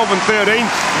 Marchak, 12 and 13.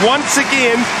 Once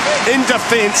again, in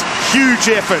defence, huge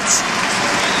efforts.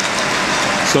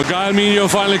 So Gael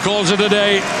Mignot finally calls it a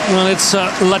day, and it's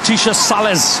Letitia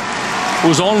Sales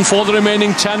who's on for the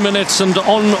remaining 10 minutes, and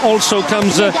on also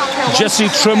comes Jessie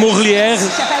Tremourlière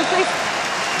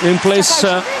in place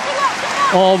of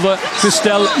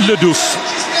Christelle Ledouce.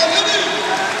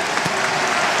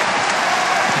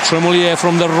 Tremourlière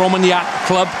from the Romagnac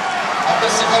club.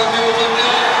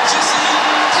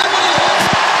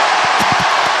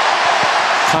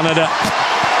 Canada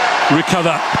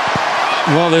recover.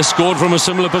 Well, they scored from a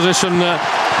similar position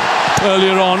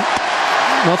earlier on.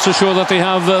 Not so sure that they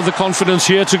have the confidence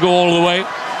here to go all the way.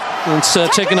 It's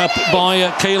taken up by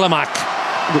Kayla Mack.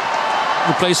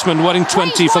 Replacement wearing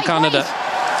 20 for Canada.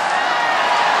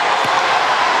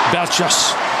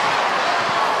 Belchas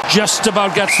just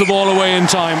about gets the ball away in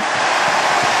time.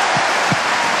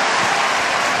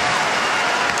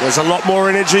 There's a lot more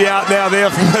energy out now there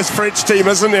from this French team,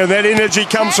 isn't there? That energy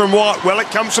comes from what? Well,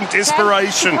 it comes from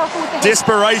desperation.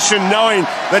 Desperation, knowing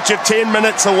that you're 10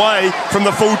 minutes away from the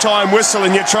full-time whistle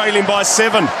and you're trailing by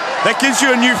 7. That gives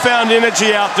you a newfound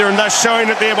energy out there, and they're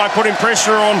showing it there by putting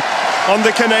pressure on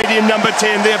the Canadian number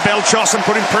 10 there, Belchos, and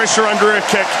putting pressure under a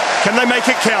kick. Can they make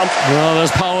it count? Well, there's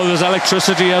power, there's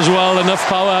electricity as well. Enough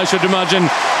power, I should imagine,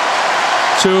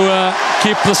 to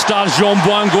keep the Stade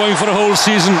Jean-Bouin going for a whole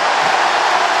season.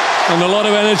 And a lot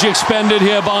of energy expended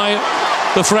here by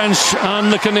the French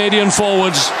and the Canadian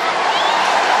forwards.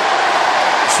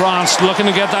 France looking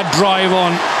to get that drive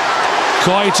on.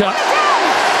 Koita,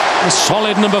 the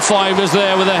solid number 5, is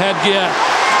there with a headgear,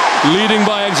 leading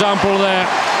by example there.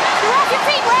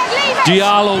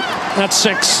 Diallo at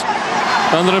 6.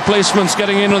 And the replacements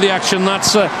getting in on the action.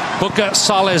 That's Hooker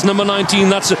Sales, number 19.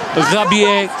 That's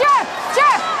Rabier.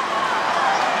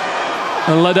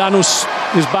 And Ladanus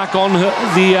is back on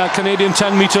the Canadian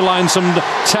 10-metre line, some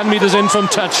 10 metres in from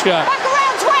touch here.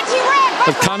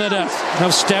 But Canada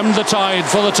have stemmed the tide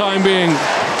for the time being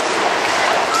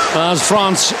as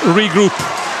France regroup.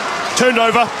 Turned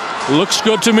over. Looks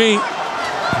good to me.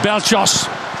 Belchos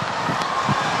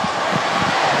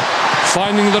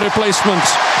finding the replacement.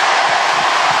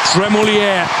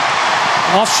 Tremoulier.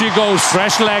 Off she goes.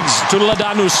 Fresh legs to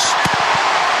Ladanus.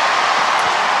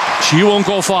 She won't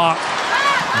go far.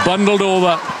 Bundled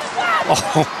over.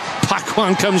 Oh,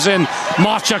 Paquin comes in.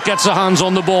 Marchak gets her hands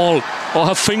on the ball, or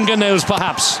her fingernails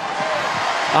perhaps.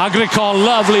 Agricole,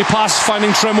 lovely pass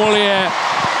finding Tremoulier.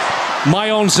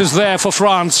 Mayence is there for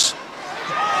France.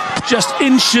 Just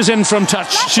inches in from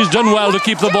touch. She's done well to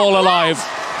keep the ball alive.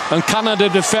 And Canada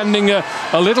defending a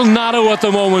little narrow at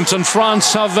the moment, and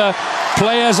France have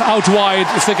players out wide.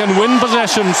 If they can win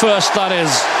possession first, that is.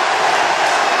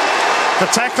 The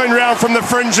tackling round from the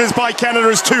fringes by Canada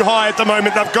is too high at the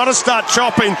moment. They've got to start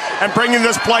chopping and bringing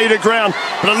this play to ground.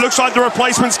 But it looks like the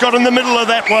replacements got in the middle of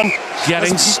that one.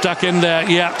 Getting stuck in there.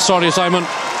 Yeah, sorry, Simon.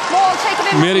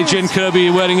 Mary Jane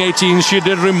Kirby wearing 18. She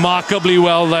did remarkably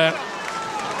well there.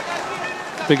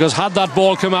 Because had that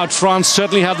ball come out, France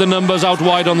certainly had the numbers out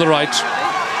wide on the right.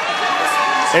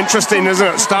 Interesting, isn't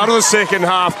it? Start of the second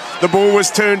half, the ball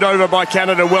was turned over by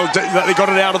Canada. Well, they got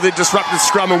it out of the disrupted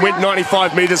scrum and went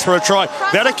 95 metres for a try.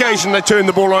 That occasion, they turned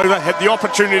the ball over, had the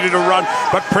opportunity to run,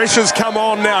 but pressure's come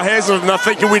on now, hasn't it? And they're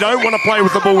thinking, we don't want to play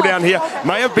with the ball down here.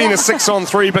 May have been a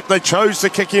 6-on-3, but they chose the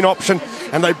kick-in option,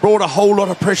 and they brought a whole lot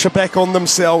of pressure back on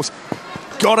themselves.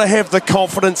 Got to have the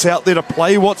confidence out there to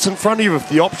play what's in front of you. If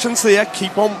the option's there,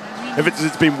 keep on. If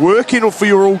it's been working for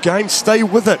you all game, stay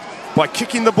with it. By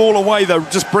kicking the ball away, they're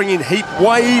just bringing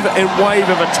wave and wave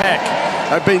of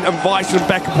attack. They've been invited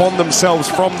back upon themselves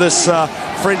from this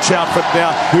French outfit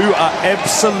now, who are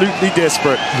absolutely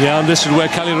desperate. Yeah, and this is where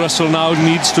Kelly Russell now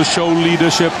needs to show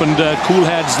leadership and cool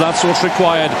heads. That's what's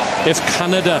required if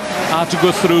Canada are to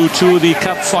go through to the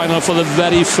Cup final for the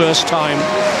very first time.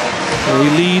 They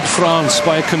lead France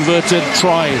by a converted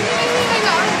try.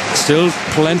 Still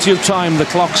plenty of time. The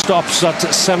clock stops at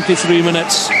 73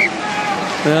 minutes.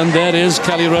 And there is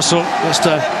Kelly Russell, just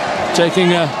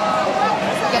taking a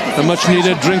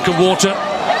much-needed drink of water.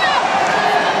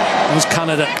 As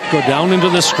Canada go down into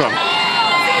the scrum.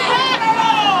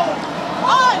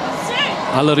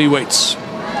 Alarie waits.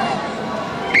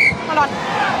 Hold on.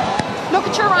 Look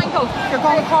at your ankle. You're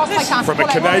going across like that. From a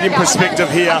Canadian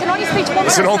perspective here,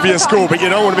 it's an obvious call, but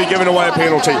you don't want to be giving away a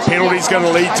penalty. Penalty's going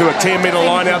to lead to a 10-metre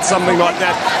line-out, something like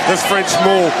that. This French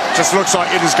maul just looks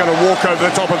like it is going to walk over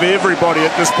the top of everybody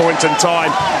at this point in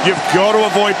time. You've got to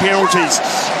avoid penalties.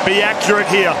 Be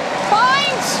accurate here.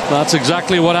 That's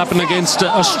exactly what happened against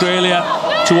Australia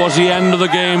towards the end of the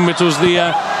game. It was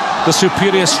the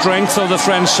superior strength of the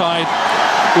French side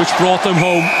which brought them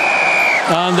home.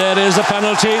 And there is a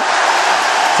penalty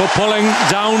for pulling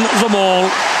down the maul.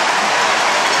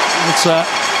 It's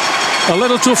a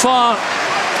little too far,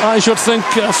 I should think,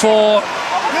 for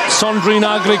Sandrine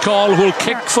Agricole, who'll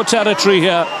kick for territory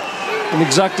here. And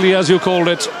exactly as you called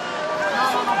it.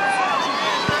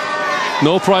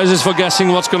 No prizes for guessing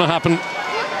what's going to happen.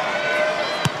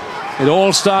 It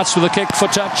all starts with a kick for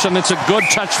touch, and it's a good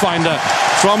touch finder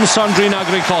from Sandrine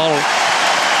Agricole.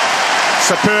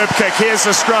 Superb kick. Here's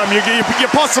the scrum. You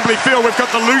possibly feel we've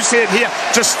got the loose head here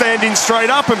just standing straight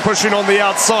up and pushing on the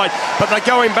outside, but they're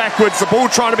going backwards. The ball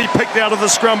trying to be picked out of the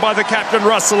scrum by the captain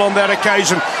Russell on that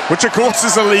occasion, which of course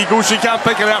is illegal. She can't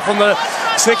pick it out from the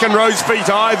second row's feet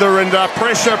either, and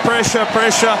pressure.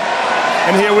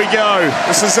 And here we go.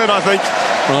 This is it, I think.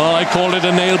 Well, I called it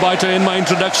a nail-biter in my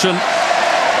introduction.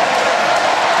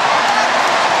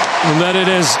 And there it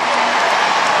is.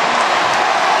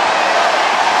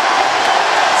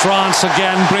 France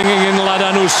again bringing in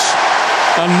Ladanus.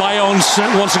 And Mayons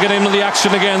wants to get into the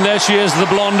action again. There she is, the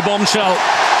blonde bombshell.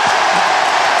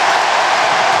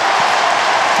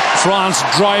 France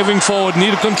driving forward,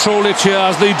 need to control it here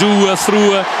as they do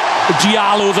through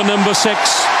Diallo, the number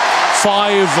 6.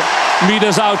 5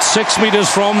 meters out, 6 meters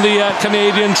from the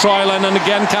Canadian try line, and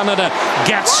again Canada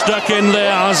gets stuck in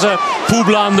there as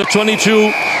Poublan, the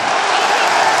 22,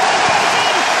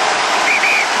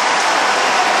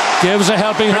 gives a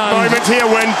helping hand. Big moment here,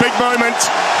 Win. Big moment.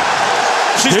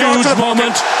 She's huge gone to the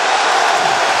moment.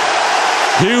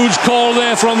 Pocket. Huge call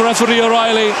there from referee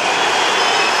O'Reilly.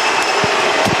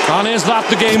 And is that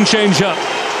the game changer?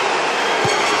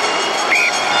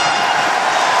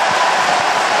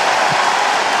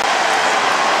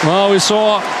 Well, we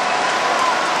saw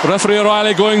referee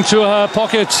O'Reilly going to her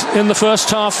pocket in the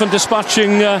first half and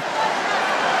dispatching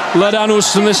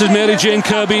Ladanus, and this is Mary Jane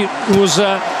Kirby, who's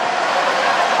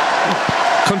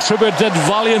contributed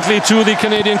valiantly to the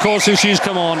Canadian cause since she's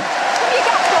come on.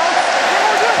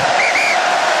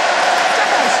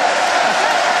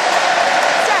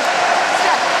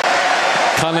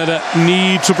 Canada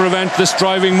need to prevent this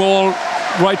driving maul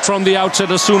right from the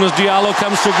outset as soon as Diallo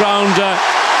comes to ground.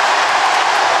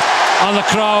 And the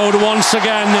crowd once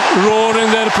again roaring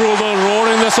their approval,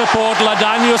 roaring their support.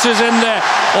 Ladanus is in there,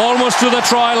 almost to the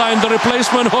try line. The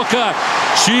replacement hooker,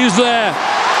 she's there.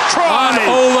 Try. And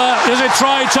over. Is it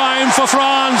try time for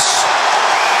France?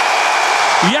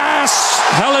 Yes,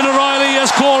 Helen O'Reilly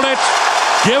has called it.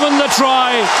 Given the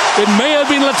try, it may have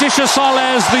been Letitia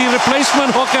Salles, the replacement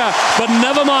hooker, but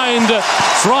never mind.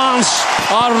 France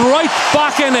are right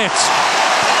back in it.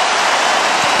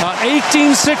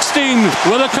 18-16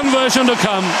 with a conversion to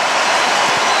come.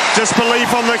 Disbelief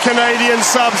on the Canadian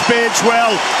subs bench.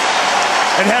 Well,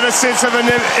 it had a sense of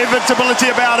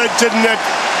inevitability about it, didn't it?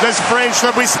 This French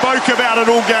that we spoke about it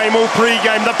all game, all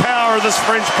pre-game, the power of this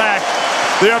French pack,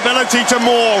 their ability to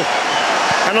maul.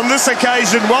 And on this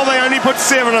occasion, well, they only put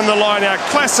 7 in the line-out.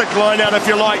 Classic line-out, if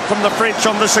you like, from the French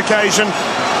on this occasion.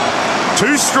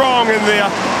 Too strong in there.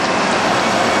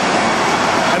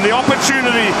 And the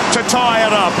opportunity to tie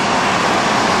it up.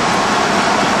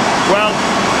 Well,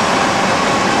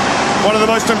 one of the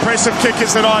most impressive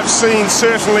kickers that I've seen,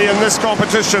 certainly in this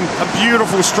competition. A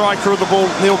beautiful striker of the ball.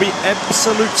 There'll be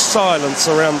absolute silence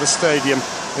around the stadium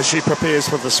as she prepares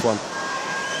for this one.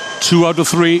 2 out of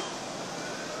 3.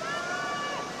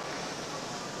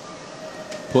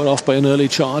 Put off by an early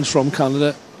charge from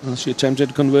Canada as she attempted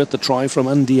to convert the try from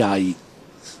Ndiaye.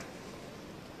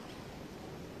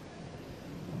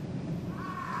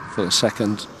 For a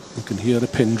second, you can hear a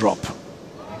pin drop.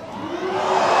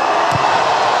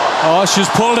 Oh, she's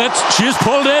pulled it. She's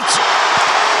pulled it.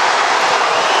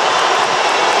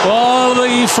 Well,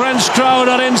 the French crowd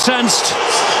are incensed.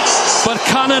 But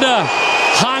Canada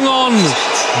hang on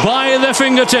by their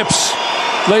fingertips.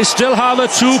 They still have a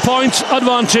 2-point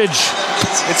advantage.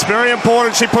 It's very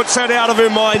important she puts that out of her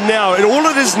mind now. And all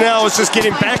it is now is just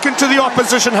getting back into the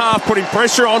opposition half, putting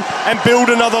pressure on and build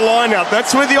another line out.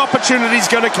 That's where the opportunity is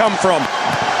going to come from.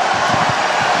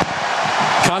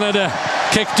 Canada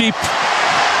kick deep.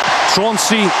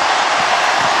 Troncy.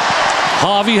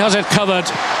 Harvey has it covered.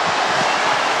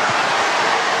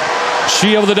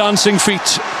 She of the dancing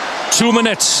feet. 2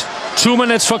 minutes. 2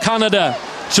 minutes for Canada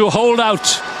to hold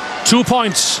out. 2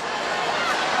 points.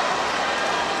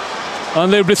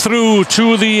 And they'll be through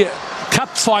to the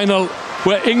cup final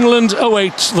where England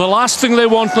await. The last thing they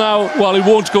want now, well, it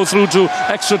won't go through to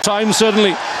extra time,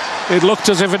 certainly. It looked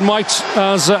as if it might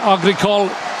as Agricole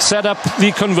set up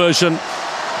the conversion.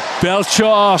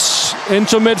 Belchars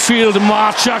into midfield.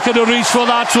 Marchak had to reach for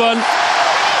that one.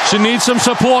 She needs some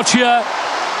support here.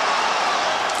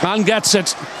 And gets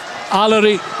it.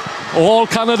 Alarie. All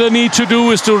Canada need to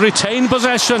do is to retain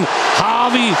possession.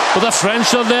 Harvey, but the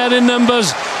French are there in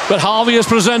numbers. But Harvey has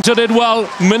presented it well.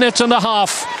 Minute and a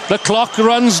half. The clock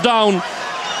runs down.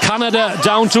 Canada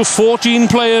down to 14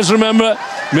 players, remember.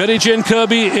 Mary Jane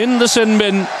Kirby in the sin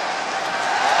bin.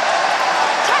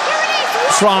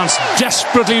 France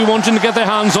desperately wanting to get their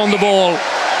hands on the ball.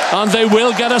 And they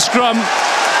will get a scrum.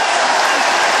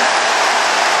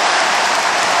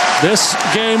 This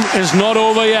game is not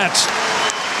over yet.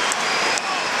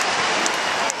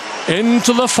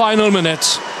 Into the final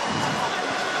minute.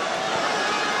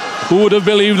 Who would have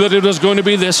believed that it was going to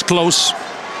be this close?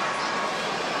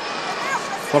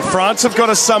 Well, France have got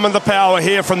to summon the power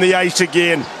here from the 8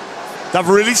 again. They've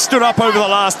really stood up over the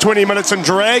last 20 minutes and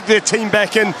dragged their team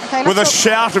back in with a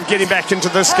shout of getting back into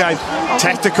this game.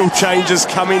 Tactical changes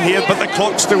coming here, but the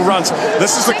clock still runs.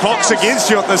 This is the clock's against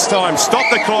you at this time. Stop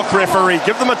the clock, referee.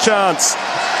 Give them a chance.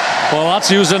 Well, let's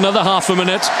use another half a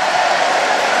minute.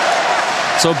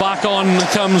 So back on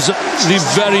comes the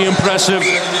very impressive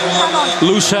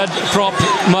loosehead prop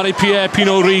Marie-Pierre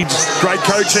Pinot-Reid. Great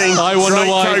coaching. I wonder Great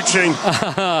why. Coaching.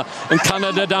 And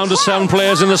Canada down to 7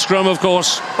 players in the scrum, of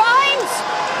course. Bind.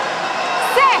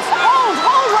 Set. Hold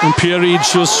right. And Pierre-Reid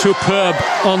was superb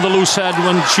on the loosehead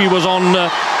when she was on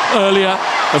earlier.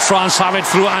 France have it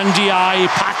through Ndiaye.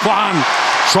 Pakwan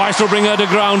tries to bring her to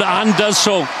ground and does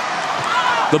so.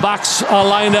 The backs are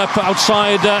lined up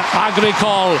outside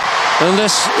Agricole, and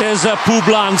this is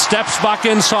Poublan steps back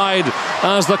inside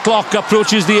as the clock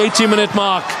approaches the 80-minute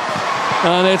mark.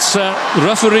 And it's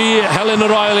referee Helen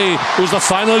O'Reilly who's the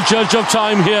final judge of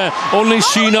time here. Only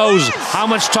she knows how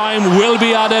much time will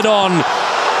be added on.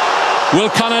 Will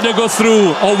Canada go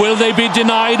through, or will they be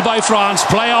denied by France?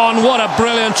 Play on. What a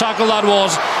brilliant tackle that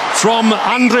was from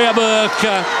Andrea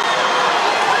Burke.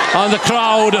 And the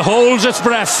crowd holds its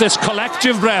breath, its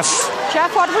collective breath.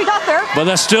 Jeff, what have we got there? But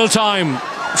there's still time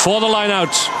for the line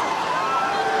out.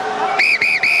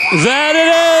 There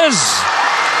it is!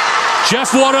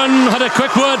 Jeff Warren had a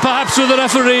quick word perhaps with the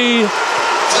referee.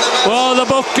 Well, the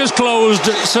book is closed,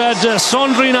 said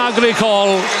Sandrine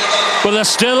Agricole. But there's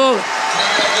still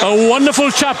a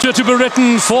wonderful chapter to be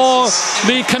written for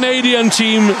the Canadian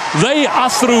team. They are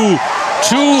through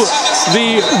to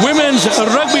the Women's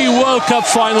Rugby World Cup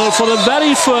final for the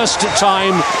very first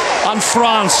time, and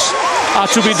France are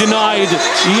to be denied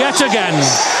yet again.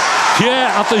 Here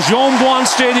at the Jean-Bouin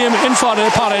Stadium in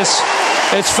Paris,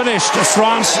 it's finished.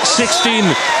 France 16,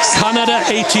 Canada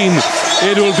 18.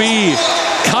 It will be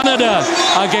Canada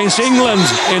against England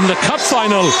in the Cup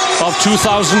final of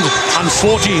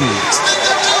 2014.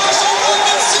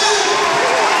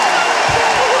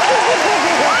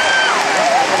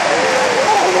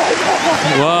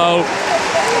 Well,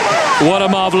 what a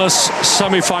marvellous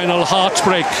semi-final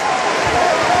heartbreak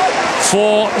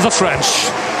for the French.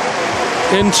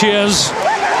 In tears,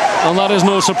 and that is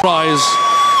no surprise.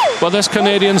 But this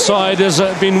Canadian side has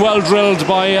been well drilled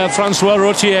by Francois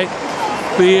Rotier,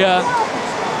 the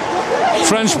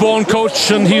French-born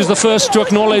coach, and he's the first to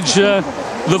acknowledge the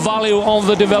value of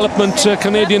the development,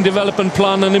 Canadian development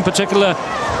plan, and in particular,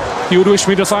 he would wish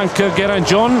me to thank Geraint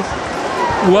John,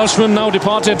 Welshman now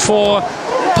departed for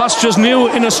pastures new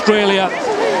in Australia.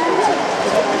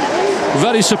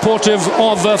 Very supportive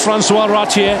of Francois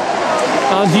Rotier,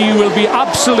 and he will be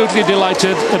absolutely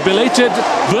delighted. A belated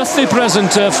birthday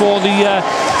present for the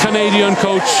Canadian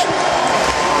coach.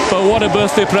 But what a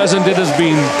birthday present it has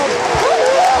been.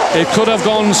 It could have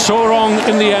gone so wrong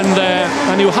in the end there,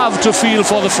 and you have to feel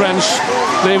for the French.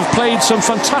 They've played some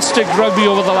fantastic rugby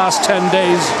over the last 10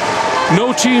 days.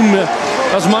 No team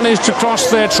has managed to cross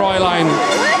their try line,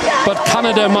 but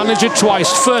Canada managed it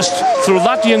twice. First through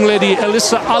that young lady,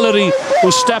 Elissa Alarie, who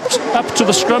stepped up to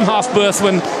the scrum half berth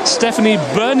when Stephanie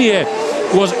Bernier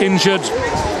was injured.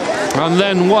 And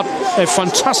then what a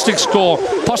fantastic score,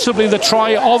 possibly the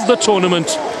try of the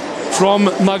tournament from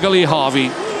Magali Harvey.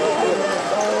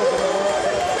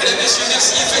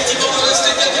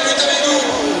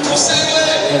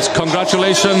 It's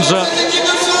congratulations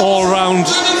all round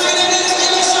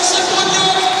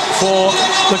for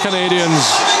the Canadians,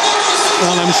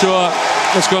 and I'm sure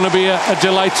it's going to be a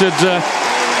delighted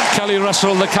Kelly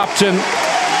Russell, the captain,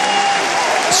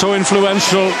 so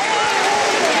influential.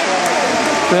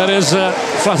 There is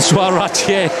Francois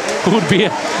Rotier, who would be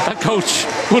a coach,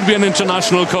 would be an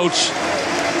international coach.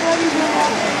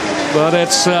 But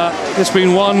it's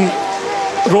been one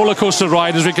roller coaster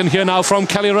ride, as we can hear now from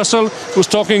Kelly Russell, who's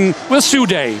talking with Sue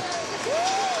Day.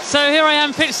 So here I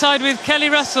am pitch side with Kelly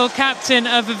Russell, captain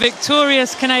of a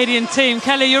victorious Canadian team.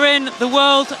 Kelly, you're in the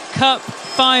World Cup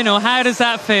final. How does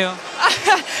that feel?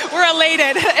 We're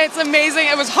elated. It's amazing.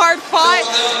 It was hard fought,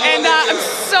 and I'm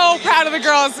so proud of the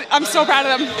girls. I'm so proud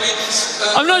of them.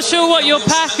 I'm not sure what your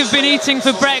pack have been eating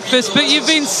for breakfast, but you've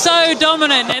been so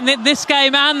dominant in this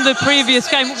game and the previous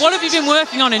game. What have you been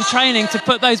working on in training to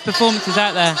put those performances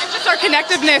out there? Just our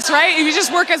connectiveness, right? We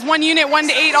just work as one unit, 1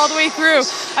 to 8, all the way through.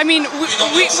 I mean,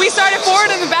 we started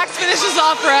forward and the backs finishes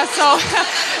off for us, so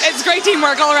it's great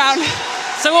teamwork all around.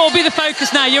 So what will be the focus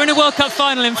now? You're in a World Cup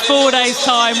final in 4 days'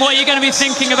 time. What are you going to be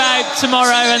thinking about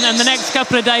tomorrow and the next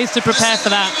couple of days to prepare for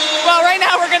that? Well, right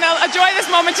now we're going to enjoy this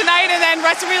moment tonight and then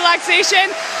rest and relaxation.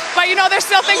 But, you know, there's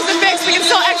still things to fix. We can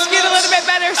still execute a little bit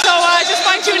better. So just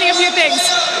fine-tuning a few things.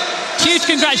 Huge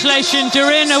congratulations.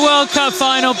 You're in a World Cup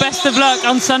final. Best of luck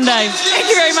on Sunday. Thank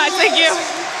you very much. Thank you.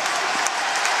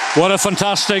 What a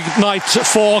fantastic night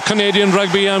for Canadian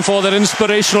rugby and for their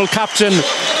inspirational captain,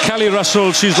 Kelly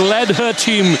Russell. She's led her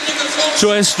team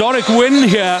to a historic win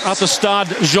here at the Stade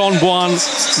Jean-Bouin.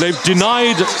 They've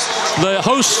denied the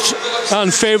host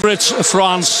and favourites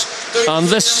France, and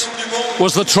this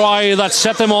was the try that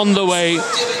set them on the way.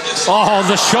 Oh,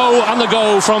 the show and the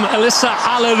go from Elissa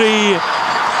Alarie.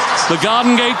 The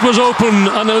garden gate was open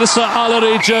and Elissa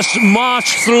Alarie just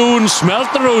marched through and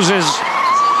smelt the roses.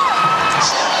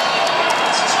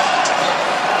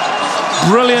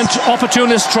 Brilliant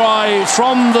opportunist try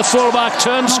from the fullback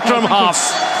turned scrum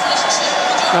half,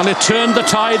 and it turned the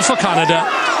tide for Canada.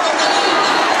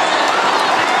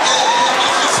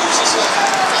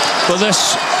 But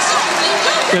this,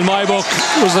 in my book,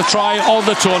 was the try of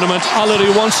the tournament.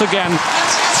 Alarie once again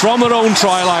from her own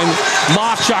try line.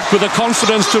 Mark Jack with the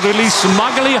confidence to release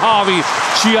Magali Harvey.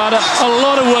 She had a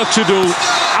lot of work to do.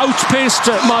 Outpaced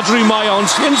Marjorie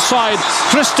Mayons. Inside,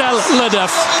 Christelle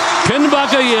Ledeff. Pinned back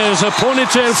her ears, her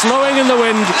ponytail flowing in the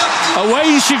wind.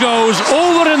 Away she goes,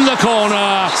 over in the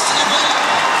corner.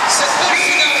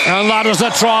 And that was the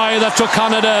try that took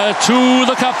Canada to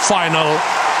the cup final.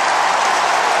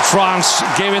 France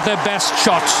gave it their best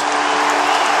shot.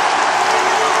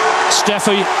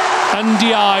 Steffi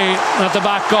Ndiaye at the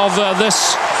back of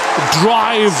this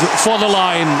drive for the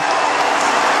line.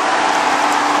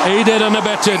 Aided and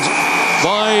abetted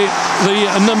by the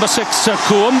number 6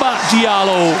 Kouamba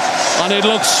Diallo, and it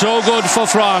looked so good for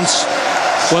France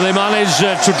when they managed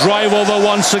to drive over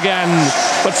once again.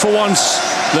 But for once,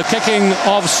 the kicking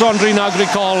of Sandrine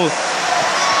Agricole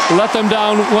let them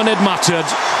down when it mattered.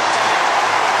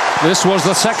 This was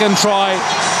the second try.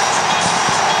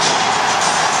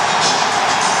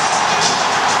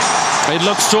 It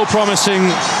looked so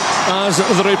promising as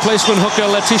the replacement hooker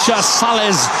Letitia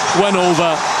Sales went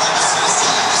over.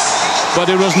 But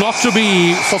it was not to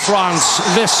be for France.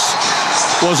 This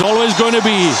was always going to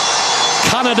be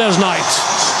Canada's night.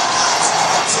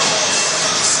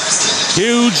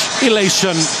 Huge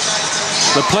elation.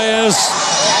 The players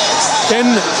in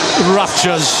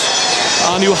raptures.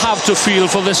 And you have to feel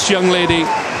for this young lady.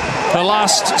 Her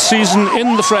last season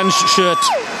in the French shirt.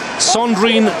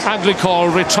 Sandrine Agricole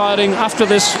retiring after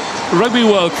this Rugby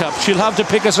World Cup. She'll have to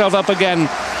pick herself up again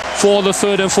for the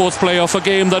third and fourth playoff, a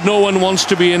game that no one wants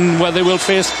to be in, where they will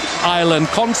face Ireland.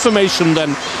 Confirmation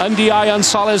then, Ndiaye and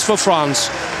Sales for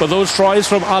France. But those tries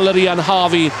from Alarie and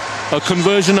Harvey, a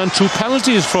conversion and 2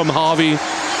 penalties from Harvey,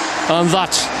 and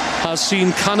that has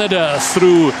seen Canada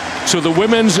through to the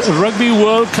Women's Rugby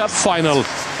World Cup final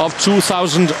of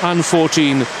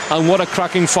 2014. And what a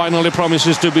cracking final it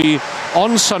promises to be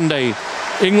on Sunday.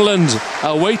 England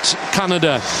await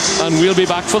Canada, and we'll be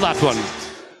back for that one.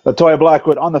 Latoya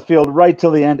Blackwood on the field right till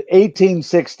the end.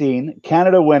 18-16,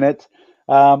 Canada win it.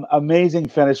 Amazing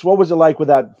finish. What was it like with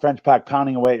that French pack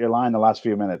pounding away at your line the last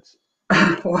few minutes?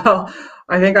 Well,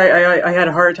 I think I had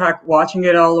a heart attack watching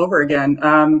it all over again.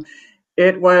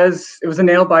 It was a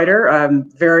nail biter.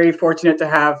 I'm very fortunate to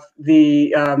have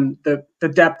the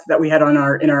depth that we had on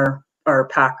our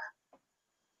pack.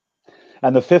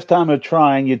 And the 5th time of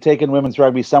trying, you'd taken women's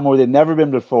rugby somewhere they'd never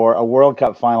been before, a World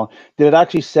Cup final. Did it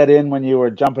actually set in when you were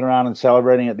jumping around and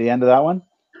celebrating at the end of that one?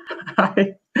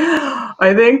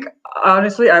 I think,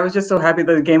 honestly, I was just so happy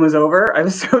that the game was over. I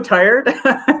was so tired.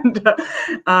 And,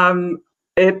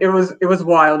 it was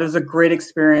wild. It was a great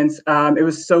experience. It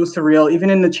was so surreal. Even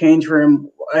in the change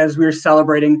room, as we were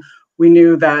celebrating, we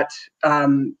knew that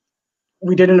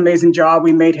we did an amazing job.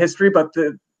 We made history, but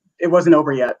it wasn't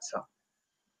over yet. So.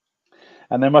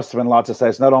 And there must have been lots of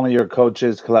sights. Not only your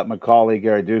coaches, Colette McCauley,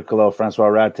 Gary Duclos, Francois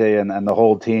Ratte, and the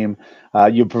whole team.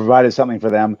 You provided something for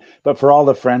them. But for all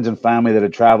the friends and family that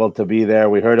had traveled to be there,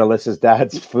 we heard Alyssa's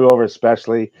dad flew over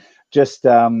especially. Just,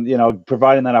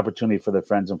 providing that opportunity for the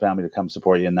friends and family to come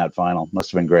support you in that final. Must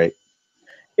have been great.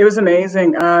 It was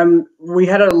amazing. We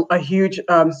had a huge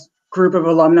group of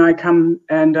alumni come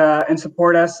and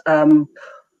support us.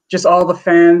 Just all the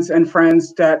fans and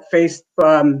friends that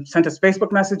sent us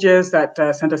Facebook messages, that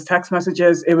sent us text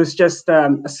messages. It was just a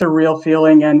surreal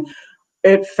feeling, and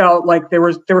it felt like there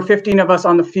were 15 of us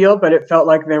on the field, but it felt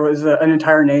like there was an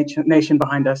entire nation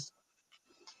behind us.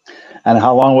 And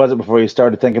how long was it before you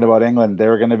started thinking about England? They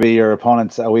were going to be your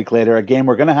opponents a week later, a game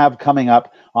we're going to have coming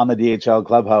up on the DHL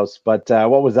Clubhouse. But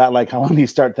what was that like? How long did you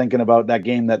start thinking about that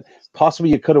game that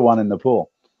possibly you could have won in the pool?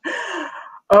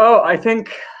 Oh, I think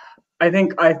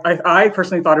I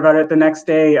personally thought about it the next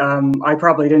day. I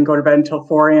probably didn't go to bed until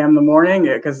 4 a.m. in the morning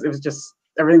because it was just,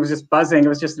 everything was just buzzing. It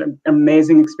was just an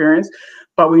amazing experience.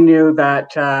 But we knew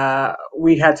that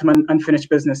we had some unfinished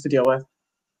business to deal with.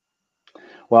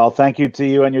 Well, thank you to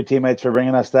you and your teammates for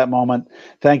bringing us that moment.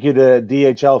 Thank you to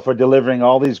DHL for delivering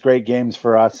all these great games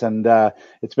for us. And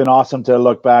it's been awesome to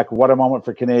look back. What a moment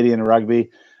for Canadian rugby.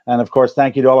 And of course,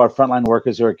 thank you to all our frontline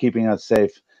workers who are keeping us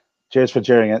safe. Cheers for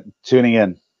tuning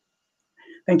in.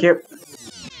 Thank you.